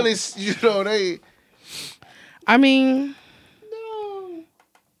Damn. don't really, they. I mean,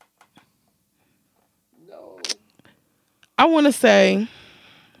 I want to say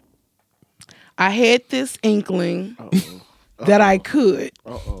I had this inkling that I could.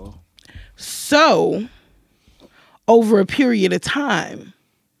 So, over a period of time,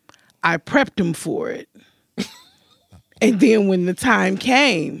 I prepped him for it. And then when the time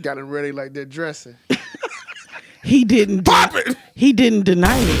came, Got him ready like they're dressing. he didn't he didn't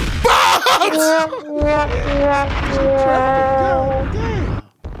deny it.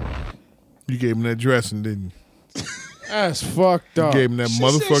 You gave him that dressing, didn't you? That's fucked You up. gave him that She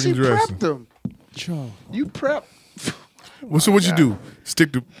motherfucking said she dressing. prepped him. Joe. You prep. Well, so what you do?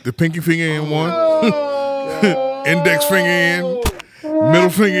 Stick the pinky finger in one, index finger in, middle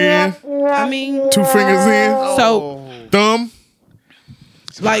finger in, I mean, 2 fingers in, so thumb.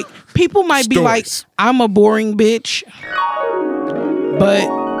 like people might be like, Stories. I'm a boring bitch.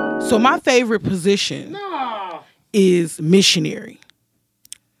 But so my favorite position is missionary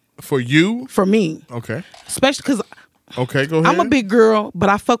For you? for me, Okay. especially because Okay, go ahead. I'm a big girl, but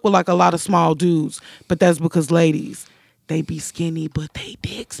I fuck with like a lot of small dudes. But that's because ladies, they be skinny, but they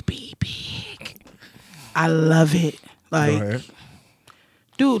dicks be big. I love it. Go Like, ahead.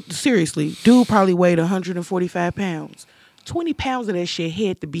 dude, seriously, dude probably weighed 145 pounds. 20 pounds of that shit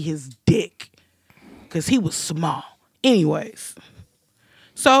had to be his dick. Because he was small. Anyways.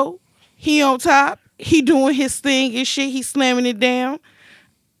 So, he on top. He doing his thing and shit. He slamming it down.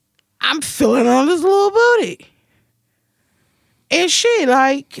 I'm feeling on this little booty. And shit,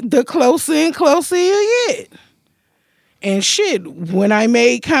 like, the closer and closer you get. And shit, when I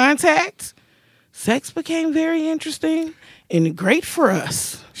made contact, sex became very interesting and great for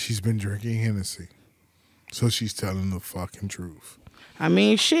us. She's been drinking Hennessy. So she's telling the fucking truth. I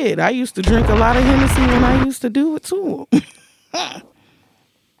mean, shit, I used to drink a lot of Hennessy when I used to do it to him.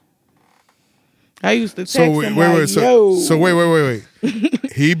 I used to text So him like, so yo. wait.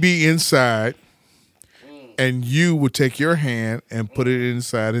 He be inside, and you would take your hand and put it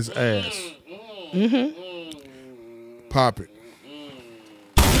inside his ass. Pop it.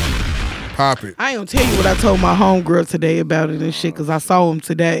 Pop it. I ain't gonna tell you what I told my homegirl today about it and shit, because I saw him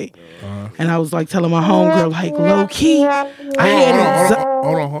today. And I was like telling my homegirl, like, low key, I had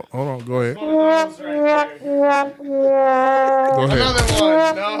Hold on. Go ahead. Go ahead.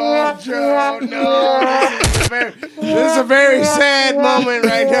 No, Joe, no. This is a very sad moment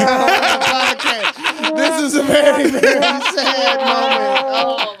right now on the podcast. This is a very, very sad moment.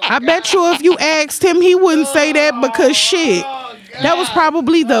 Oh, I bet you if you asked him, he wouldn't say that because shit. That was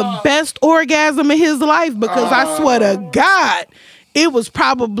probably the best orgasm in his life because I swear to God, it was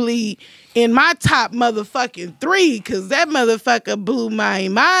probably in my top motherfucking 3 because that motherfucker blew my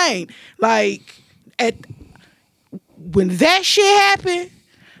mind. Like, when that shit happened,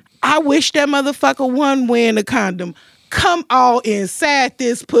 I wish that motherfucker wasn't wearing a condom. Come all inside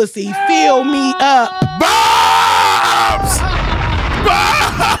this pussy. Fill me up.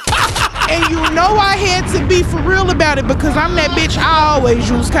 And you know I had to be for real about it because I'm that bitch. I always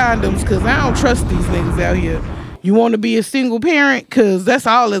use condoms because I don't trust these niggas out here. You want to be a single parent? Because that's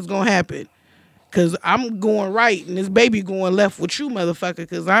all that's going to happen. Because I'm going right and this baby going left with you, motherfucker,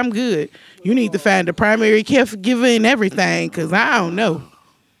 because I'm good. You need to find a primary caregiver and everything because I don't know.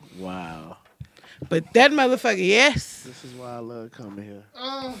 wow. But that motherfucker, yes. This is why I love coming here.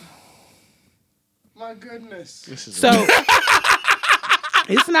 My goodness. This is So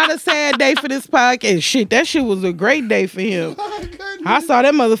it's not a sad day for this podcast. Shit, that shit was a great day for him. I saw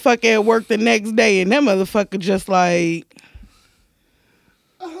that motherfucker at work the next day, and that motherfucker just like,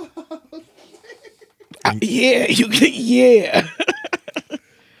 yeah, you can, yeah.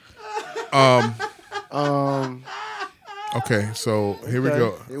 Okay, so here we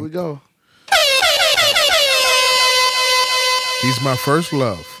go. Here we go. He's my first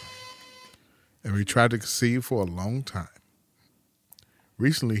love, and we tried to conceive for a long time.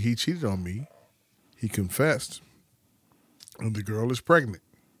 Recently, he cheated on me. He confessed, and the girl is pregnant.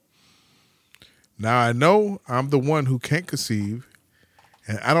 Now I know I'm the one who can't conceive,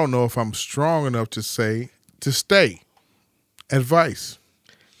 and I don't know if I'm strong enough to say to stay. Advice.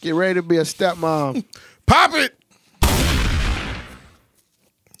 Get ready to be a stepmom. Pop it!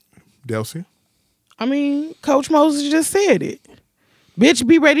 Delcy? I mean, Coach Moses just said it. Bitch,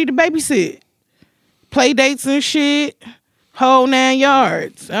 be ready to babysit. Play dates and shit. Whole 9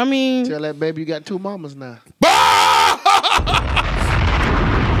 yards. I mean, Tell that baby you got 2 mamas now.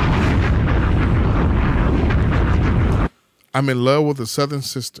 I'm in love with a southern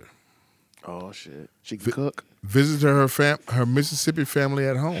sister. Oh shit. She can cook. Visited her Mississippi family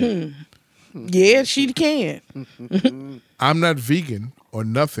at home. yeah, she can. I'm not vegan or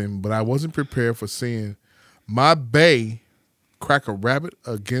nothing, but I wasn't prepared for seeing my bae crack a rabbit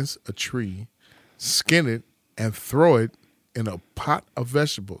against a tree, skin it, and throw it in a pot of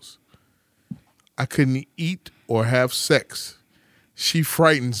vegetables. I couldn't eat or have sex. She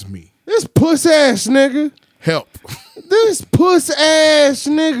frightens me. This puss ass nigga. Help. This puss ass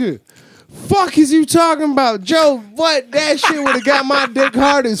nigga. Fuck is you talking about, Joe? What? That shit would have got my dick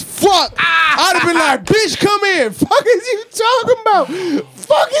hard as fuck. I'd have been like, bitch, come in. Fuck is you talking about?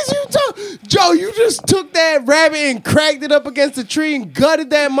 Fuck is you talking? Joe, you just took that rabbit and cracked it up against a tree and gutted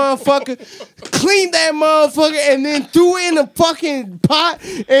that motherfucker, cleaned that motherfucker, and then threw it in a fucking pot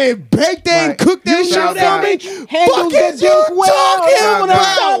and baked that and cooked that shit for me. Fuck is you talking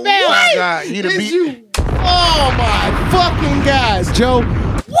about? God, you the beat. Oh my fucking God, Joe.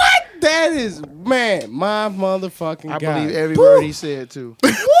 What? That is, man, my motherfucking I God. believe every word he said too.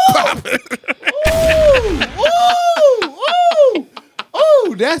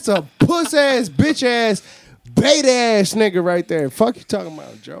 Ooh, that's a puss ass, bitch ass, bait ass nigga right there. Fuck you talking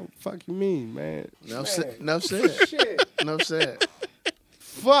about, Joe? Fuck you mean, man? Enough said. Shit. Enough said.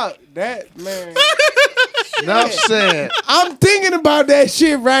 Fuck that, man. Enough said. I'm thinking about that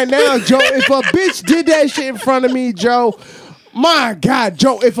shit right now, Joe. If a bitch did that shit in front of me, Joe, my God,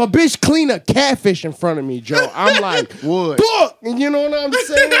 Joe, if a bitch clean a catfish in front of me, Joe, I'm like, Would. fuck. You know what I'm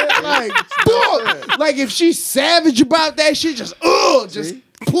saying? Like, fuck. Like, if she's savage about that shit, just pull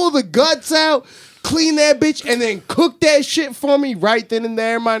the guts out, clean that bitch, and then cook that shit for me right then and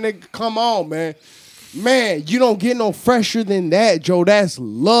there, my nigga. Come on, man. Man, you don't get no fresher than that, Joe. That's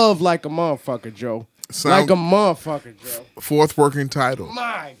love like a motherfucker, Joe. Like a motherfucker, Joe. Fourth working title.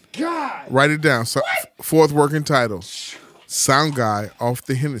 My God. Write it down. So, fourth working title. Sound guy off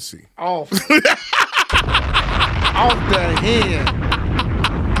the Hennessy. Off. Off the hand.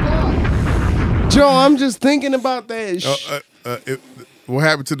 Joe, I'm just thinking about that. What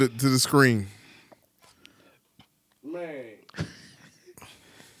happened to the screen?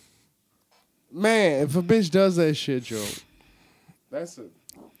 Man, if a bitch does that shit, Joe, that's a...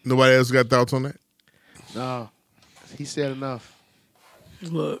 Nobody else got thoughts on that? No. He said enough.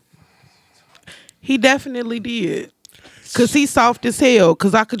 Look, he definitely did. Cause he's soft as hell.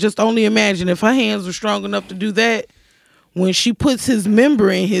 Cause I could just only imagine if her hands were strong enough to do that. When she puts his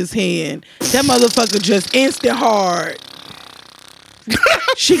member in his hand, that motherfucker just instant hard.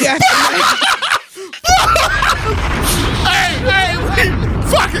 She got. Hey,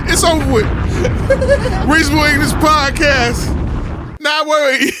 fuck it, it's over with. Reasonable English podcast. Not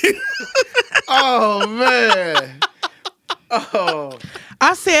worried. Oh man. Oh.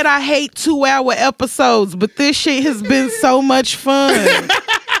 I said I hate 2-hour episodes, but this shit has been so much fun.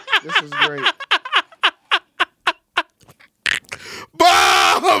 This was great.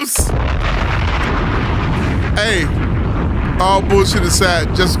 Bombs! Hey, all bullshit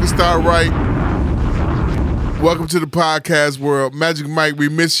aside, Jessica Starwright. Welcome to the podcast world. Magic Mike, we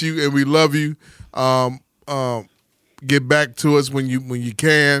miss you and we love you. Get back to us when you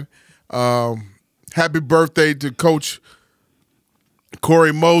can. Happy birthday to Coach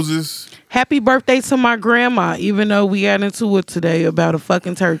Corey Moses. Happy birthday to my grandma, even though we got into it today about a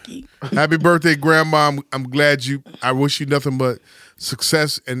fucking turkey. Happy birthday, Grandma. I'm glad I wish you nothing but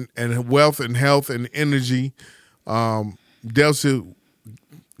success and wealth and health and energy. Delcy,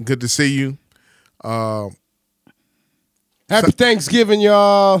 good to see you. Happy Thanksgiving,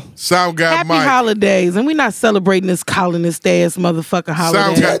 y'all. Sound guy Happy Mike. holidays. And we're not celebrating this colonist ass motherfucker holiday.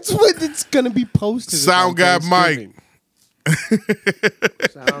 Sound guy- That's what it's going to be posted. Sound guy Mike. People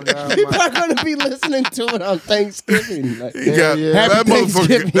are going to be listening to it on Thanksgiving. Like, He got, yeah. That Happy motherfucker.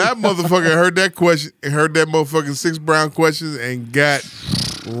 Thanksgiving. That motherfucker heard that question, heard that motherfucking 6 brown questions, and got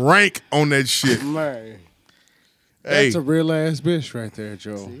rank on that shit. Man, Hey, that's a real ass bitch right there,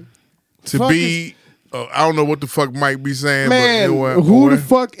 Joe. to fuck be, I don't know what the fuck Mike be saying, Man, but anyway, who the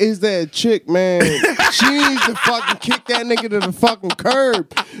fuck is that chick, man? She needs to fucking kick that nigga to the fucking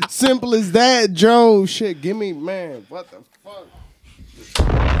curb. Simple as that, Joe. Shit, give me, man. What the fuck?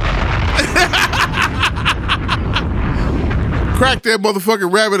 Crack that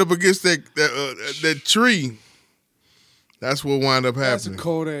motherfucking rabbit up against that tree. That's what wound up That's a happening.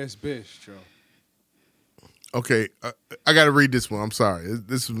 cold ass bitch, Joe. Okay, I got to read this one. I'm sorry.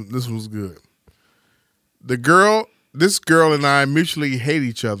 This was good. This girl and I mutually hate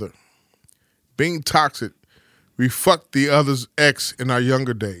each other. Being toxic, we fucked the other's ex in our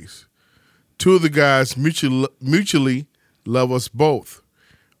younger days. 2 of the guys mutually love us both.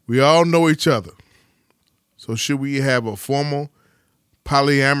 We all know each other. So should we have a formal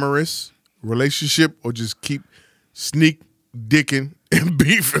polyamorous relationship or just keep sneak dicking and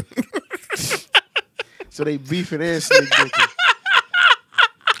beefing? So they beefing and sneak dicking.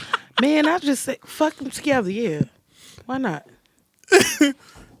 Man, I just say, fuck them together, yeah. Why not?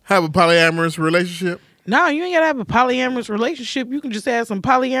 Have a polyamorous relationship? No, you ain't gotta have a polyamorous relationship. You can just have some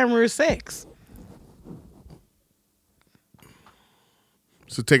polyamorous sex.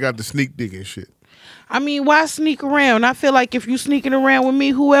 So take out the sneak digging shit. I mean, why sneak around? I feel like if you sneaking around with me,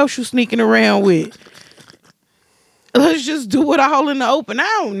 who else you sneaking around with? Let's just do it all in the open. I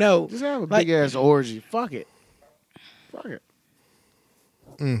don't know. Just have a Like- big ass orgy. Fuck it. Fuck it.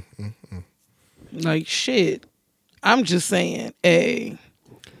 Like, shit. I'm just saying, hey.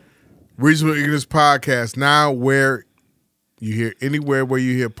 Reasonable Ignorance Podcast. Now where you hear anywhere where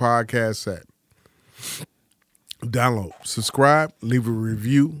you hear podcasts at. Download, subscribe, leave a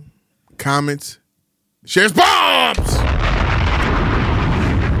review, comments, shares bombs.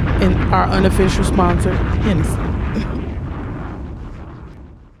 And our unofficial sponsor, Hennessy.